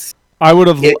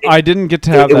 I didn't get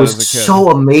to have that as a kid. It was so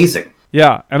amazing.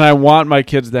 Yeah, and I want my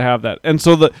kids to have that. And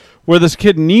so where this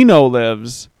kid Nino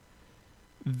lives,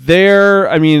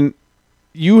 you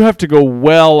have to go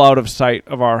well out of sight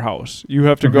of our house. You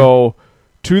have to go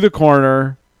to the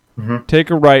corner, take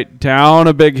a right, down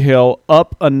a big hill,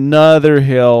 up another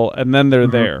hill, and then they're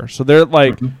there. So they're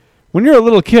like... When you're a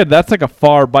little kid, that's like a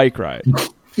far bike ride.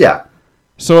 Yeah.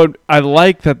 So I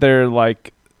like that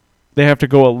they have to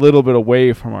go a little bit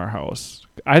away from our house.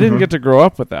 I didn't get to grow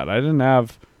up with that. I didn't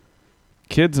have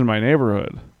kids in my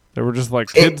neighborhood. They were just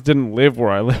kids didn't live where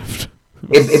I lived.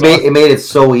 It made it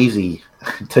so easy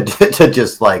to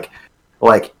just literally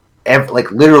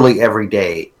every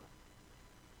day.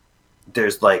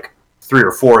 There's like 3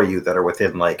 or 4 of you that are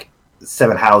within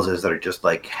 7 houses that are just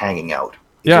hanging out.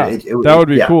 Yeah, that would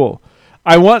be cool.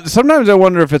 Sometimes I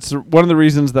wonder if it's one of the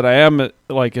reasons that I am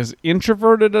as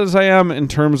introverted as I am in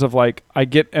terms of I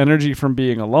get energy from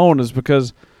being alone is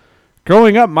because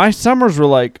growing up, my summers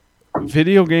were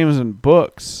video games and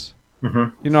books.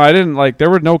 Mm-hmm. I didn't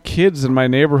there were no kids in my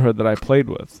neighborhood that I played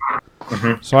with.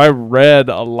 Mm-hmm. So I read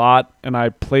a lot and I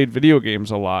played video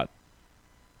games a lot.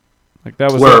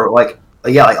 That was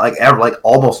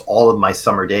almost all of my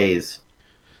summer days.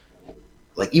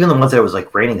 Even the ones that it was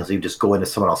raining because you just go into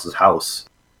someone else's house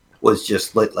was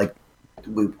just I think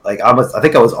I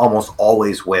was almost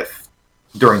always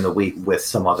during the week with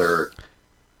some other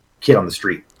kid on the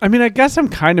street. I mean, I guess I'm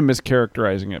kind of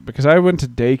mischaracterizing it because I went to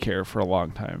daycare for a long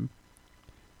time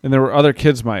and there were other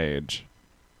kids my age.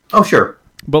 Oh, sure.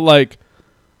 But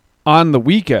on the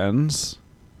weekends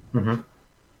or,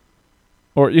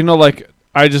 or in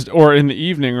the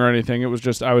evening or anything, it was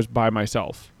just, I was by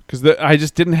myself. Because I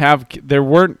just didn't have... There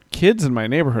weren't kids in my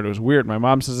neighborhood. It was weird. My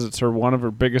mom says it's one of her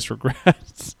biggest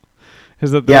regrets.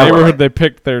 Is that the neighborhood they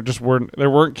picked, there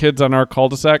weren't kids on our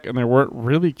cul-de-sac, and there weren't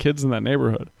really kids in that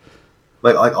neighborhood.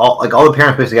 All the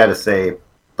parents basically had to say,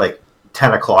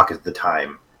 10 o'clock is the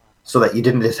time. So that you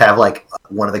didn't just have,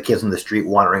 one of the kids in the street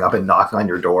wandering up and knocking on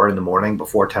your door in the morning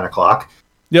before 10 o'clock.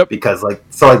 Yep. Because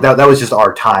that was just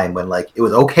our time when it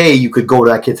was okay you could go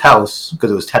to that kid's house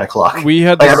because it was 10 o'clock. We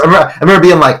had I remember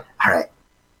being all right,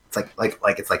 it's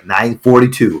it's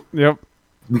 9:42. Yep.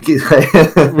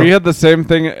 We had the same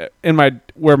thing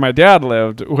where my dad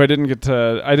lived, who I didn't get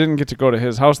to go to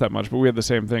his house that much, but we had the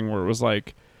same thing where it was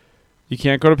you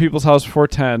can't go to people's house before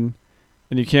 10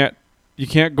 and you can't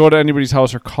go to anybody's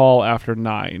house or call after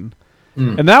 9.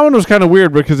 And that one was kind of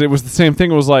weird because it was the same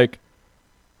thing. It was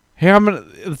hey, I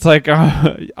want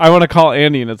to call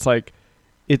Andy, and it's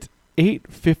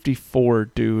 8:54,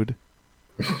 dude.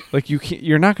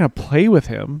 You're not gonna play with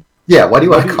him. Yeah, why do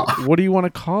you want to call? What do you want to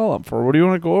call him for? What do you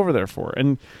want to go over there for?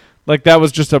 And that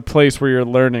was just a place where you're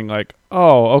learning.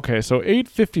 Oh, okay, so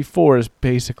 8:54 is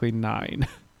basically 9.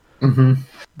 Mm-hmm.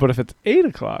 But if it's 8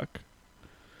 o'clock,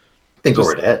 think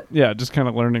over that. Yeah, just kind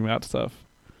of learning that stuff.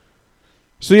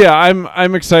 So yeah,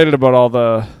 I'm excited about all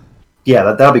the.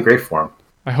 Yeah, that'll be great for him.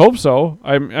 I hope so.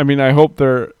 I mean, I hope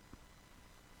they're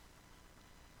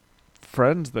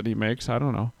friends that he makes. I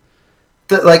don't know.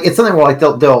 Like it's something where like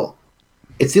they'll.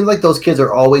 It seems like those kids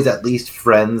are always at least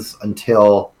friends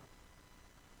until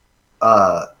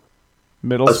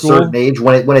Middle a school. certain age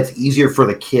when it's easier for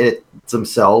the kids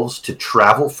themselves to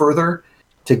travel further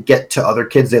to get to other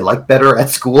kids they like better at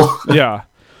school. Yeah.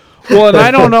 Well, and I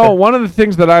don't know. One of the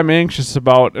things that I'm anxious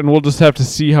about, and we'll just have to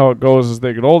see how it goes as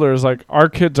they get older, is like our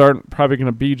kids aren't probably going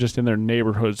to be just in their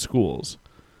neighborhood schools.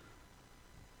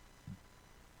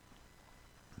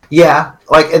 Yeah,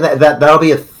 like and that'll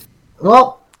be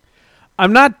well.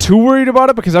 I'm not too worried about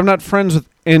it because I'm not friends with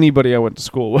anybody I went to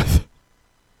school with.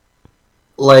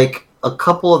 Like a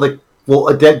couple of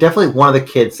definitely one of the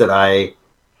kids that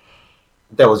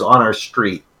was on our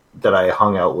street that I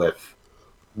hung out with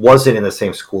wasn't in the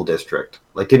same school district.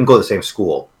 Like didn't go to the same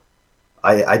school.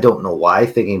 I don't know why,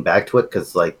 thinking back to it,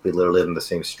 because like we literally lived in the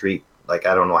same street. Like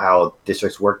I don't know how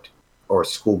districts worked or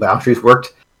school boundaries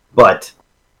worked, but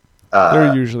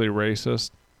they're usually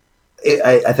racist.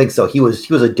 I think so. He was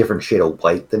a different shade of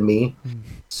white than me,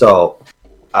 so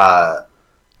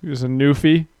He was a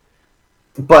newfie.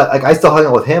 But like I still hung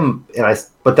out with him,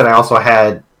 but then I also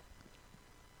had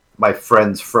my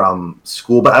friends from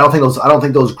school. But I don't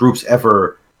think those groups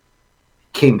ever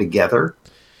came together.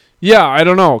 Yeah, I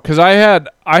don't know, because I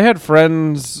had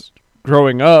friends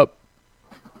growing up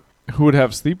who would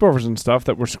have sleepovers and stuff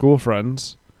that were school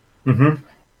friends. Mm-hmm.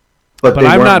 But they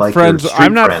I'm weren't not like friends. your street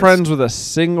I'm not friends with a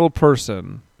single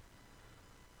person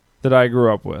that I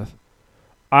grew up with.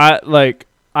 I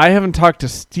haven't talked to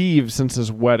Steve since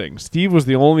his wedding. Steve was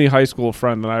the only high school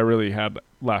friend that I really had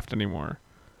left anymore.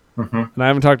 Mm-hmm. And I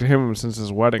haven't talked to him since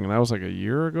his wedding, and that was like a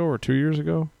year ago or 2 years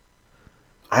ago.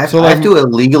 I have to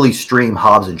illegally stream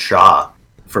Hobbs and Shaw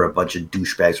for a bunch of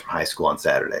douchebags from high school on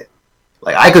Saturday.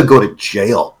 Like I could go to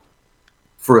jail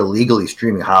for illegally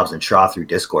streaming Hobbs and Shaw through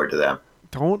Discord to them.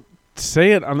 Don't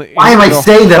say it on the. Why am I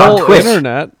saying that on Twitch?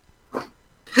 Internet.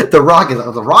 The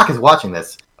Rock is watching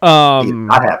this. He's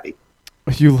not happy.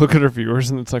 You look at our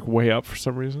viewers and it's like way up for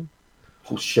some reason.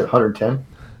 Oh shit, 110.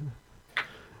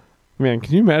 Man,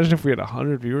 can you imagine if we had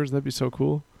 100 viewers? That'd be so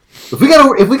cool. If we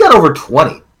got over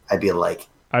 20, I'd be like,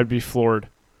 I'd be floored.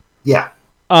 Yeah.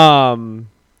 What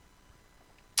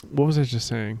was I just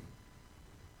saying?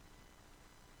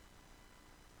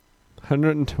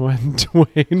 120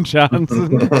 Dwayne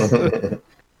Johnson.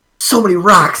 So many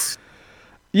rocks.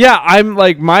 Yeah, I'm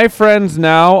like, my friends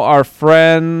now are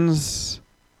friends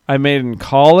I made in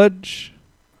college.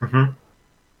 Mm-hmm.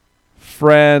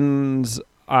 Friends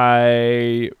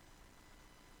I've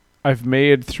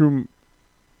made through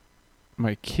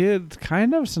my kids,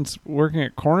 kind of, since working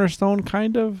at Cornerstone,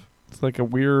 kind of. It's like a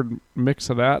weird mix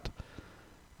of that.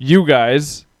 You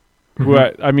guys, who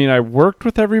I worked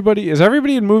with everybody. Is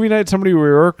everybody in movie night somebody we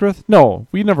worked with? No,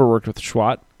 we never worked with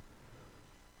Schwat.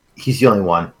 He's the only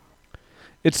one.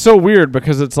 It's so weird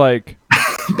because it's like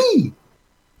Me.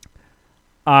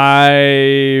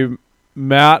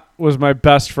 Matt was my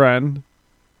best friend.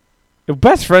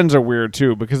 Best friends are weird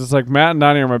too because it's like Matt and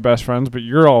Donnie are my best friends, but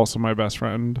you're also my best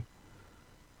friend.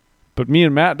 But me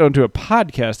and Matt don't do a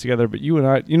podcast together, but you and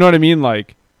I, you know what I mean?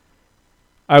 Like,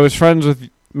 I was friends with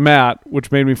Matt,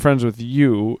 which made me friends with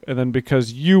you, and then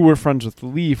because you were friends with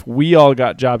Leaf, we all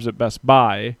got jobs at Best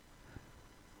Buy.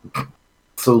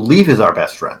 So Leaf is our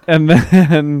best friend. And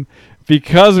then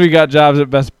because we got jobs at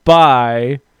Best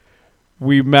Buy,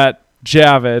 we met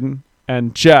Javin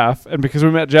and Jeff. And because we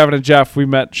met Javin and Jeff, we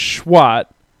met Schwat.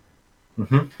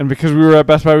 Mm-hmm. And because we were at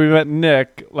Best Buy, we met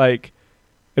Nick. Like,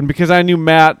 and because I knew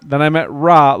Matt, then I met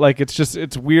Ra. Like,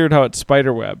 it's weird how it's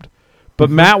spiderwebbed.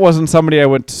 But Matt wasn't somebody I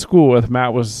went to school with.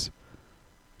 Matt was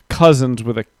cousins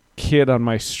with a kid on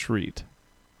my street.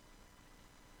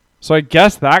 So I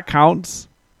guess that counts.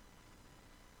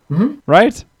 Mm-hmm.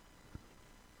 Right?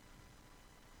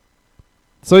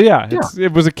 So yeah,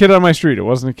 it was a kid on my street. It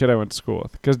wasn't a kid I went to school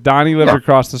with. Because Donnie lived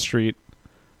across the street.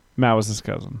 Matt was his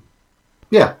cousin.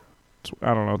 Yeah.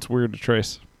 I don't know. It's weird to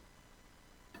trace.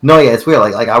 No, yeah, it's weird.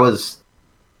 Like I was,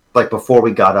 like before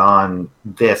we got on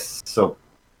this, so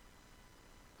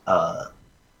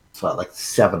like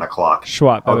 7 o'clock.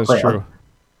 Schwat, that is true.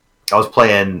 I was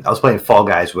playing Fall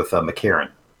Guys with McCarran.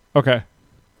 Okay.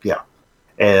 Yeah,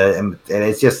 and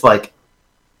it's just like,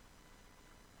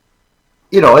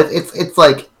 you know, it's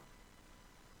like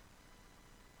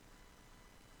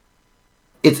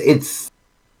it's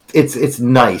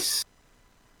nice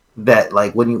that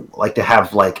like when you like to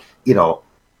have like, you know,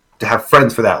 to have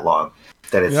friends for that long,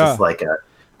 that it's just like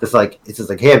it's just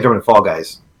like, hey, I'm jumping Fall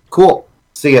Guys. Cool.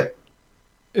 See ya.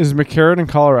 Is McCarran in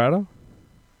Colorado?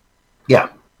 Yeah.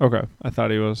 Okay. I thought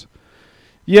he was.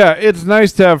 Yeah, it's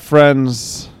nice to have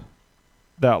friends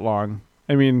that long.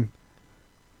 I mean,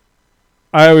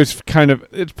 I always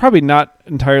it's probably not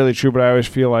entirely true, but I always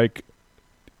feel like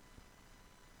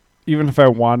even if I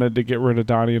wanted to get rid of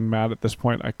Donnie and Matt at this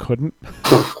point, I couldn't.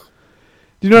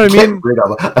 Do you know what I mean?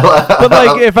 But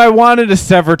like, if I wanted to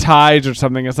sever ties or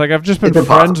something, it's like I've just been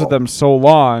friends with them so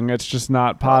long, it's just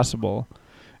not possible.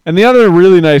 And the other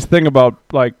really nice thing about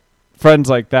like friends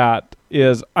like that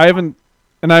is I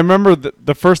remember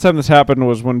the first time this happened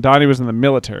was when Donnie was in the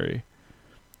military,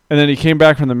 and then he came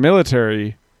back from the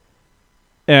military,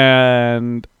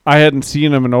 and I hadn't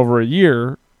seen him in over a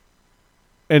year,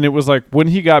 and it was like when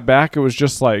he got back, it was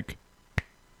just right,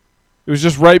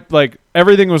 like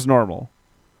everything was normal.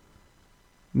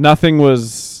 Nothing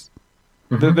was.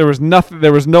 There was nothing.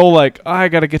 There was no like, I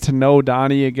got to get to know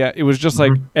Donnie again. It was just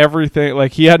like everything.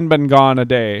 Like he hadn't been gone a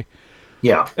day.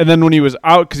 Yeah. And then when he was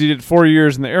out, because he did 4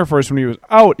 years in the Air Force, when he was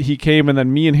out, he came, and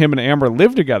then me and him and Amber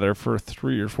lived together for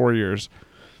 3 or 4 years.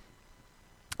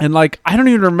 And like, I don't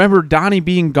even remember Donnie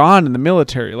being gone in the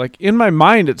military. Like in my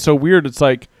mind, it's so weird. It's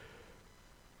like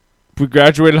we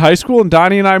graduated high school and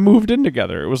Donnie and I moved in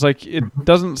together. It was like, it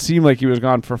doesn't seem like he was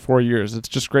gone for 4 years. It's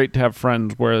just great to have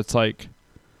friends where it's like,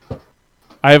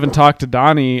 I haven't talked to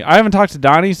Donnie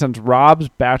since Rob's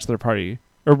bachelor party,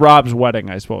 or Rob's wedding,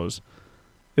 I suppose,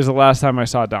 is the last time I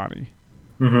saw Donnie.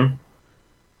 Mm-hmm.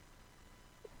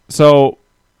 So,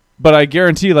 but I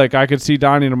guarantee, like, I could see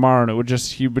Donnie tomorrow, and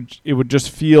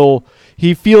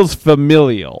he feels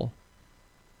familial.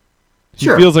 He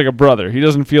feels like a brother. He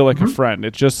doesn't feel like a friend.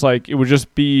 It's just like, it would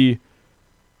just be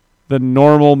the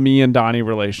normal me and Donnie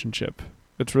relationship.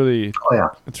 It's really,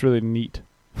 it's really neat.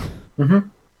 Mm-hmm.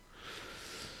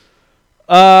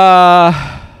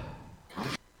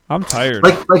 I'm tired.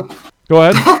 Like, go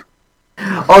ahead.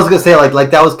 I was gonna say,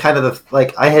 like that was kind of the,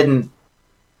 like, I hadn't.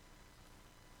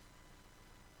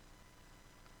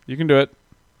 You can do it.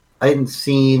 I hadn't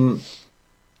seen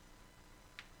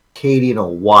Katie in a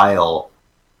while.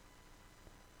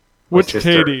 Which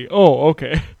Katie? Oh,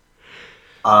 okay.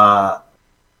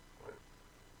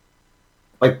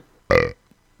 Like,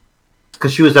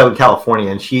 because she was out in California,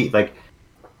 and she hadn't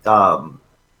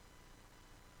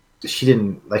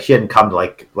come to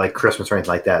like Christmas or anything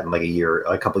like that in like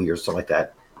a couple of years, something like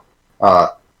that.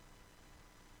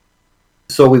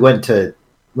 So we went to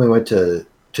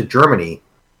Germany.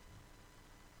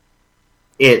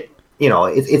 It's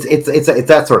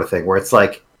that sort of thing where it's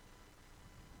like,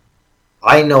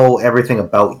 I know everything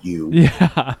about you.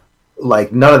 Yeah.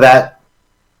 Like none of that.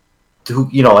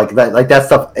 Like that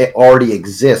stuff, it already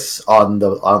exists on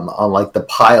like the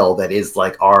pile that is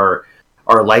like our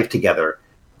life together.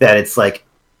 That it's like,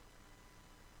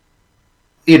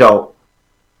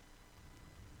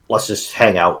 let's just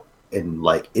hang out and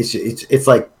like it's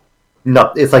like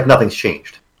nothing's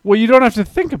changed. Well, you don't have to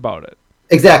think about it.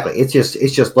 Exactly. It's just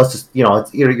let's just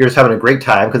you're just having a great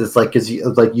time because it's like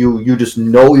you just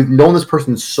know, you've known this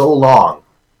person so long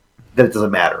that it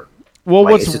doesn't matter. Well,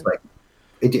 like, it's just like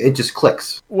it just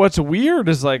clicks. What's weird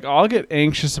is like I'll get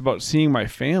anxious about seeing my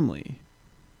family.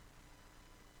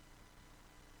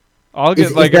 I'll get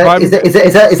is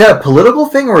that a political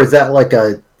thing or is that like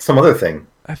some other thing?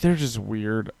 They're just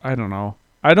weird. I don't know.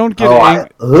 I don't get.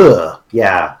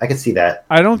 Yeah, I can see that.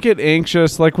 I don't get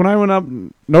anxious. Like when I went up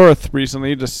north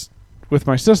recently, just with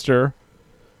my sister,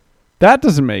 that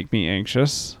doesn't make me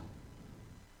anxious.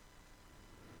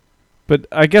 But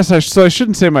I guess I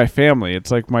shouldn't say my family. It's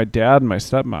like my dad and my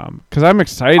stepmom, because I'm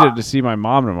excited to see my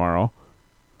mom tomorrow.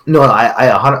 No,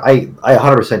 I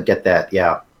 100% get that.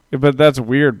 Yeah. But that's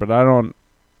weird. But I don't.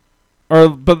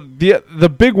 But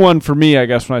the big one for me, I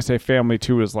guess, when I say family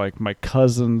too, is like my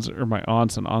cousins or my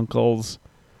aunts and uncles.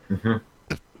 Mm-hmm.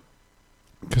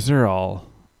 Because they're all,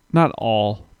 not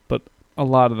all, but a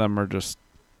lot of them are just,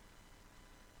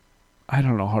 I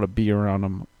don't know how to be around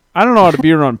them. I don't know how to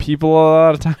be around people a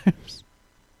lot of times.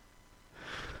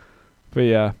 But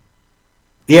yeah.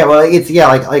 Yeah, well, that's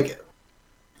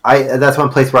one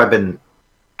place where I've been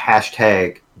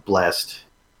 #blessed,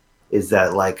 is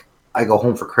that like I go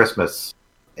home for Christmas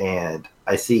and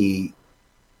I see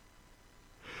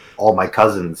all my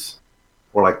cousins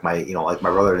or like my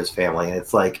brother and his family, and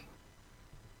it's like,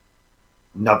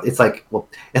 no, it's like, well,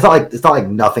 it's not like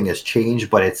nothing has changed,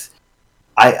 but it's,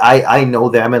 I know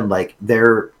them and like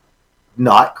they're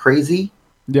not crazy.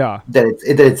 Yeah.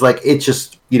 It's like, it's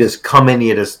just, you just come in,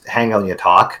 you just hang out and you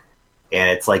talk, and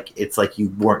it's like you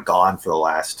weren't gone for the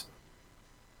last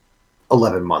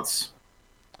 11 months.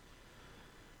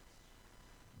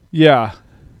 Yeah,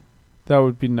 that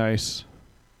would be nice.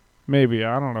 Maybe,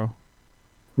 I don't know.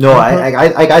 No,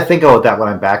 I think about that when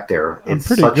I'm back there. I'm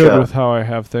pretty good with how I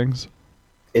have things.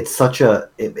 It's such a,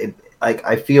 like,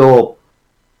 I feel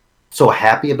so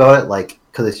happy about it. Like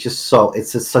because it's just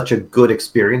such a good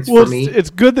experience Well, for me. it's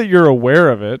good that you're aware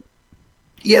of it.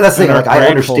 Yeah, that's the thing. And Like, are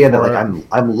I grateful understand that. for Like, it.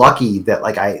 I'm lucky that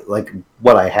like I like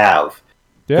what I have.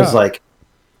 Because Yeah. like,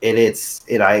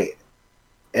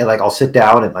 I'll sit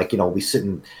down and like, we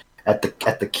sitting at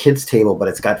the kids table, but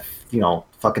it's got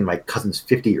fucking my cousin's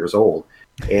 50 years old,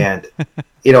 and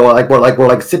like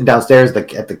we're sitting downstairs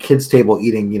at the kids table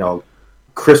eating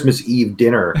Christmas Eve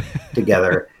dinner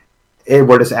together, and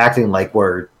we're just acting like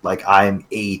we're like I'm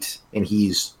 8 and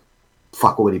he's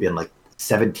what would he been like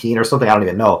 17 or something? I don't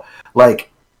even know. Like,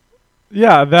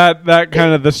 Yeah, that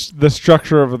kind of the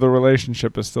structure of the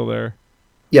relationship is still there.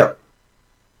 yep.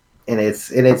 And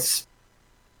it's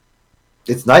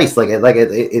nice. Like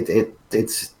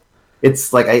it's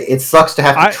like it sucks to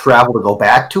have to travel to go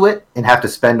back to it and have to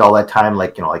spend all that time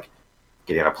like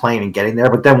getting on a plane and getting there.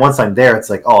 But then once I'm there, it's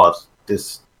like, oh,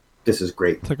 this is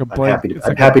great. It's like a I'm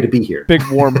blanket. happy to be here. Big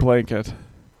warm blanket.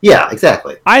 Yeah,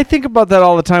 exactly. I think about that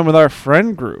all the time with our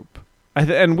friend group,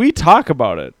 and we talk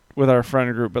about it with our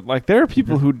friend group. But like, there are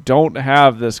people who don't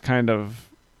have this kind of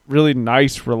really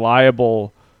nice,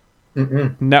 reliable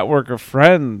network of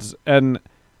friends, and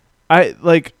I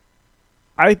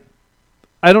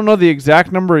don't know the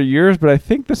exact number of years, but I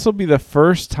think this will be the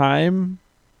first time,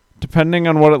 depending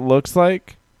on what it looks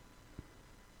like.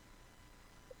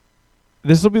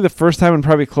 This will be the first time in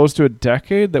probably close to a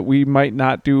decade that we might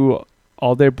not do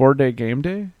all day board day game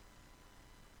day.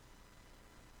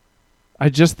 I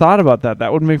just thought about that.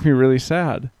 That would make me really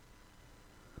sad.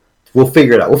 We'll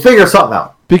figure it out. We'll figure something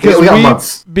out. Because we got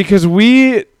months.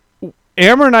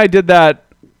 Amber and I did that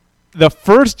the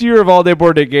first year of all day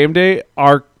board day game day.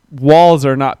 Our walls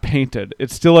are not painted.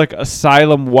 It's still like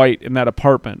asylum white in that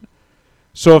apartment.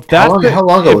 So if that's how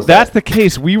long ago was that's that? the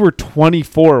case, we were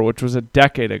 24, which was a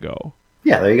decade ago.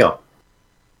 Yeah, there you go.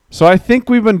 So I think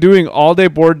we've been doing all day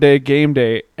board day game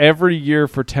day every year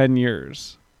for 10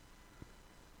 years.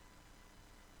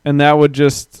 And that would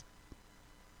just,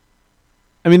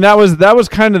 I mean, that was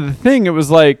kind of the thing. It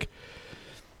was like,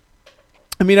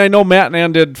 I mean, I know Matt and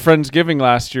Ann did Friendsgiving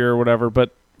last year or whatever, but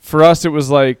for us it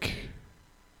was like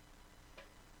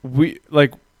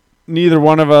neither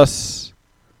one of us,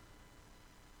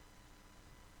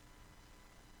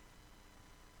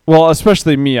 well,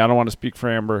 especially me, I don't want to speak for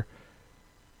Amber.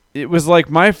 It was like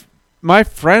my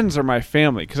friends are my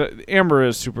family, because Amber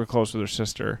is super close with her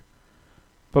sister.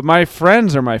 But my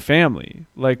friends are my family.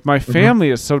 Like, my family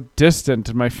is so distant,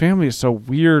 and my family is so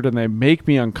weird, and they make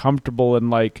me uncomfortable, and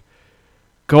like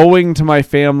going to my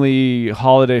family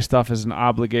holiday stuff is an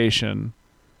obligation.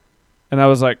 And I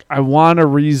was like, I want a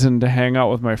reason to hang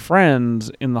out with my friends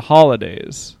in the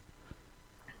holidays.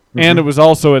 And it was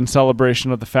also in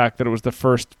celebration of the fact that it was the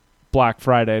first Black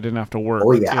Friday I didn't have to work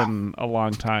in a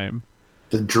long time.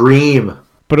 The dream.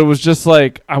 But it was just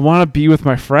like, I want to be with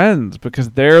my friends because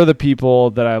they're the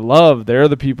people that I love. They're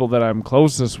the people that I'm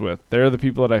closest with. They're the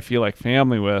people that I feel like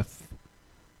family with.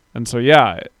 And so,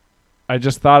 yeah, I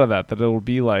just thought of that it'll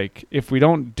be like, if we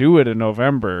don't do it in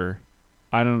November,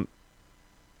 that'll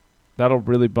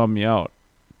really bum me out.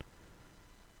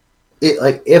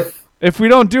 If we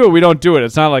don't do it, we don't do it.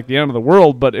 It's not like the end of the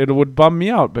world, but it would bum me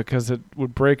out because it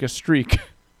would break a streak.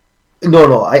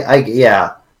 No,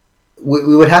 yeah.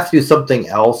 We would have to do something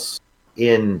else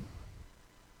in,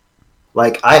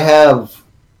 like, I have,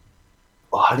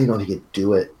 I don't even know if you could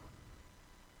do it.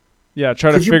 Yeah, try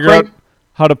to figure out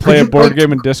how to play a board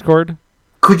game in Discord.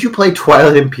 Could you play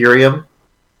Twilight Imperium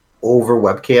over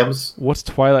webcams? What's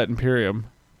Twilight Imperium?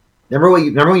 Remember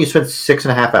when you spent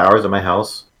 6.5 hours at my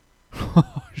house?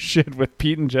 Oh, shit, with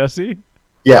Pete and Jesse?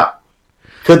 Yeah.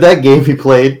 Could that game be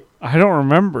played? I don't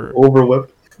remember. Over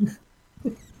web?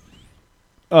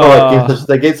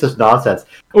 That game's just nonsense.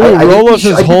 Oh,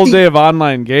 Rolos' whole day of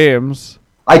online games.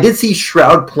 I did see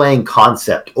Shroud playing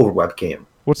Concept over webcam.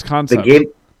 What's Concept? The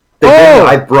game that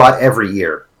I brought every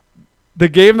year. The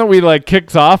game that we like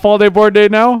kicks off all day board day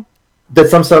now?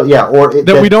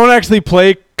 That we don't actually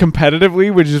play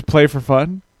competitively, we just play for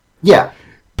fun? Yeah.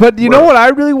 But you know what I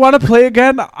really want to play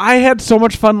again? I had so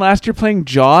much fun last year playing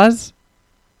Jaws.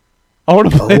 I want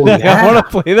to play that. Yeah. I want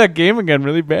to play that game again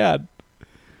really bad.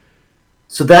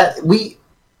 So that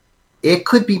it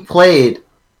could be played,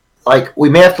 like, we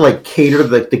may have to like cater to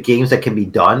the games that can be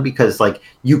done, because like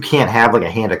you can't have like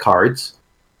a hand of cards,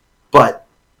 but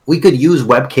we could use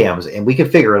webcams and we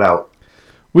could figure it out.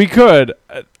 We could.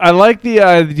 I like the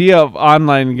idea of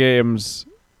online games,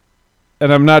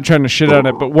 and I'm not trying to shit on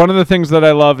it, but one of the things that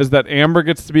I love is that Amber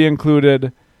gets to be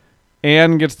included,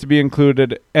 Anne gets to be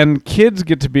included, and kids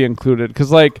get to be included,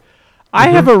 because like, I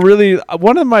have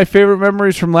one of my favorite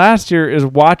memories from last year is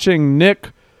watching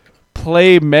Nick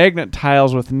play magnet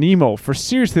tiles with Nemo for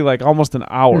seriously like almost an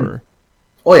hour.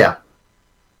 Oh yeah.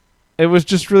 It was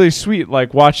just really sweet,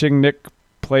 like watching Nick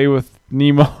play with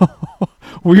Nemo.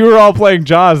 We were all playing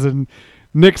Jaws, and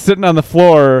Nick sitting on the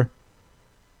floor,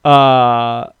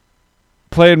 playing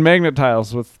magnet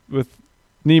tiles with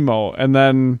Nemo, and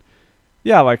then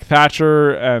like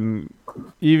Thatcher and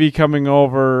Evie coming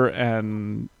over,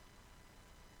 and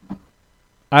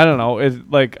I don't know. It's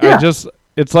like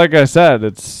it's like I said,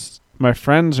 it's my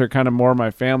friends are kind of more my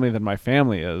family than my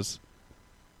family is.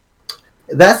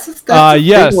 That's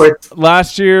yes.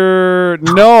 Last year,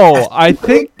 no, I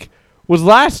think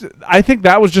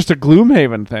that was just a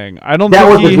Gloomhaven thing. I don't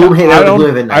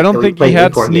think he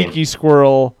had Sneaky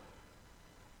Squirrel.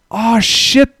 Oh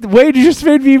shit! Wade, you just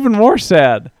made me even more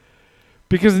sad.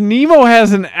 Because Nemo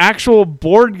has an actual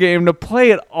board game to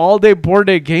play at All Day Board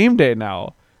Day Game Day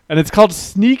now. And it's called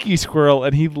Sneaky Squirrel,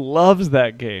 and he loves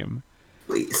that game.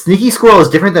 Wait, Sneaky Squirrel is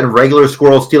different than regular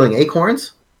squirrel stealing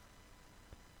acorns?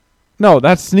 No,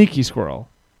 that's Sneaky Squirrel.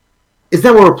 Is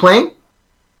that what we're playing?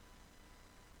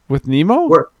 With Nemo?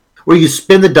 Where you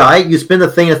spin the die, you spin the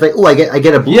thing, and it's like, oh, I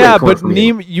get a blue acorn. Yeah, but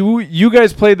Nemo, you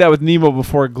guys played that with Nemo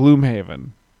before Gloomhaven.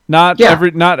 Not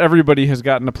everybody has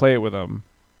gotten to play it with him.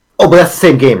 Oh, but that's the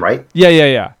same game, right?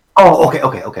 Yeah. Oh,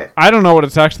 okay. I don't know what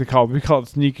it's actually called. We call it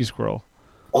Sneaky Squirrel.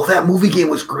 Oh, that movie game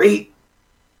was great.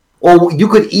 Oh, you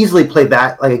could easily play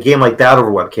that, like a game like that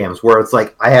over webcams, where it's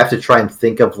like I have to try and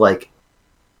think of like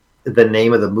the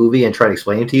name of the movie and try to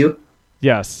explain it to you.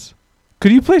 Yes.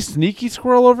 Could you play Sneaky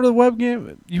Squirrel over the web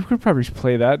game? You could probably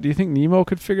play that. Do you think Nemo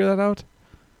could figure that out?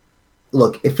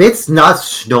 Look, if it's not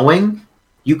snowing,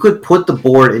 you could put the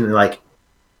board in like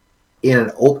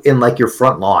in your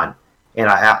front lawn, and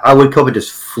I would come and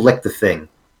just flick the thing,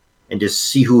 and just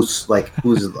see who's like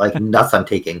nuts I'm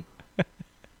taking.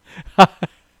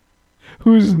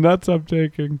 Whose nuts I'm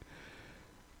taking?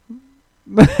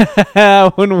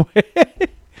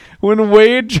 when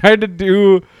Wade tried to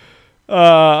do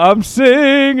I'm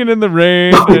singing in the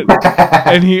rain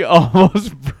and he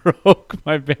almost broke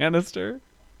my banister.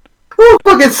 Oh,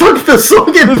 fucking the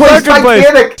sunken place,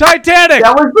 Titanic!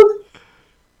 That was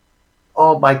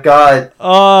oh my god.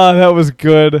 Oh, that was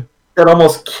good. That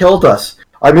almost killed us.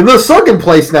 I'm in the sunken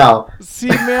place now. See,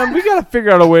 man, we gotta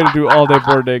figure out a way to do All Day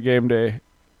Board Day Game Day.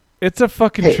 It's a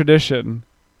fucking tradition.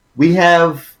 We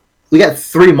got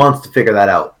 3 months to figure that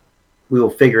out. We will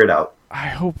figure it out. I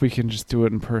hope we can just do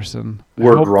it in person.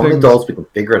 We're grown adults. We can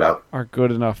figure it out. Are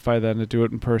good enough by then to do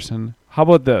it in person. How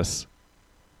about this?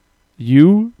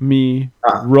 You, me,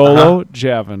 Rolo,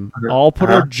 Javin, all put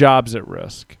our jobs at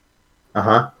risk.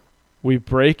 We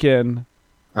break in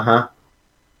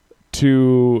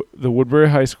to the Woodbury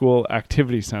High School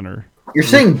Activity Center. You're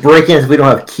saying break in if we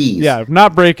don't have keys. Yeah,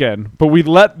 not break in, but we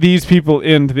let these people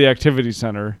into the Activity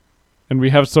Center, and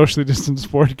we have socially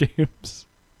distanced board games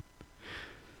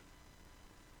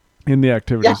in the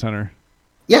Activity Center.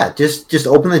 Yeah, just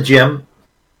open the gym.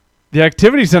 The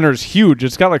Activity Center is huge.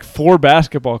 It's got like 4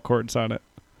 basketball courts on it.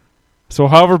 So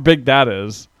however big that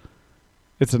is,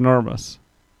 it's enormous.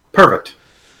 Perfect.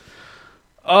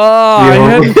 I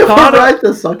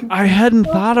hadn't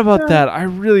thought about that. I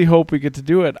really hope we get to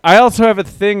do it. I also have a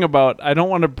thing about I don't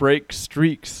want to break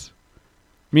streaks.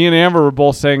 Me and Amber were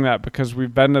both saying that because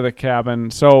we've been to the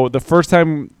cabin. So the first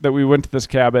time that we went to this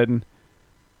cabin,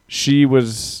 she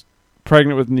was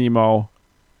pregnant with Nemo.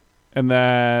 And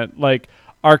that like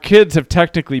our kids have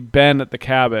technically been at the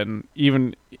cabin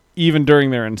even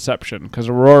during their inception because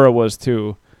Aurora was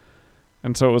too.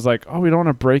 And so it was like, oh, we don't want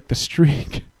to break the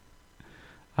streak.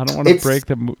 I don't want to break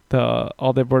the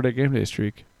All Day Board Day Game Day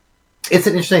streak. It's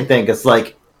an interesting thing because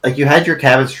like you had your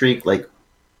cabin streak like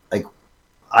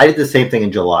I did the same thing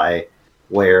in July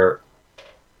where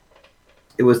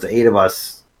it was the 8 of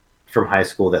us from high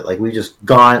school that like we've just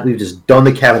done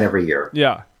the cabin every year.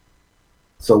 Yeah.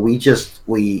 So we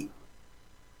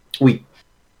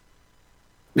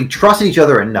trusted each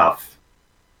other enough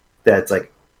that it's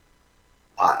like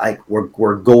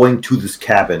we're going to this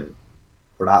cabin.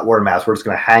 We're not wearing masks. We're just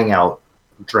going to hang out,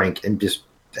 drink, and just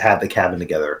have the cabin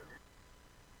together.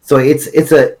 So it's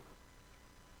an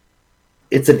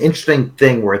interesting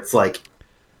thing where it's like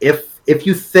if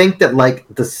you think that like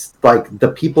this like the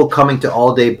people coming to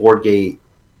All Day Board Gay,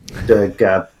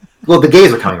 the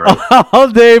gays are coming, right? All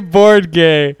Day Board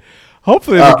Gay.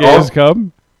 Hopefully the gays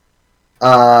come.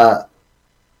 I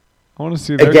want to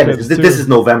see their again. kids This is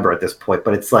November at this point,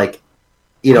 but it's like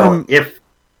if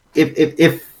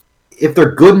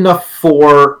they're good enough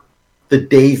for the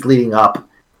days leading up,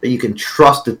 that you can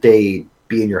trust that they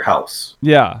be in your house.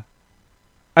 Yeah.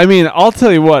 I mean, I'll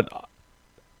tell you what.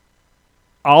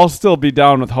 I'll still be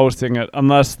down with hosting it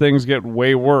unless things get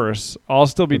way worse. I'll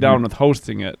still be down with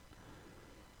hosting it.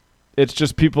 It's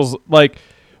just people's like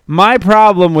my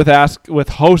problem with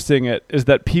hosting it is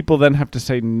that people then have to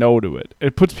say no to it.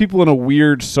 It puts people in a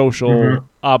weird social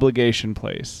obligation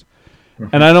place.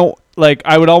 And I don't like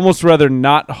I would almost rather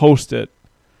not host it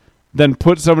than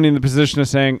put somebody in the position of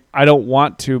saying I don't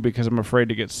want to because I'm afraid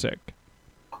to get sick.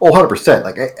 Oh, 100%.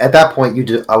 Like at that point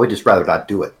I would just rather not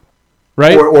do it.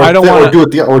 Right? I don't want to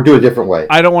do it a different way.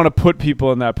 I don't want to put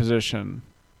people in that position.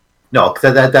 No,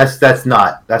 because that's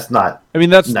not. I mean,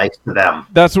 that's nice to them.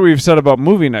 That's what we've said about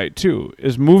movie night too.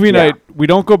 Is movie night? We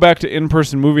don't go back to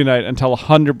in-person movie night until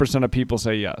 100% of people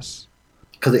say yes.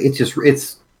 Because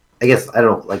it's. I guess I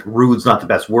don't know. Like rude's not the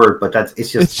best word, but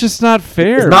it's just not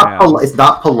fair. It's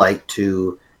not polite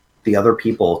to the other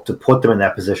people to put them in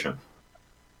that position.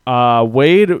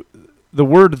 Wade, the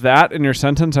word "that" in your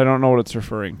sentence, I don't know what it's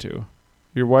referring to.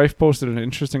 Your wife posted an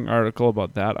interesting article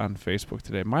about that on Facebook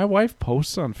today. My wife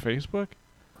posts on Facebook?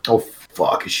 Oh,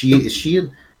 fuck. Is she?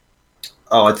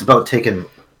 Oh, it's about taking...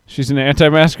 She's an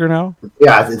anti-masker now?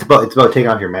 Yeah, it's about taking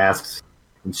off your masks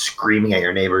and screaming at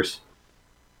your neighbors.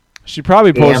 She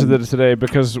probably posted it today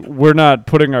because we're not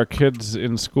putting our kids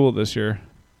in school this year.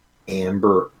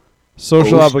 Amber.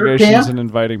 Social obligations and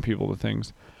inviting people to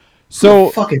things. So, what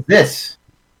the fuck is this?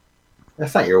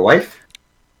 That's not your wife.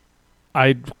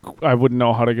 I wouldn't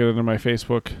know how to get into my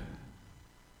Facebook.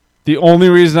 The only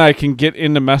reason I can get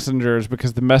into Messenger is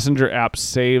because the Messenger app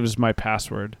saves my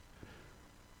password.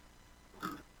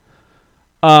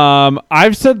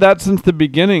 I've said that since the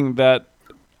beginning that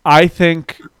I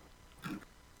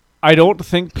don't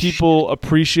think people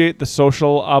appreciate the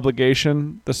social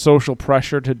obligation, the social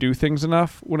pressure to do things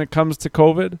enough when it comes to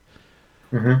COVID.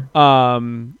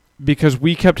 Because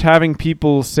we kept having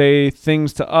people say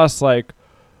things to us like,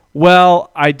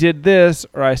 well, I did this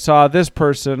or I saw this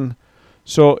person,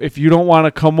 so if you don't want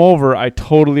to come over, I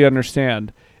totally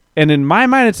understand. And in my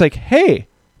mind, it's like, hey,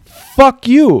 fuck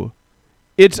you.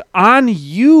 It's on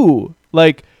you.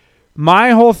 Like, my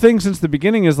whole thing since the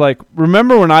beginning is like,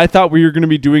 remember when I thought we were going to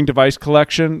be doing device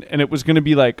collection and it was going to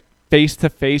be like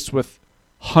face-to-face with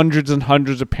hundreds and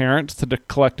hundreds of parents to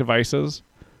collect devices?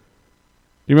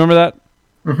 You remember that?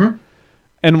 Mm-hmm.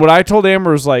 And what I told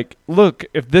Amber was like, look,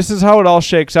 if this is how it all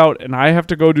shakes out and I have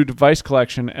to go do device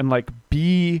collection and like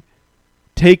be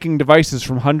taking devices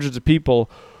from hundreds of people,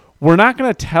 we're not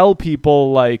going to tell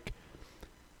people like,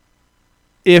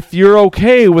 if you're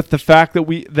okay with the fact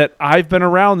that I've been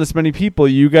around this many people,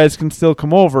 you guys can still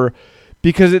come over,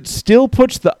 because it still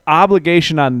puts the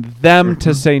obligation on them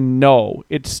to say no.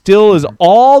 It still is,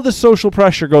 all the social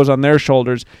pressure goes on their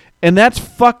shoulders, and that's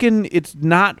fucking, it's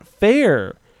not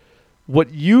fair.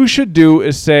 What you should do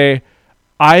is say,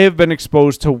 I have been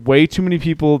exposed to way too many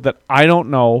people that I don't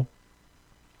know.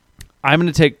 I'm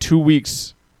going to take 2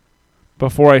 weeks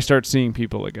before I start seeing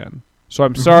people again. So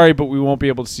I'm sorry, but we won't be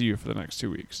able to see you for the next 2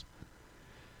 weeks.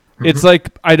 It's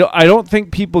like, I don't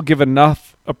think people give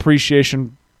enough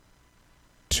appreciation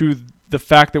to the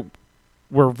fact that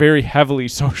we're very heavily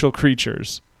social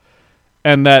creatures.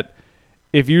 And that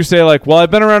if you say like, well,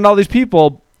 I've been around all these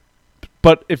people,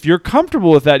 but if you're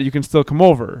comfortable with that, you can still come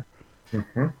over.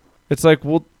 It's like,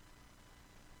 well,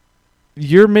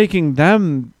 you're making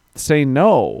them say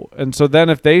no. And so then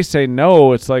if they say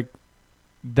no, it's like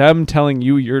them telling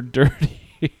you you're dirty.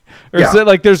 Or is it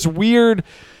like there's weird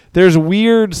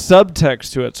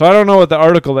subtext to it. So I don't know what the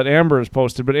article that Amber has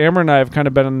posted, but Amber and I have kind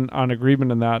of been on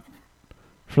agreement in that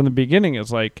from the beginning.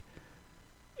 It's like,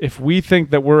 if we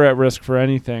think that we're at risk for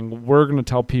anything, we're going to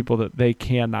tell people that they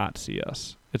cannot see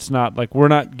us. It's not like we're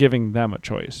not giving them a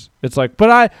choice. It's like,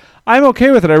 but I'm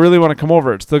okay with it. I really want to come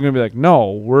over. It's still going to be like,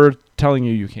 no, we're telling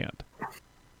you can't.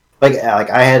 Like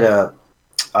I had an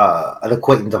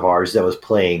acquaintance of ours that was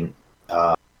playing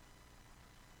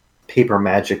Paper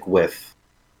Magic with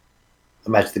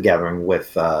Magic the Gathering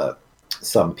with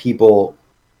some people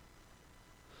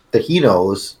that he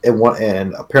knows,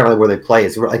 and apparently where they play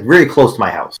is like really close to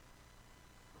my house.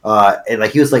 And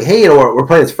like he was like, hey, we're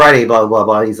playing this Friday, blah blah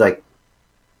blah. He's like,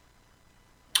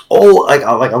 oh,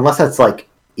 like unless that's like,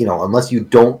 unless you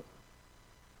don't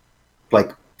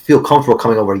like feel comfortable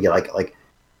coming over, yeah,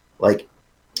 like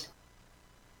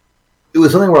it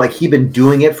was something where like he'd been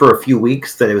doing it for a few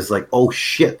weeks, that it was like, oh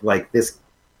shit, like this,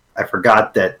 I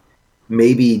forgot that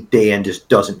maybe Dan just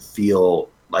doesn't feel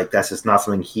like that's just not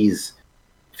something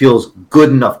feels good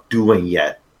enough doing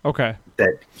yet. Okay.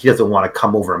 That he doesn't want to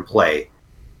come over and play.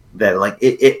 That like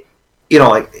it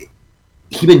like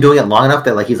he'd been doing it long enough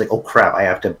that like he's like, oh crap, I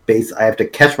have to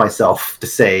catch myself to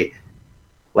say,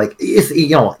 like it's you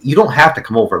don't have to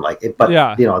come over like it, but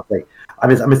Yeah. it's like I'm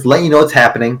just letting you know it's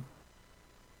happening,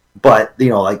 but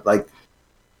like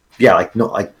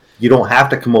you don't have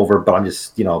to come over, but I'm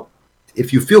just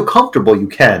if you feel comfortable you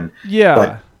can, Yeah.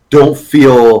 but don't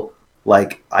feel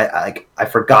like I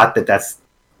forgot that's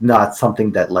not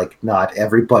something that like not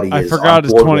everybody I is forgot on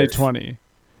it's board 2020. with.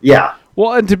 Yeah.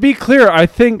 Well, and to be clear, I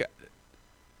think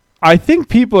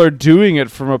people are doing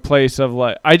it from a place of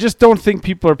like, I just don't think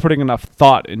people are putting enough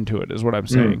thought into it, is what I'm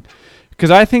saying. Because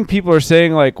I think people are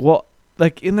saying like, well,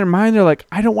 like in their mind, they're like,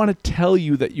 I don't want to tell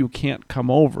you that you can't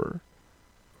come over,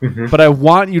 but I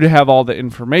want you to have all the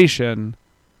information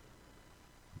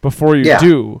before you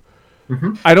do.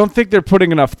 I don't think they're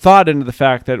putting enough thought into the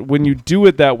fact that when you do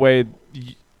it that way,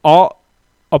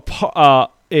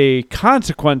 a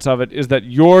consequence of it is that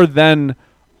you're then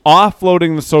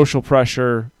offloading the social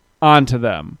pressure onto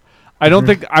them. I don't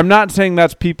think, I'm not saying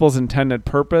that's people's intended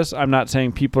purpose. I'm not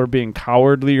saying people are being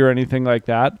cowardly or anything like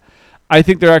that. I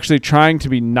think they're actually trying to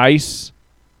be nice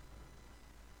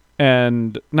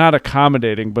and not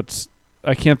accommodating, but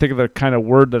I can't think of the kind of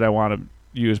word that I want to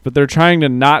use, but they're trying to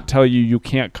not tell you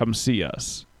can't come see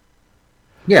us.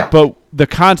 Yeah. But the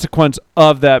consequence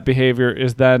of that behavior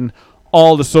is then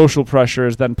all the social pressure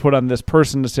is then put on this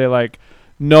person to say like,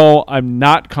 no, I'm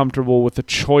not comfortable with the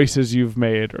choices you've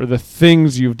made or the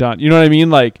things you've done. You know what I mean?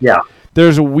 Like,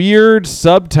 there's a weird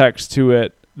subtext to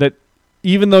it that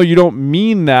even though you don't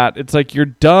mean that, it's like your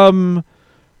dumb,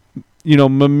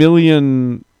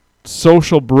 mammalian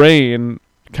social brain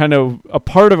kind of a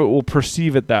part of it will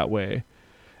perceive it that way.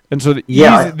 And so the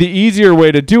easier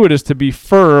way to do it is to be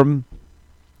firm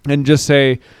and just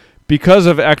say, because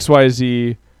of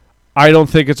XYZ, I don't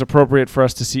think it's appropriate for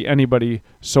us to see anybody,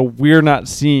 so we're not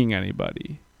seeing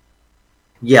anybody.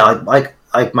 Yeah, like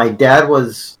my dad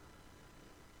was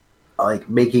like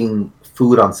making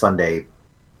food on Sunday,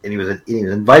 and he was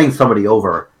inviting somebody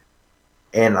over,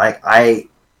 and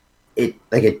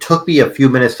it took me a few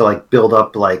minutes to like build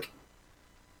up like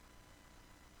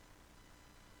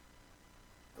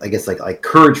I guess like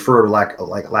courage for lack of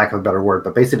a better word,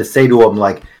 but basically to say to him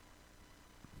like,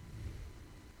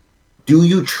 do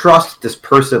you trust this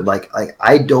person? I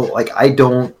need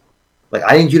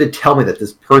you to tell me that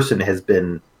this person has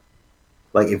been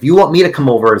like, if you want me to come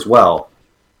over as well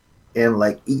and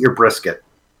like eat your brisket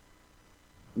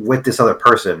with this other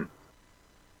person,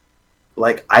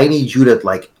 like I need you to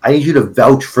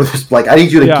vouch for this. Like I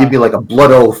need you to give me like a blood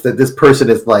oath that this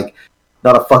person is like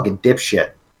not a fucking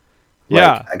dipshit.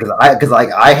 Like, because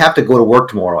I have to go to work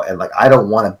tomorrow and like I don't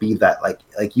want to be that like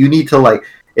you need to like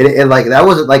and like that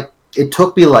wasn't like. It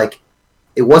took me like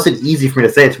it wasn't easy for me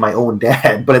to say it to my own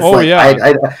dad, but it's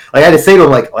I had to say to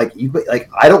him like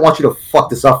I don't want you to fuck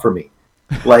this up for me.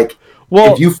 Like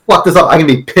if you fuck this up, I can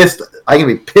be pissed. I can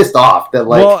be pissed off that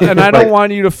like. And I don't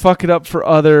want you to fuck it up for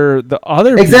the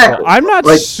other exactly. people. I'm not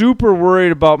super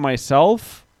worried about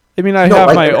myself. I mean, I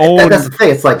have my own. That's the thing.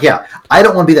 It's like I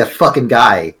don't want to be that fucking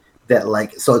guy that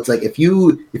like. So it's like if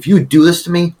you do this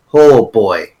to me, oh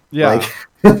boy. Yeah.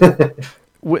 Like,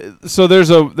 so there's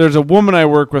a woman I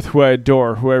work with who I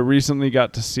adore, who I recently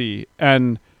got to see,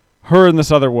 and her and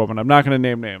this other woman, I'm not going to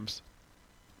name names.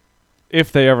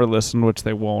 If they ever listen, which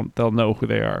they won't, they'll know who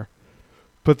they are.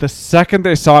 But the second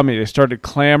they saw me, they started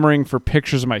clamoring for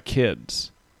pictures of my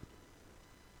kids.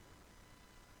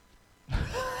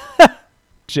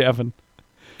 Jevin.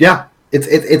 Yeah, it's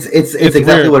exactly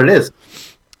weird. What it is.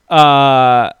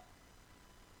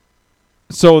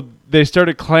 So they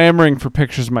started clamoring for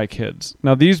pictures of my kids.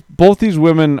 Now both these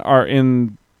women are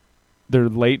in their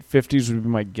late 50s would be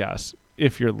my guess.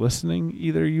 If you're listening,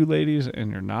 either you ladies,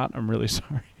 and you're not, I'm really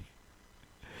sorry.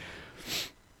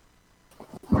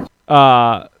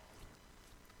 But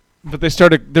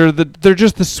they're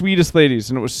just the sweetest ladies,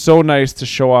 and it was so nice to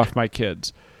show off my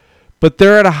kids. But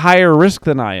they're at a higher risk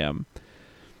than I am.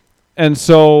 And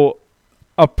so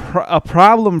a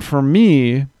problem for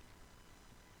me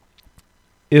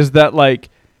is that, like,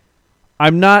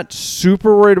 I'm not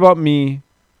super worried about me.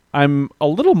 I'm a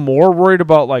little more worried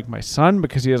about, like, my son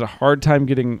because he has a hard time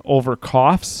getting over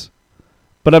coughs.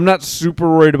 But I'm not super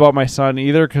worried about my son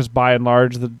either because, by and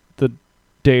large, the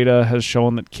data has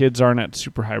shown that kids aren't at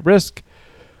super high risk.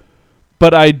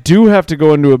 But I do have to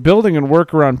go into a building and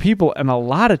work around people, and a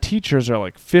lot of teachers are,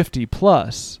 like, 50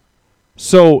 plus.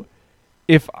 So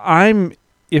if I'm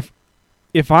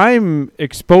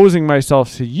exposing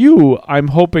myself to you, I'm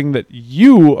hoping that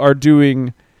you are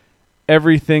doing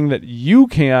everything that you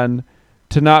can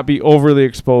to not be overly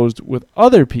exposed with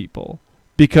other people,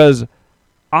 because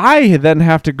I then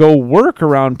have to go work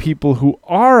around people who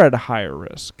are at a higher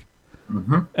risk.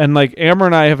 Mm-hmm. And like Amber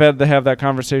and I have had to have that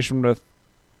conversation with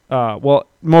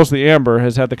mostly Amber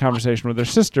has had the conversation with her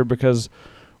sister because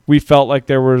we felt like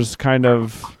there was kind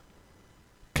of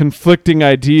conflicting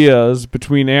ideas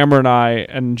between Amber and I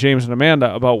and James and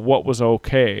Amanda about what was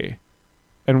okay.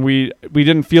 And we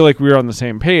didn't feel like we were on the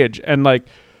same page. And like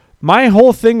my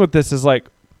whole thing with this is like,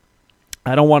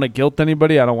 I don't want to guilt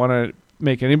anybody. I don't want to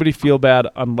make anybody feel bad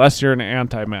unless you're an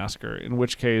anti-masker, in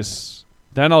which case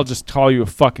then I'll just call you a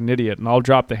fucking idiot and I'll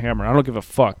drop the hammer. I don't give a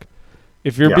fuck.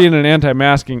 If you're being an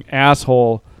anti-masking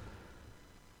asshole,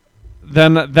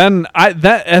 then at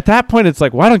that point it's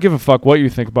like, well, I don't give a fuck what you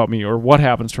think about me or what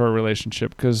happens to our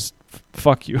relationship because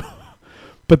fuck you.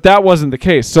 But that wasn't the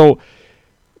case. So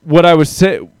what I was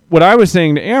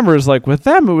saying to Amber is like with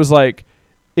them, it was like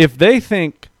if they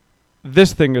think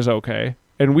this thing is okay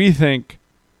and we think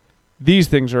these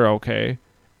things are okay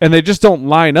and they just don't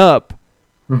line up,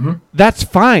 that's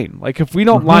fine. Like if we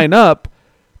don't line up,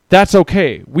 that's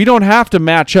okay. We don't have to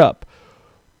match up.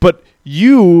 But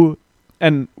you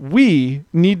and we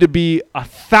need to be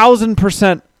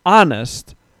 1,000%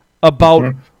 honest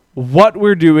about what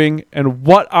we're doing and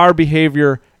what our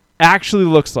behavior actually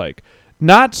looks like.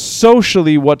 Not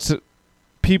socially what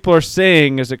people are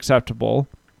saying is acceptable.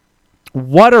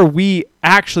 What are we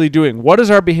actually doing? What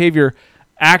does our behavior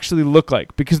actually look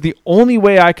like? Because the only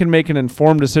way I can make an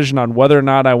informed decision on whether or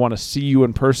not I want to see you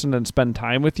in person and spend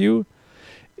time with you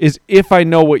is if I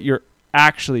know what you're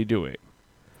actually doing.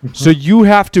 So you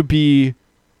have to be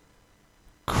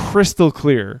crystal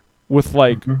clear with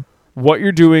like what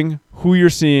you're doing, who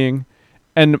you're seeing,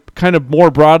 and kind of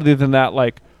more broadly than that,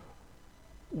 like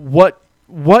what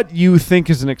you think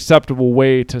is an acceptable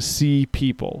way to see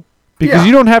people. Because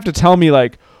you don't have to tell me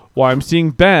like, well, I'm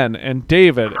seeing Ben and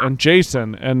David and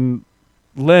Jason and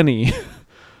Lenny.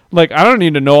 Like, I don't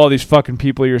need to know all these fucking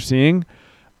people you're seeing.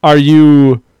 Are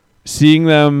you seeing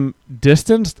them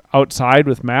distanced outside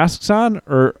with masks on,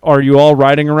 or are you all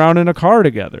riding around in a car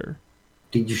together?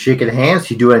 Did you shake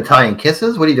hands? You doing Italian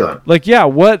kisses? What are you doing? Like, yeah,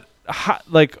 what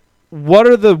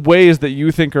are the ways that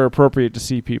you think are appropriate to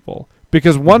see people?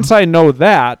 Because once I know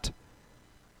that,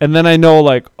 and then I know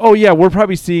like, oh yeah, we're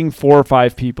probably seeing 4 or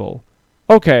 5 people.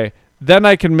 Okay, then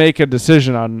I can make a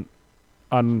decision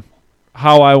on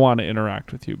how I want to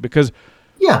interact with you. Because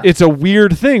it's a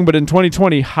weird thing, but in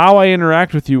 2020, how I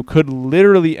interact with you could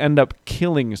literally end up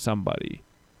killing somebody.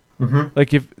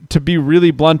 Like, if to be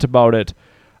really blunt about it,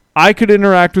 I could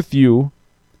interact with you,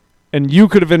 and you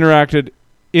could have interacted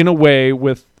in a way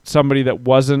with somebody that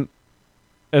wasn't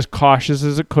as cautious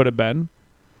as it could have been,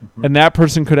 and that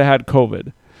person could have had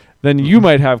COVID. Then you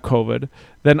might have COVID.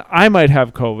 Then I might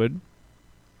have COVID.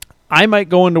 I might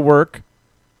go into work,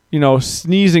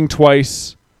 sneezing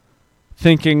twice,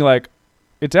 thinking like,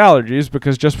 it's allergies,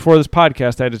 because just before this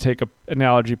podcast, I had to take an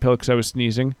allergy pill because I was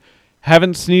sneezing.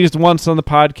 Haven't sneezed once on the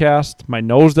podcast. My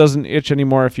nose doesn't itch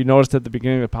anymore. If you noticed at the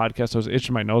beginning of the podcast, I was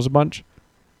itching my nose a bunch.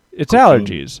 It's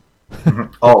allergies.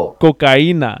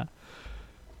 Cocaína.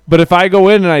 But if I go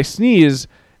in and I sneeze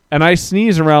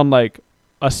around like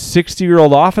a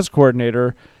 60-year-old office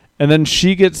coordinator, and then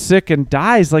she gets sick and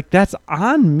dies, like that's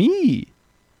on me.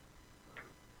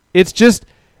 It's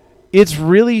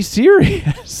really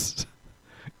serious.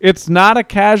 It's not a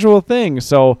casual thing.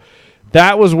 So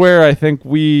that was where I think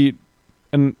we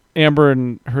and Amber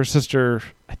and her sister,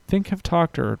 I think, have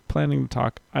talked or planning to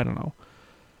talk. I don't know.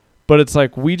 But it's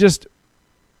like,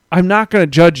 I'm not going to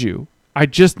judge you. I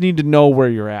just need to know where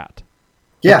you're at.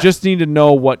 I just need to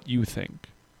know what you think.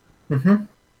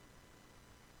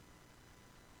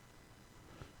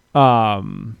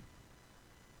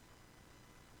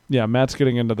 Yeah, Matt's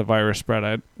getting into the virus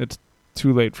spread. It's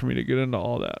too late for me to get into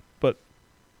all that. But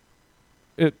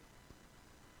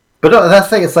no, that's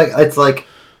the thing. It's like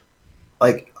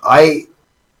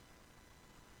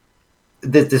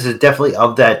this is definitely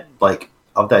of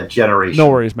that generation. No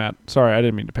worries, Matt. Sorry, I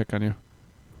didn't mean to pick on you.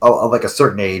 Of like a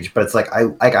certain age, but it's like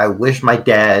I wish my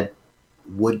dad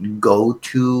wouldn't go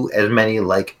to as many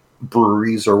like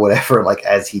breweries or whatever like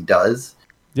as he does.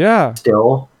 Yeah.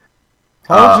 Still,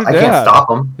 how old's your dad? I can't stop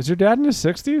him. Is your dad in his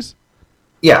 60s?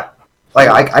 Yeah,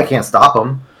 like I can't stop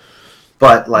him,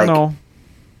 but like no.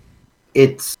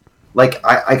 It's like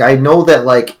I know that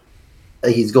like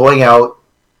he's going out,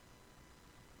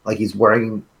 like he's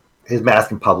wearing his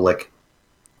mask in public,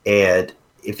 and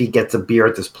if he gets a beer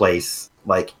at this place,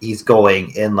 like he's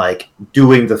going and like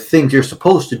doing the things you're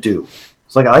supposed to do.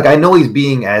 So like I know he's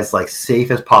being as like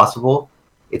safe as possible.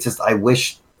 It's just I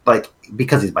wish like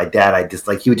because he's my dad, I just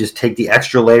like he would just take the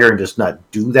extra layer and just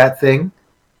not do that thing.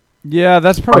 Yeah,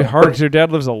 that's probably hard because your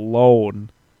dad lives alone.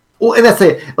 Well, and that's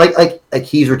it. Like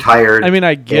he's retired. I mean,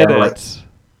 I get it.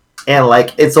 And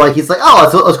like it's like he's like,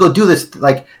 oh, let's go do this.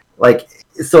 Like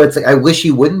so it's like I wish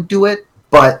he wouldn't do it,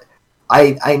 but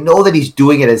I know that he's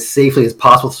doing it as safely as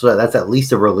possible, so that's at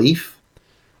least a relief.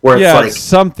 Where it's like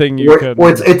something you could. Or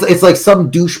it's like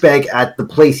some douchebag at the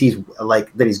place he's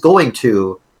going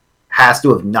to has to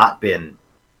have not been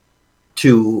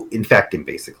to infect him,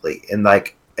 basically, and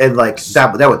that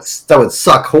would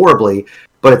suck horribly.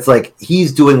 But it's like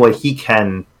he's doing what he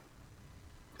can.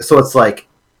 So it's like,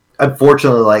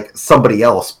 unfortunately, like somebody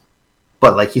else,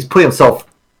 but like he's putting himself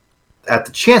at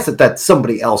the chance that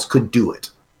somebody else could do it.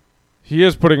 He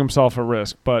is putting himself at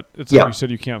risk, but it's like you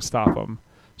said, you can't stop him.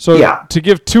 So to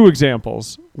give two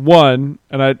examples, one,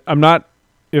 and I'm not,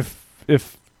 if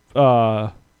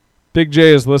Big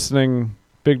J is listening,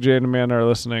 Big J and Amanda are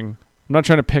listening, I'm not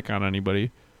trying to pick on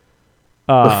anybody.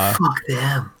 Fuck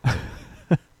them.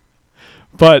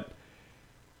 But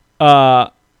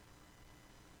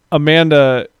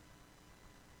Amanda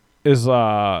is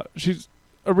she's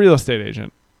a real estate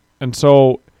agent, and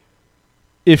so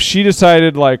if she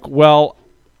decided like, well,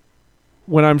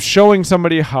 when I'm showing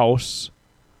somebody a house,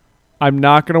 I'm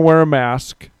not going to wear a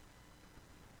mask,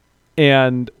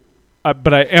 and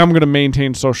but I am going to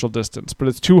maintain social distance. But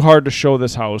it's too hard to show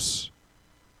this house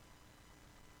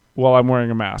while I'm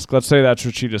wearing a mask. Let's say that's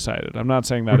what she decided. I'm not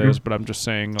saying that is, but I'm just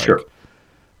saying like. Sure.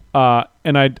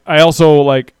 And I also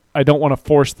like I don't want to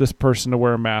force this person to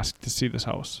wear a mask to see this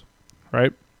house,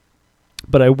 right?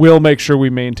 But I will make sure we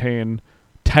maintain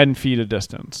 10 feet of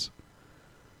distance.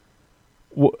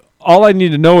 All I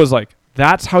need to know is like,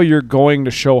 that's how you're going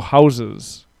to show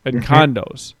houses and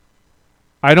condos.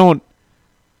 I don't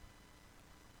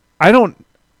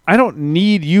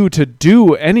need you to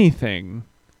do anything.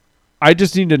 I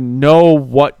just need to know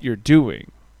what you're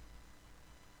doing.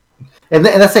 And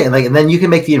that's it. And then you can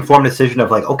make the informed decision of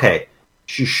like, okay,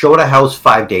 she showed a house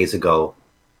 5 days ago.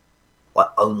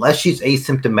 Unless she's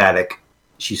asymptomatic,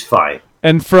 she's fine.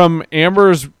 And from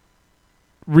Amber's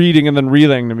reading and then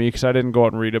relaying to me, because I didn't go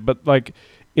out and read it, but like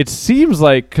it seems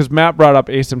like, because Matt brought up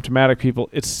asymptomatic people,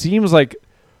 it seems like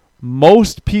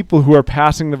most people who are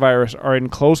passing the virus are in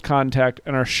close contact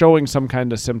and are showing some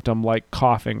kind of symptom like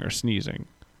coughing or sneezing.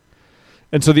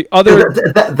 And so the other...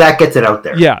 That gets it out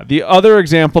there. Yeah. The other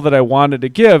example that I wanted to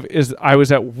give is I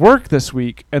was at work this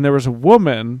week and there was a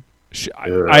woman.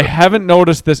 I haven't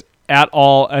noticed this at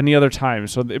all any other time,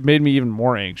 so it made me even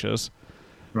more anxious.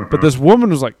 But this woman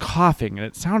was like coughing and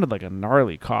it sounded like a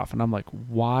gnarly cough. And I'm like,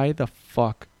 why the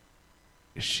fuck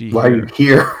is she Why are you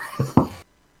here?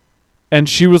 And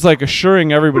she was like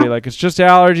assuring everybody, like, it's just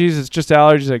allergies. It's just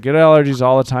allergies. I get allergies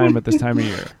all the time at this time of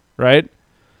year. Right?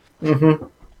 Mm-hmm.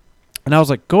 And I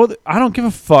was like, I don't give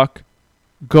a fuck.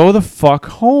 Go the fuck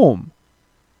home.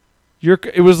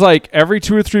 It was like every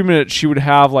 2 or 3 minutes she would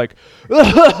have like,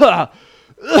 and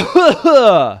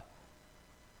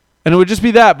it would just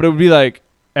be that, but it would be like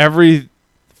every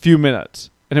few minutes.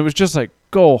 And it was just like,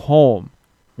 go home.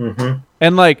 Mm-hmm.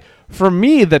 And like, for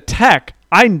me, the tech,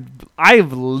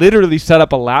 I've literally set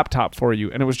up a laptop for you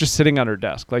and it was just sitting on her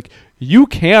desk. Like, you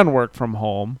can work from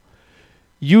home.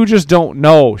 You just don't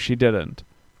know she didn't.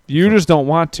 You just don't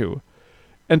want to.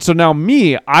 And so now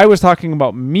I was talking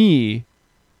about me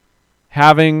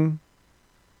having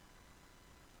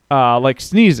like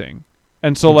sneezing.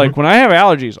 And so like when I have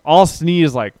allergies, I'll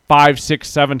sneeze like 5, 6,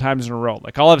 7 times in a row.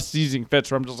 Like I'll have sneezing fits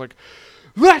where I'm just like,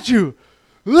 achoo,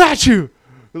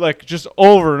 like just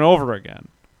over and over again.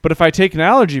 But if I take an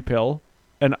allergy pill,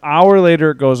 an hour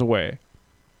later it goes away.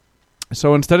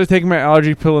 So instead of taking my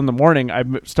allergy pill in the morning, I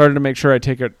started to make sure I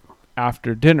take it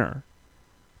after dinner.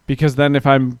 Because then if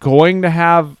I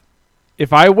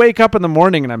wake up in the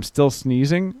morning and I'm still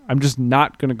sneezing, I'm just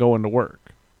not going to go into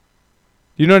work.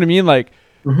 You know what I mean? Like,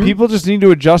 people just need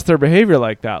to adjust their behavior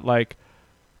like that. Like,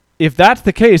 if that's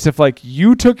the case, if like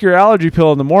you took your allergy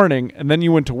pill in the morning and then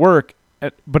you went to work,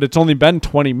 but it's only been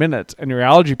 20 minutes and your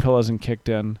allergy pill hasn't kicked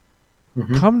in,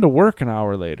 come to work an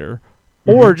hour later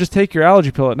or just take your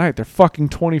allergy pill at night. They're fucking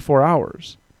 24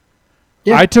 hours.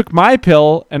 Yeah. I took my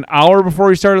pill an hour before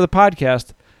we started the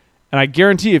podcast. And I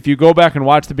guarantee if you go back and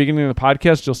watch the beginning of the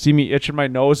podcast, you'll see me itching my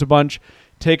nose a bunch,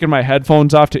 taking my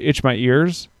headphones off to itch my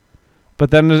ears. But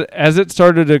then as it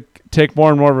started to take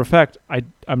more and more of effect,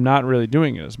 I'm not really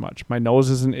doing it as much. My nose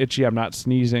isn't itchy. I'm not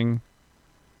sneezing.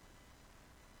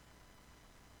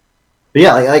 But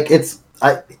yeah,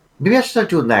 maybe I should start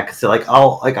doing that because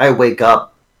I wake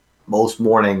up most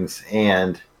mornings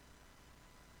and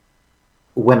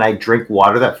when I drink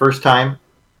water that first time,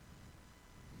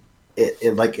 it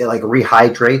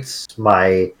rehydrates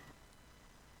my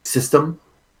system,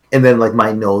 and then like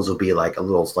my nose will be like a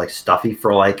little like stuffy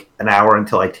for like an hour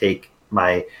until I take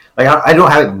my I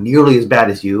don't have it nearly as bad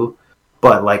as you,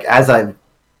 but like as I've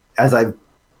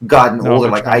gotten No, older,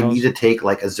 which like one I of those? need to take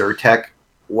like a Zyrtec,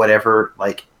 whatever,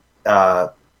 like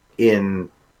in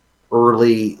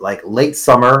early, like late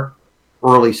summer,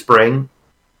 early spring,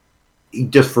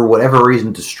 just for whatever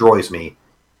reason destroys me.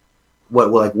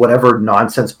 Whatever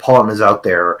nonsense pollen is out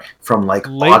there from like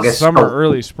Late August summer, to,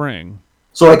 early spring.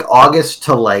 so like August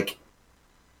to like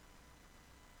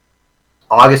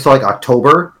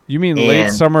October. You mean late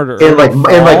And summer to and early like fall?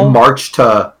 and like March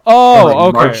to Oh,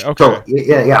 okay, March okay, to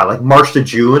yeah, like March to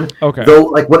June. okay. Though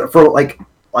like what for like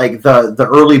the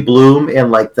early bloom and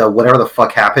like the whatever the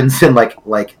fuck happens in like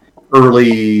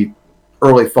early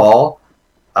fall,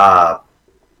 fucks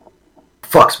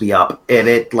me up. And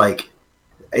it like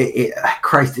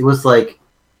Christ, it was like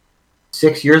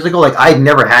 6 years ago. Like I'd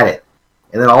never had it,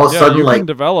 and then all of a Yeah, sudden you like can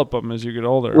develop them as you get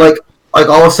older. like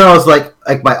all of a sudden I was like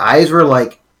my eyes were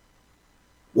like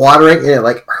watering and it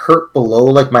like hurt below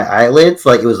like my eyelids,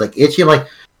 like it was like itchy. I'm like,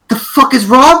 the fuck is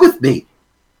wrong with me?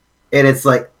 And it's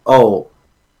like, oh,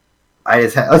 I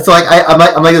just had, so like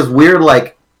I'm like this weird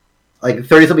like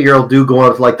 30-something-year-old dude going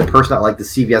up to like the person at like the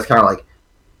CVS counter, like,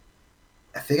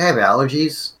 I think I have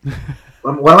allergies.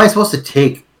 What am I supposed to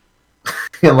take?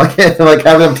 and like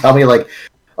having them tell me like,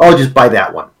 oh, just buy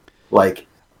that one. Like,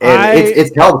 and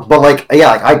it's helped, but like yeah,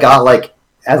 like I got like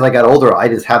as I got older, I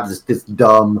just have this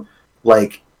dumb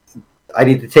like I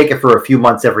need to take it for a few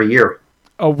months every year.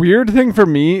 A weird thing for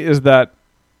me is that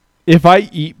if I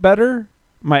eat better,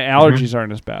 my allergies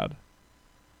aren't as bad.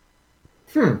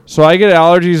 So I get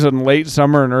allergies in late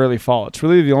summer and early fall. It's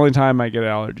really the only time I get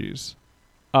allergies.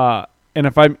 And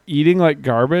if I'm eating like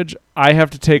garbage, I have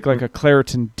to take like a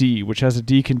Claritin D, which has a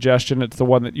decongestion. It's the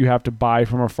one that you have to buy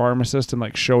from a pharmacist and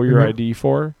like show your ID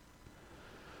for.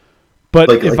 But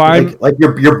like,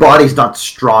 if your body's not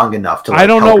strong enough to. Like, I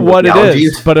don't know what it allergies.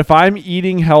 is, but if I'm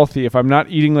eating healthy, if I'm not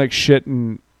eating like shit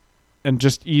and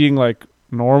just eating like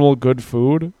normal good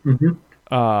food,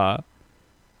 I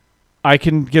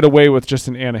can get away with just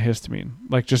an antihistamine,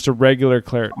 like just a regular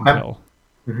Claritin pill.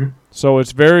 So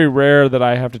it's very rare that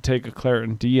I have to take a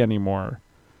Claritin D anymore,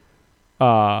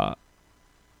 because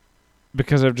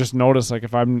I've just noticed like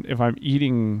if I'm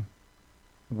eating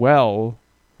well,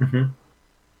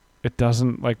 it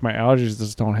doesn't, like, my allergies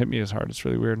just don't hit me as hard. It's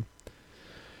really weird.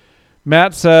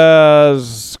 Matt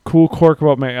says, cool quirk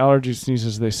about my allergy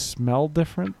sneezes, they smell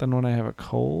different than when I have a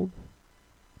cold.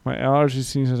 My allergy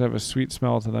sneezes have a sweet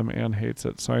smell to them and hates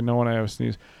it, so I know when I have a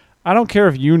sneeze. I don't care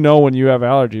if you know when you have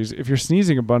allergies. If you're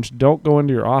sneezing a bunch, don't go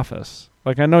into your office.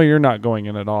 Like, I know you're not going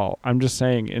in at all. I'm just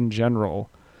saying in general.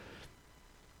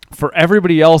 For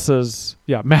everybody else's,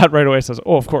 yeah, Matt right away says,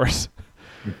 oh, of course.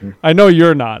 I know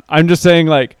you're not. I'm just saying,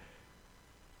 like,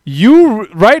 you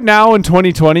right now in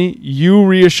 2020, you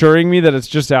reassuring me that it's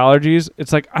just allergies.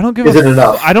 It's like, I don't give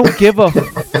I don't give a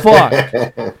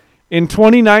fuck. In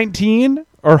 2019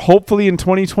 or hopefully in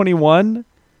 2021,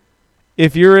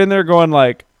 if you're in there going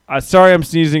like, sorry, I'm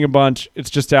sneezing a bunch, it's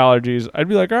just allergies, I'd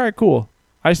be like, all right, cool.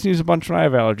 I sneeze a bunch when I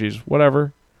have allergies,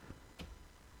 whatever.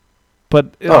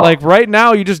 But like right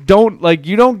now, you just don't, like,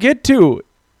 you don't get to.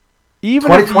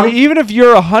 Even if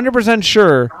you're 100%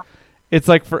 sure, it's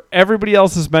like for everybody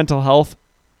else's mental health,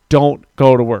 don't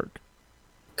go to work.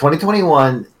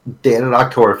 2021, Dan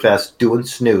at Oktoberfest doing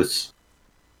snooze,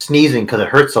 sneezing because it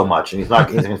hurts so much, and he's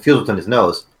confused within his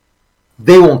nose.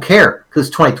 They won't care because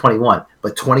it's 2021.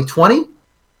 But 2020,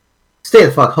 stay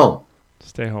the fuck home.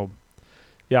 Stay home.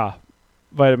 Yeah.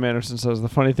 Vitamin Anderson says, the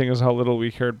funny thing is how little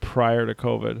we cared prior to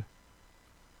COVID.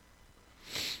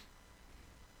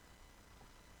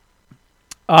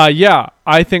 Yeah,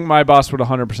 I think my boss would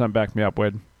 100% back me up,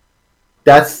 Wade.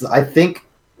 I think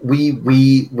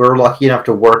we were lucky enough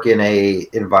to work in a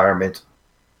environment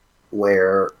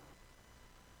where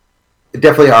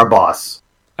definitely our boss.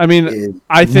 I mean,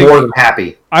 I think more than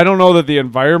happy. I don't know that the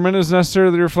environment is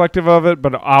necessarily reflective of it,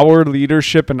 but our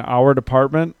leadership in our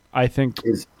department, I think,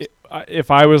 if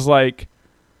I was like,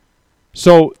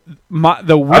 so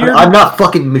the weird. I'm not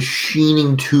fucking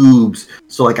machining tubes,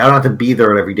 so like I don't have to be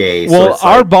there every day. Well, so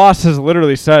our boss has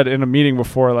literally said in a meeting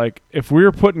before, like, if we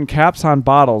were putting caps on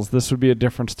bottles, this would be a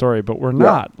different story. But we're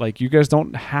not. Like, you guys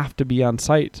don't have to be on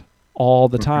site all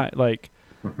the time. Like,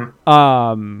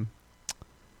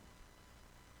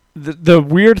 the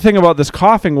weird thing about this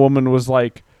coughing woman was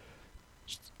like,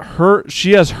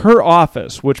 she has her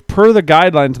office, which per the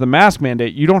guidelines, the mask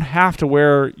mandate, you don't have to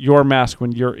wear your mask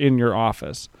when you're in your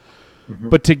office.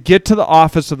 But to get to the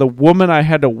office of the woman I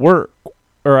had to work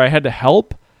or I had to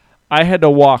help, I had to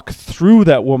walk through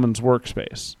that woman's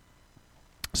workspace.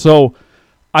 So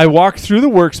I walked through the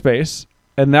workspace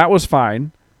and that was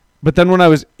fine. But then when I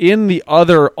was in the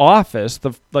other office,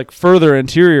 the like further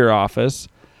interior office,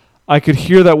 I could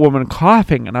hear that woman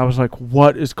coughing, and I was like,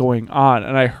 what is going on?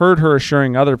 And I heard her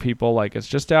assuring other people, like, it's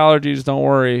just allergies, don't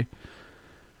worry.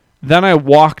 Then I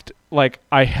walked, like,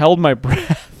 I held my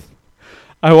breath.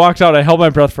 I walked out, I held my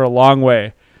breath for a long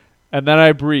way. And then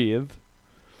I breathed.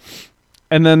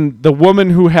 And then the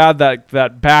woman who had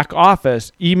that back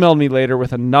office emailed me later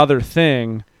with another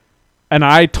thing. And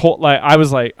I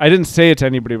was like, I didn't say it to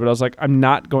anybody, but I was like, I'm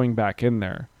not going back in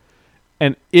there.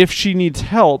 And if she needs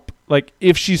help, like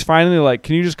if she's finally like,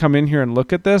 can you just come in here and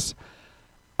look at this?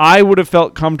 I would have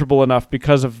felt comfortable enough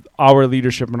because of our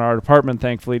leadership in our department,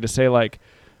 thankfully, to say like,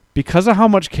 because of how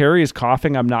much Carrie is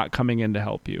coughing, I'm not coming in to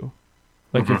help you.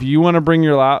 Like if you want to bring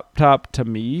your laptop to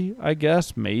me, I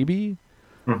guess, maybe.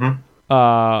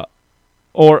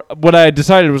 Or what I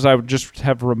decided was I would just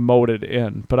have remoted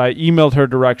in, but I emailed her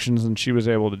directions and she was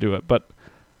able to do it. But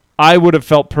I would have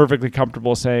felt perfectly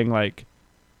comfortable saying like,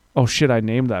 oh shit, I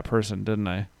named that person, didn't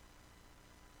I?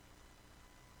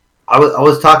 I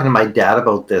was talking to my dad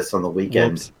about this on the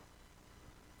weekend. Whoops.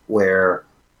 Where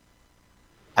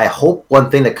I hope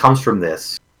one thing that comes from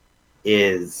this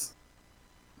is,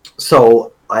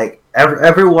 so like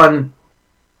everyone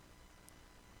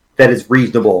that is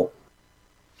reasonable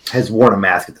has worn a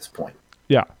mask at this point.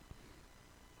 Yeah.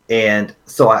 And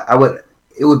so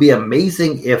it would be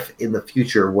amazing if in the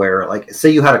future where, like, say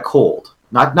you had a cold,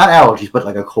 not allergies, but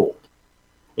like a cold.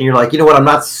 And you're like, you know what, I'm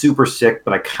not super sick,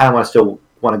 but I kind of still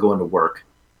want to go into work.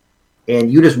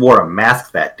 And you just wore a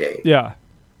mask that day. Yeah.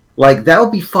 Like, that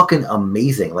would be fucking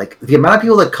amazing. Like, the amount of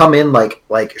people that come in, like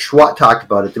Schwat talked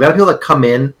about it, the amount of people that come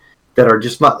in that are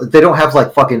just not, they don't have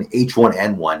like fucking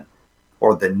H1N1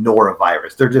 or the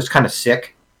norovirus. They're just kind of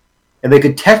sick. And they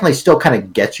could technically still kind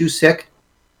of get you sick.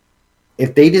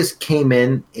 If they just came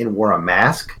in and wore a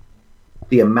mask,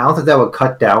 the amount that would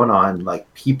cut down on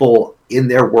like people in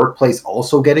their workplace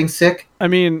also getting sick. I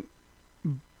mean,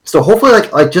 so hopefully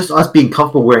like just us being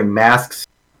comfortable wearing masks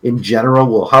in general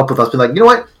will help with us be like, you know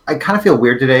what? I kind of feel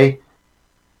weird today.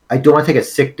 I don't want to take a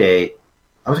sick day.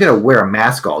 I'm just going to wear a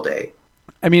mask all day.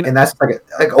 I mean, and that's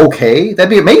like okay, that'd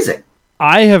be amazing.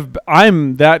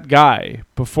 I'm that guy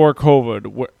before COVID.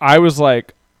 Where I was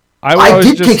like, I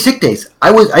did take sick days. I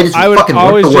would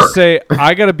always just say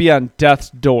I got to be on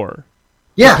death's door.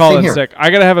 Yeah, call same it here. sick.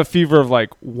 I got to have a fever of like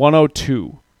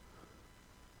 102.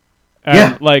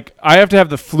 And like I have to have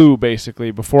the flu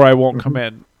basically before I won't come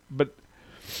in. But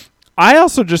I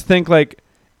also just think like,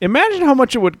 imagine how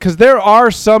much it would, because there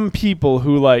are some people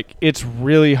who like it's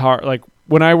really hard. Like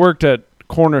when I worked at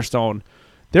Cornerstone,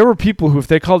 there were people who, if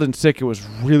they called in sick, it was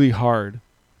really hard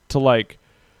to like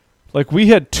we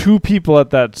had 2 people at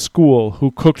that school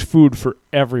who cooked food for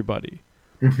everybody.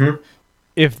 Mm-hmm.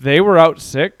 If they were out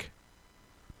sick,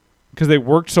 because they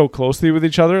worked so closely with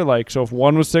each other, like, so if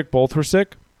one was sick, both were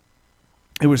sick,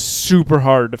 it was super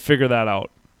hard to figure that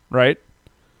out, right?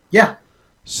 Yeah.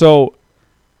 So,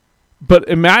 but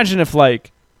imagine if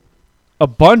like a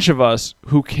bunch of us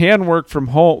who can work from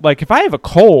home, like if I have a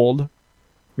cold,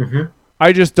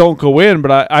 I just don't go in,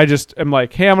 but I just am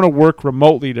like, hey, I'm going to work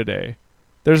remotely today.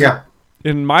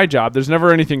 In my job, there's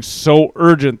never anything so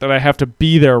urgent that I have to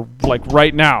be there like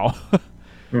right now.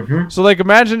 So like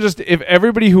imagine just if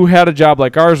everybody who had a job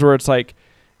like ours where it's like,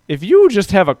 if you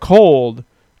just have a cold,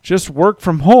 just work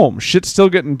from home. Shit's still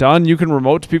getting done. You can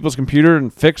remote to people's computer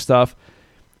and fix stuff,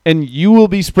 and you will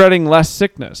be spreading less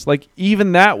sickness. Like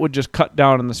even that would just cut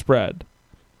down on the spread.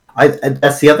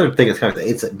 That's the other thing.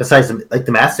 It's besides like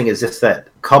the mask thing is just that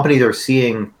companies are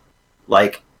seeing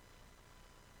like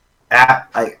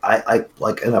like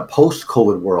in a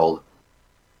post-COVID world,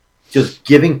 just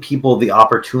giving people the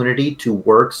opportunity to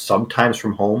work sometimes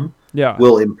from home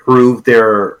will improve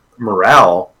their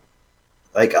morale,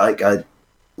 like a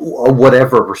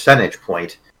whatever percentage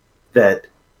point. That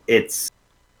it's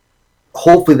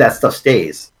hopefully that stuff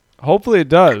stays. Hopefully it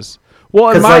does. Well,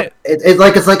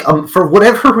 it's like for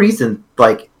whatever reason,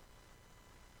 like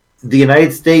the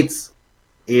United States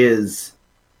is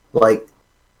like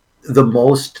the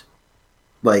most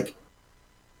like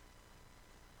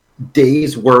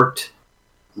days worked,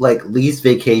 like least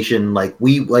vacation, like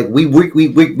we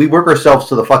work ourselves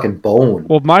to the fucking bone.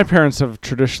 Well, my parents have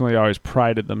traditionally always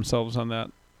prided themselves on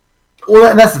that.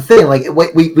 Well, and that's the thing. Like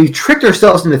we tricked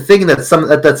ourselves into thinking that's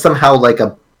somehow like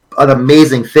an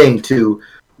amazing thing to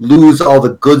lose all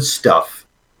the good stuff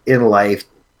in life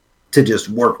to just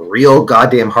work real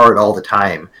goddamn hard all the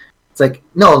time. It's like,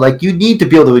 no, like you need to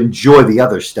be able to enjoy the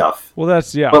other stuff. Well,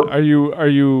 that's But, are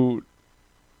you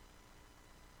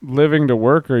living to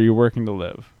work or are you working to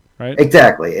live? Right?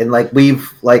 Exactly. And like we've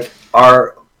like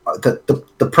our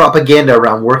the propaganda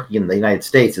around working in the United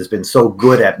States has been so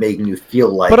good at making you feel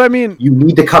like, but I mean, you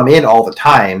need to come in all the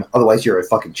time, otherwise you're a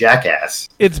fucking jackass.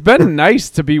 It's been nice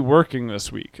to be working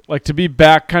this week, like to be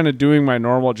back kind of doing my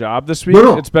normal job this week.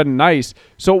 No. It's been nice.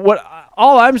 So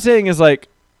all I'm saying is, like,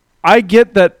 I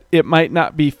get that it might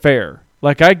not be fair.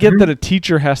 Like, I get that a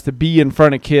teacher has to be in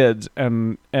front of kids,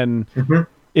 and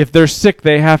if they're sick,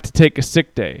 they have to take a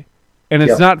sick day. And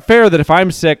it's not fair that if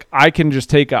I'm sick, I can just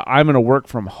take I'm going to work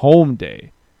from home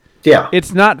day. Yeah.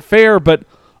 It's not fair, but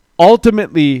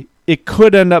ultimately it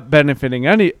could end up benefiting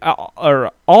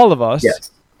or all of us.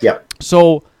 Yes. Yeah.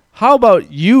 So how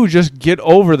about you just get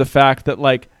over the fact that,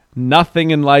 like,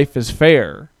 nothing in life is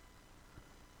fair?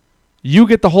 You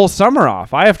get the whole summer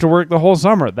off. I have to work the whole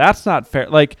summer. That's not fair.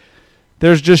 Like,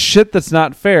 there's just shit that's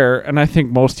not fair, and I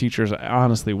think most teachers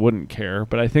honestly wouldn't care.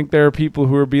 But I think there are people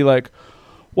who would be like,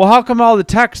 well, how come all the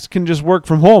techs can just work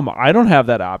from home? I don't have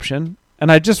that option. And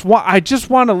I just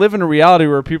want to live in a reality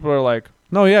where people are like,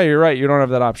 no, yeah, you're right. You don't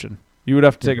have that option. You would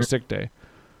have to take a sick day.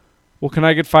 Well, can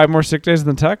I get 5 more sick days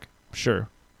than tech? Sure.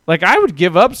 Like, I would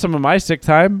give up some of my sick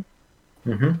time.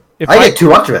 If I get too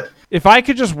much of it. If I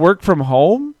could just work from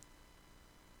home,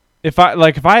 if I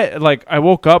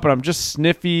woke up and I'm just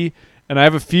sniffy and I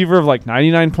have a fever of like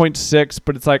 99.6,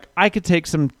 but it's like I could take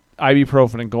some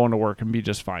ibuprofen and go into work and be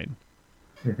just fine.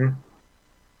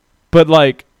 But,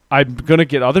 like, I'm going to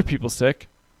get other people sick.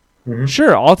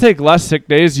 Sure, I'll take less sick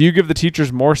days. You give the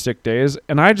teachers more sick days,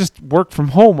 and I just work from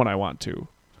home when I want to.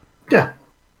 Yeah.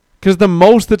 Because the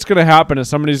most that's going to happen is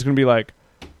somebody's going to be like,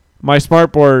 my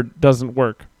smart board doesn't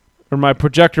work, or my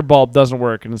projector bulb doesn't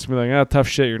work, and it's going to be like, tough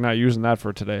shit, you're not using that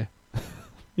for today.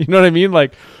 You know what I mean?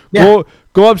 Like, go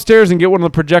upstairs and get one of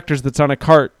the projectors that's on a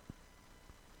cart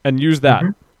and use that.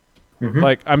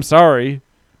 Like, I'm sorry,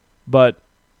 but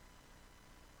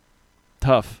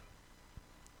tough.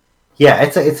 Yeah,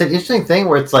 it's an interesting thing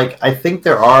where it's like, I think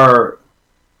there are,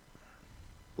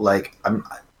 like,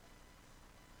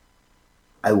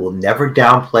 I will never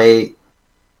downplay,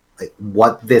 like,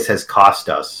 what this has cost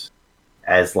us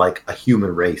as, like, a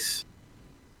human race,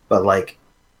 but, like,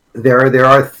 there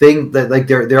are things that, like,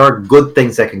 there are good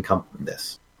things that can come from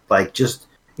this, like, just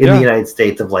in the United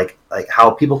States, of like how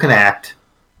people can act,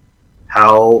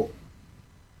 how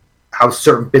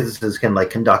certain businesses can, like,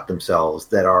 conduct themselves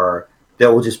that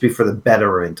will just be for the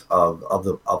betterment of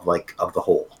the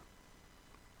whole.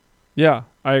 Yeah,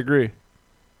 I agree.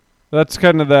 That's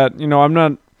kind of that, you know, I'm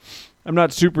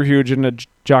not super huge into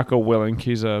Jocko Willink.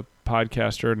 He's a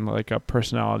podcaster and, like, a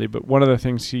personality, but one of the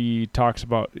things he talks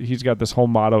about, he's got this whole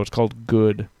motto, it's called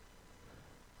good.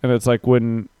 And it's like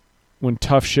when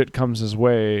tough shit comes his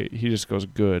way, he just goes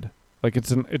good. Like,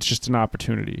 it's just an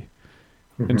opportunity.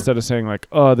 Instead of saying, like,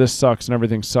 oh, this sucks and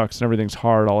everything's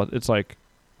hard, it's like,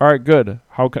 all right, good.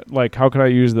 How can I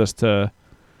use this to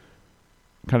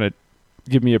kind of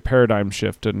give me a paradigm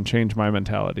shift and change my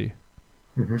mentality?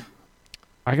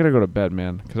 I gotta go to bed,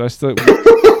 man, because I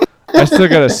still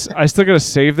gotta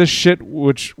save this shit,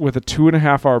 which with a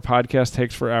 2.5 hour podcast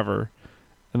takes forever,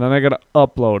 and then I gotta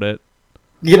upload it.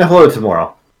 You can upload it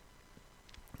tomorrow.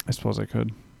 I suppose I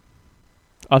could.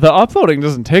 The uploading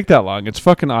doesn't take that long. It's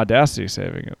fucking Audacity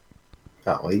saving it.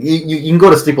 Oh, well, you can go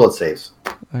to sleep while it saves.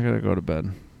 I gotta go to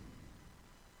bed.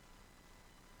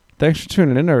 Thanks for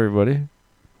tuning in, everybody.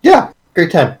 Yeah,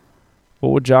 great time.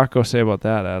 What would Jocko say about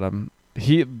that, Adam?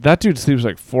 That dude sleeps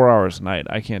like 4 hours a night.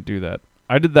 I can't do that.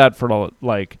 I did that for,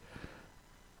 like,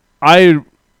 I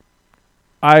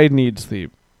need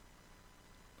sleep.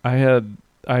 I had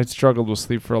struggled with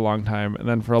sleep for a long time, and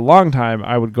then for a long time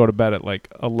I would go to bed at like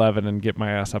 11 and get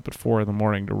my ass up at 4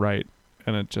 a.m. to write,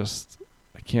 and I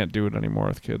can't do it anymore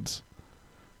with kids.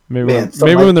 Maybe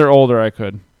when they're older I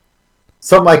could.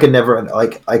 Something I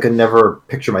could never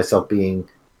picture myself being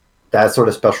that sort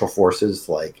of special forces,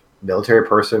 like, military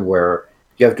person where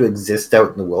you have to exist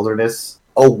out in the wilderness,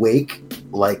 awake,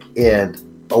 like,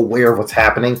 and aware of what's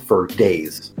happening for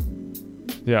days.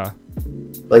 Yeah.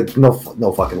 Like, no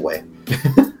fucking way.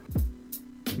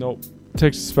 Nope.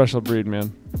 Takes a special breed,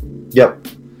 man. Yep.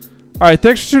 All right,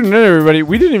 thanks for tuning in, everybody.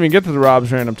 We didn't even get to the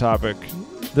Rob's random topic.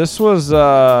 This was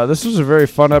a very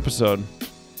fun episode.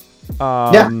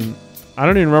 Yeah. I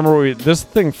don't even remember this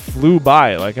thing flew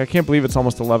by. Like, I can't believe it's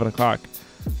almost 11 o'clock.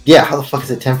 Yeah, how the fuck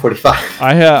is it 10:45?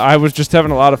 I was just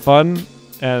having a lot of fun,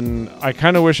 and I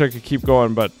kind of wish I could keep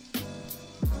going, but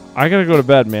I gotta go to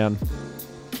bed, man.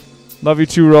 Love you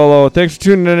too, Rolo. Thanks for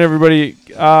tuning in, everybody.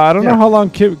 I don't know how long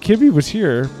Kibby was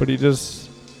here, but I don't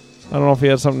know if he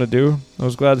had something to do. I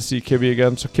was glad to see Kibby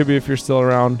again. So, Kibby, if you're still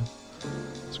around,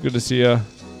 it's good to see you.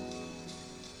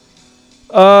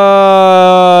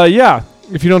 Yeah.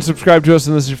 If you don't subscribe to us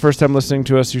and this is your first time listening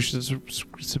to us, you should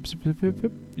subscribe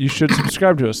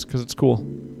to us because it's cool.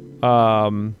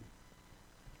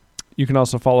 You can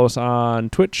also follow us on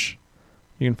Twitch.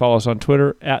 You can follow us on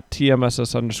Twitter at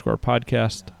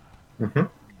TMSS_podcast. Mm-hmm.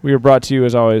 We are brought to you,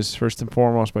 as always, first and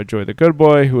foremost by Joy the Good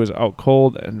Boy, who is out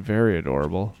cold and very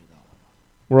adorable.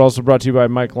 We're also brought to you by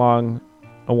Mike Long,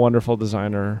 a wonderful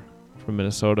designer from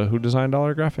Minnesota who designed all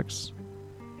our graphics.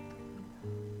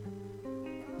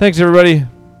 Thanks, everybody.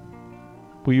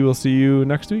 We will see you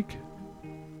next week.